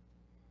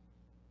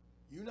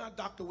 You're not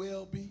Dr.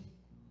 Welby.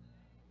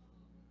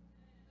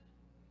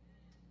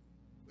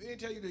 We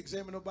didn't tell you to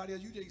examine nobody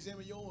else. You to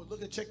examine your own.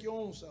 Look and check your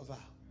own self out.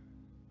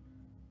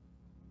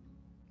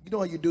 You know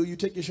how you do? You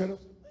take your shirt off.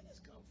 Where did this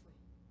come from?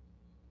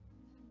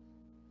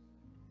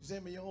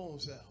 Examine your own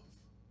self.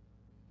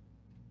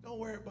 Don't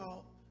worry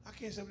about, I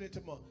can't say that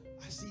tomorrow.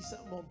 I see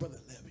something on Brother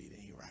Levy that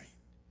ain't right.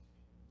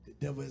 The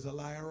devil is a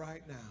liar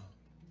right now.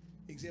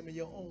 Examine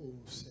your own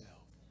self.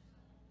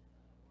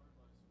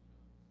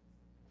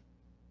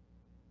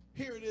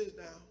 Here it is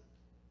now.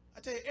 I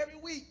tell you, every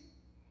week,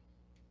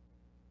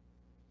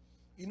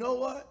 you know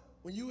what?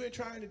 When you are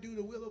trying to do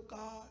the will of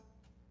God,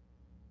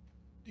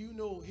 do you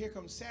know here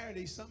comes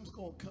Saturday, something's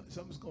going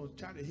to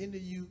try to hinder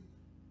you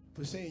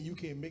for saying you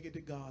can't make it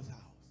to God's house.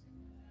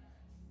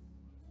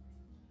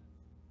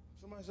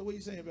 Somebody said, what are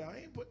you saying about? I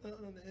ain't putting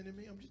nothing on the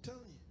enemy. I'm just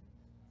telling you.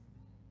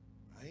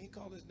 I ain't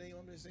called his name.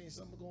 I'm just saying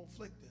something's going to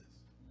afflict us.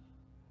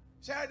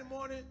 Saturday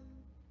morning,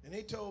 and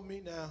they told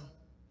me now,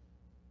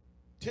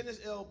 tennis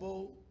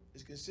elbow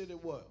is considered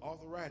what?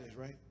 Arthritis,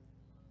 right?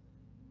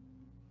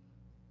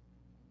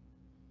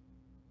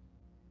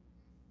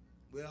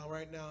 Well,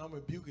 right now, I'm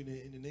rebuking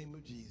it in the name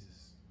of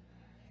Jesus.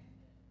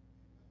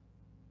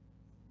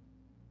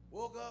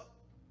 Woke up,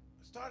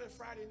 started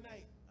Friday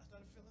night. I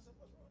started feeling, what's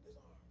wrong with this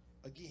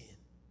arm? Again.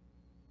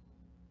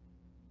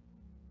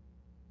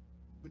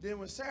 But then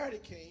when Saturday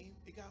came,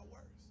 it got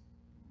worse.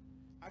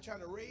 I tried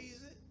to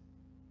raise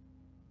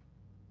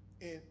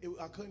it, and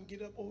I couldn't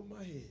get up over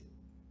my head.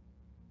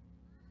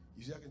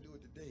 You see, I can do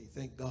it today,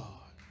 thank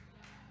God.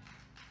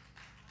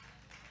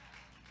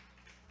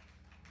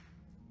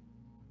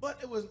 But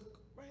it was,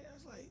 right, I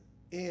was like,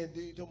 and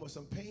you talking about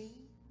some pain?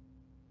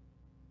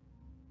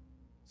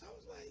 So I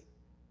was like,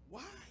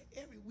 why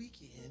every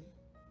weekend,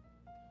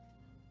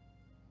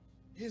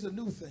 here's a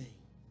new thing.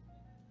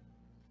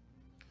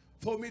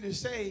 For me to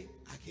say,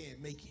 I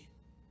can't make it.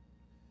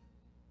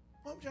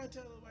 Well, I'm trying to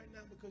tell her right now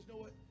because you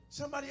know what?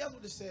 Somebody else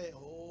would have said,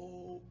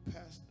 oh,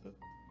 Pastor,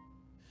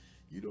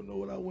 you don't know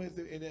what I went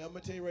through. And then I'm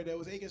going to tell you right now, I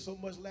was aching so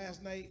much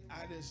last night,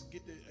 I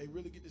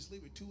really get to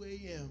sleep at 2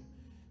 a.m.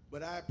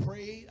 But I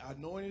prayed, I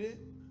anointed it.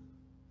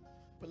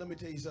 But let me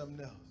tell you something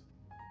else.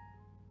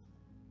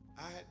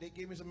 They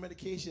gave me some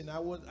medication. I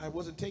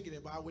wasn't taking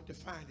it, but I went to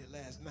find it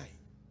last night.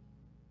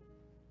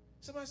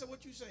 Somebody said,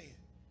 what you saying?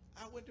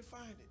 I went to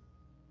find it.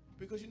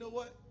 Because you know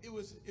what? It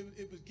was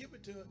given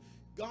to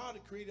God to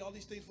create all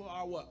these things for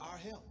our what? Our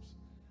helps.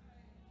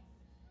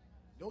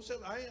 Don't say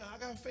I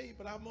got faith,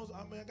 but I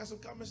got some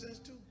common sense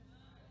too.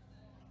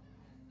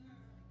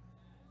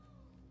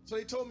 So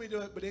they told me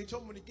but they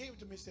told me when they gave it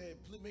to me, said,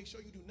 please make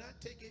sure you do not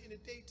take it in the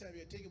daytime.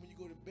 You take it when you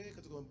go to bed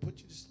because it's going to put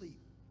you to sleep.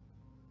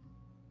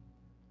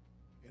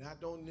 And I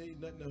don't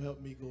need nothing to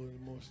help me go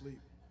into more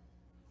sleep.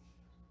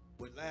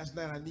 But last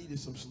night I needed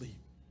some sleep.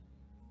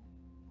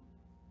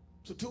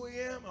 So 2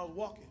 a.m. I was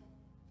walking,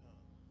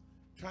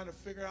 trying to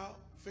figure out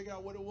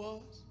what it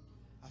was.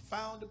 I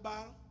found the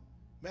bottle.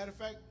 Matter of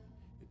fact,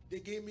 they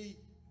gave me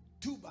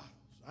 2 bottles.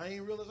 I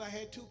didn't realize I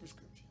had 2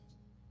 prescriptions.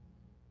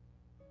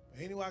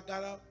 But anyway, I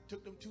got up,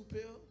 took them 2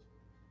 pills,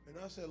 and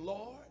I said,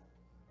 Lord,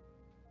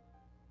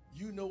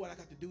 you know what I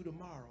got to do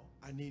tomorrow.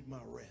 I need my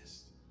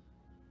rest.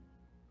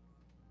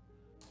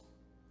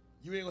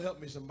 You ain't gonna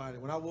help me, somebody.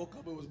 When I woke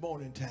up, it was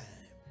morning time.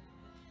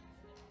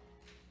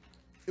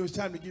 It was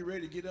time to get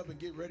ready, get up and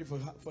get ready for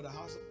the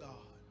house of God.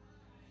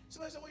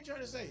 Somebody said, what are you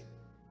trying to say?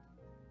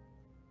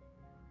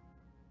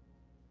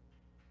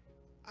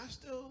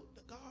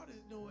 God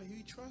is knowing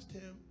he trust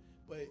him,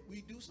 but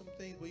we do some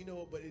things, but you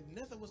know, but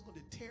nothing was going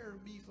to tear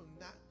me from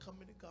not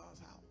coming to God's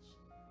house.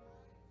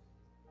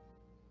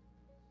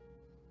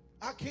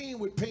 I came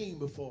with pain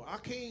before. I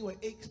came with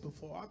aches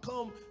before. I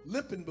come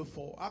limping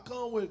before. I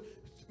come with,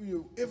 but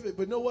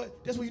you know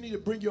what? That's where you need to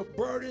bring your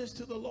burdens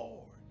to the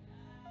Lord.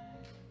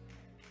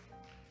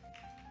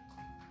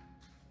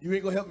 You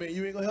ain't gonna help me.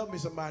 You ain't gonna help me,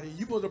 somebody.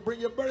 You supposed to bring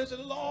your burdens to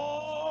the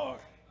Lord.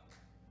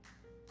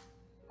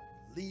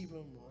 Leave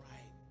him right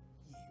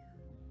here.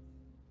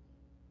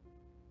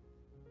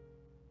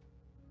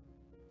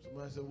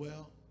 Somebody said,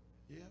 well,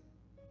 yeah,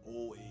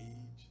 old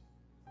age.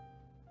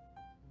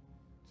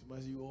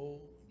 Somebody said, you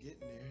old, getting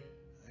there.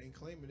 I ain't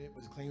claiming it,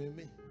 but it's claiming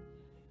me.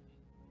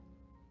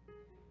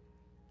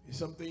 There's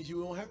some things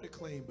you won't have to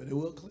claim, but it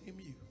will claim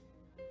you.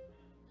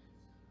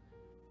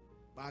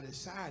 But I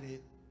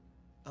decided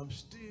I'm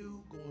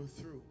still going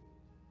through.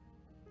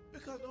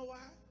 Because you know why?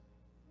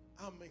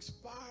 I'm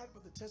inspired by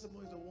the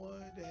testimonies of the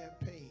one that have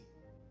pain.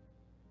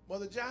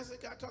 Mother Johnson,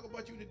 can I talk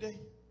about you today?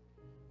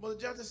 Mother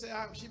Johnson said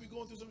she be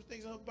going through some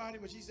things in her body,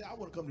 but she said, I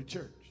want to come to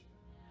church.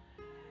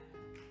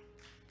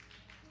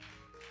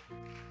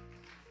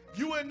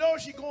 You wouldn't know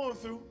she going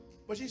through,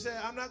 but she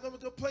said, I'm not going to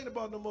complain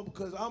about it no more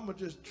because I'm going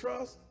to just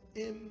trust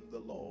in the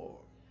Lord.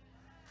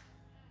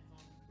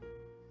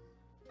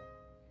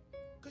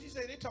 Because she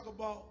said they talk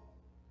about,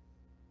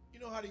 you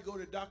know how they go to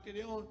the doctor,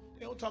 they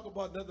don't talk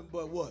about nothing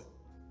but what?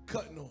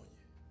 Cutting on you.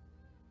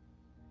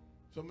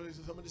 Some of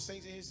the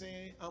saints in here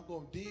saying, I'm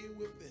going to deal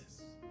with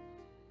this.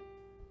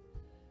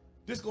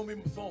 This is going to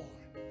be my thorn.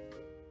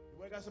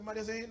 You got somebody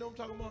else saying, you know what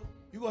I'm talking about?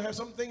 You're going to have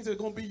some things that are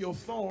going to be your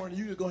thorn.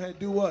 You're just going to have to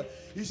do what?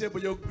 He said,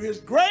 but his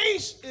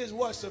grace is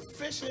what?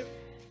 Sufficient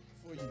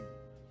for you.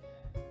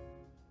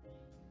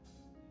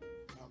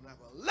 I'm not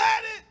going to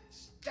let it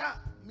stop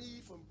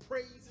me from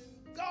praising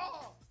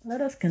God.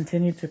 Let us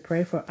continue to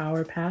pray for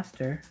our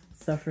pastor,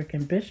 Suffolk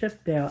and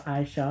Bishop Dale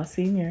I. Shaw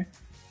Sr.,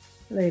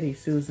 Lady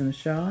Susan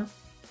Shaw,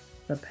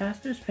 the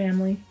pastor's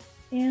family,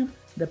 and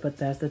the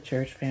Bethesda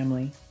Church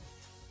family.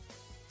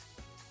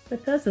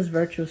 Bethesda's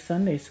Virtual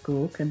Sunday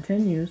School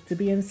continues to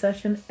be in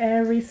session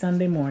every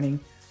Sunday morning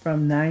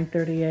from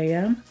 9:30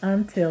 a.m.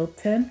 until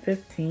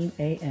 10:15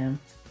 a.m.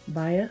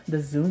 via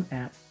the Zoom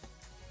app.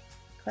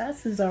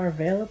 Classes are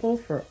available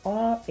for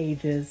all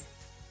ages.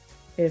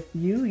 If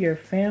you, your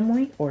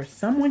family, or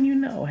someone you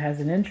know has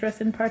an interest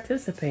in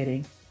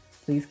participating,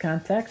 please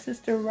contact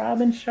Sister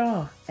Robin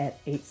Shaw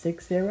at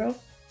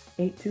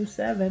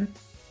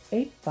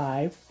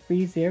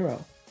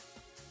 860-827-8530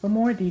 for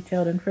more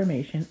detailed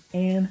information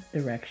and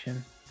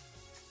direction.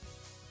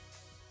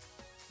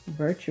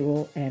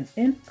 Virtual and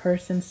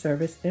in-person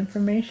service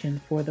information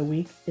for the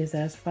week is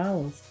as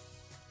follows.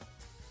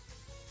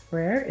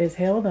 Prayer is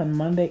held on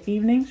Monday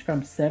evenings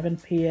from 7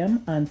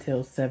 p.m.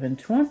 until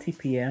 7:20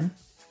 p.m.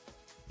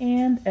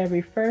 and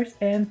every first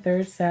and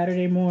third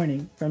Saturday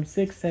morning from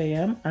 6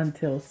 a.m.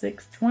 until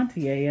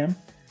 6:20 a.m.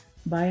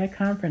 by a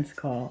conference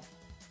call.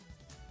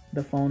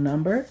 The phone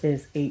number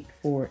is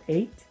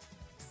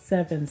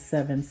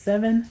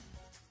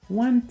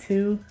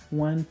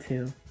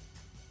 848-777-1212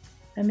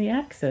 and the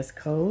access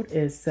code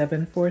is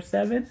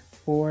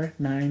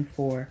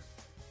 747494.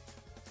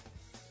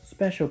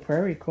 Special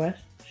prayer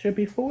requests should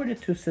be forwarded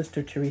to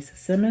Sister Teresa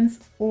Simmons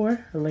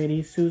or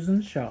Lady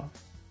Susan Shaw.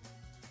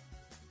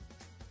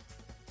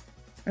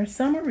 Our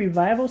summer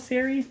revival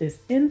series is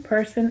in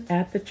person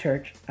at the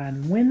church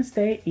on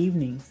Wednesday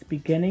evenings,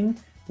 beginning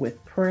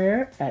with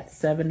prayer at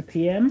 7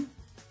 p.m.,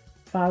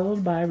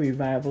 followed by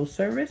revival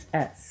service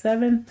at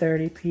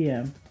 7:30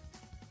 p.m.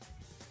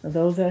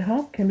 Those at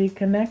home can be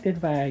connected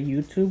via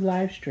YouTube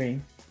live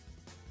stream.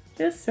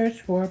 Just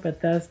search for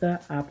Bethesda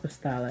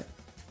Apostolic,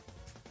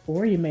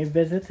 or you may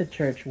visit the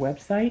church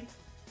website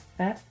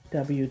at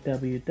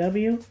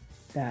www.ba-ct.com.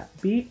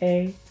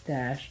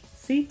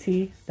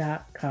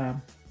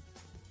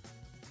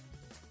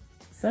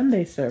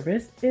 Sunday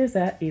service is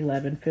at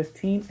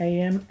 11:15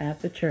 a.m.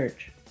 at the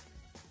church.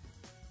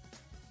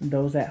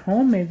 Those at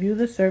home may view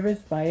the service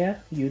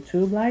via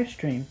YouTube live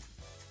stream.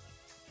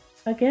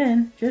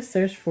 Again, just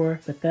search for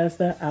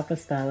Bethesda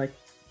Apostolic.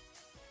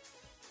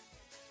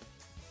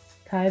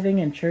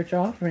 Tithing and church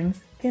offerings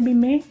can be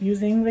made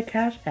using the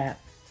Cash App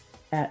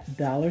at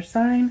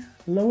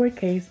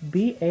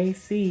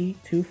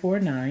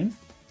 $BAC249.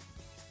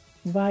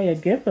 Via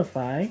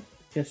Givelify,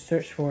 just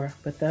search for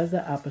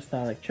Bethesda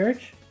Apostolic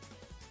Church,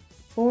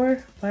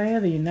 or via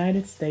the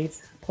United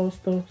States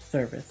Postal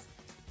Service.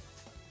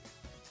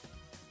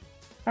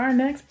 Our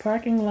next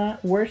parking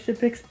lot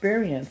worship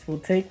experience will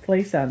take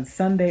place on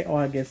Sunday,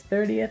 August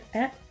 30th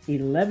at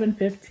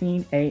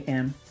 11:15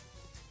 a.m.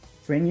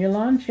 Bring your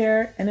lawn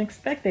chair and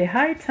expect a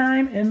high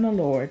time in the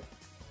Lord.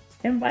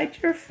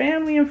 Invite your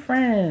family and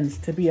friends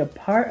to be a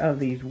part of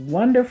these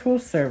wonderful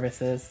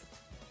services.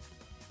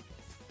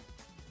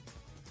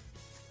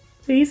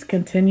 Please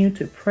continue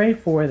to pray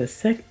for the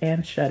sick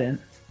and shut-in.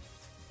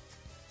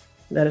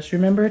 Let us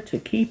remember to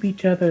keep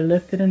each other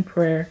lifted in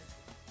prayer,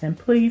 and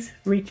please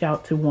reach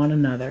out to one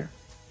another.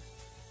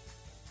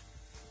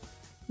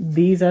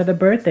 These are the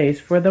birthdays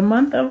for the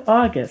month of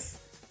August.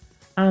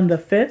 On the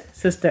 5th,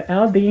 Sister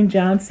Aldine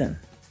Johnson.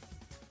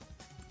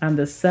 On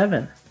the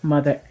 7th,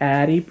 Mother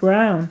Addie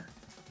Brown.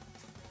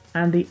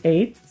 On the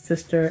 8th,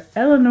 Sister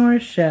Eleanor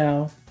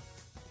Shell.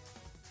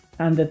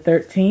 On the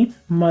 13th,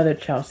 Mother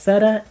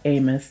Chalcetta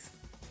Amos.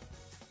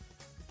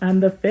 On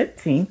the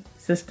 15th,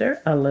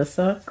 Sister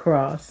Alyssa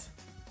Cross.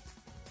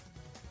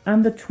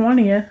 On the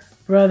 20th,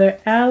 Brother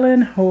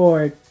Alan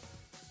Horde.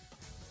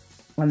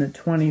 On the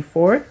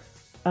 24th,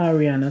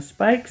 Ariana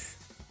Spikes.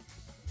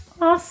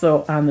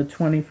 Also on the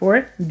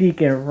 24th,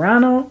 Deacon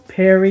Ronald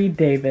Perry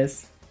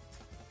Davis.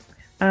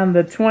 On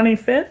the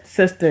 25th,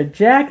 Sister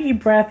Jackie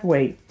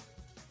Brathwaite.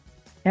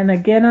 And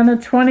again on the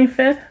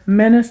 25th,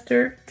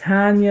 Minister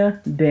Tanya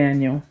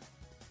Daniel.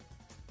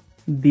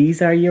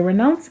 These are your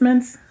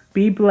announcements.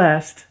 Be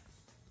blessed.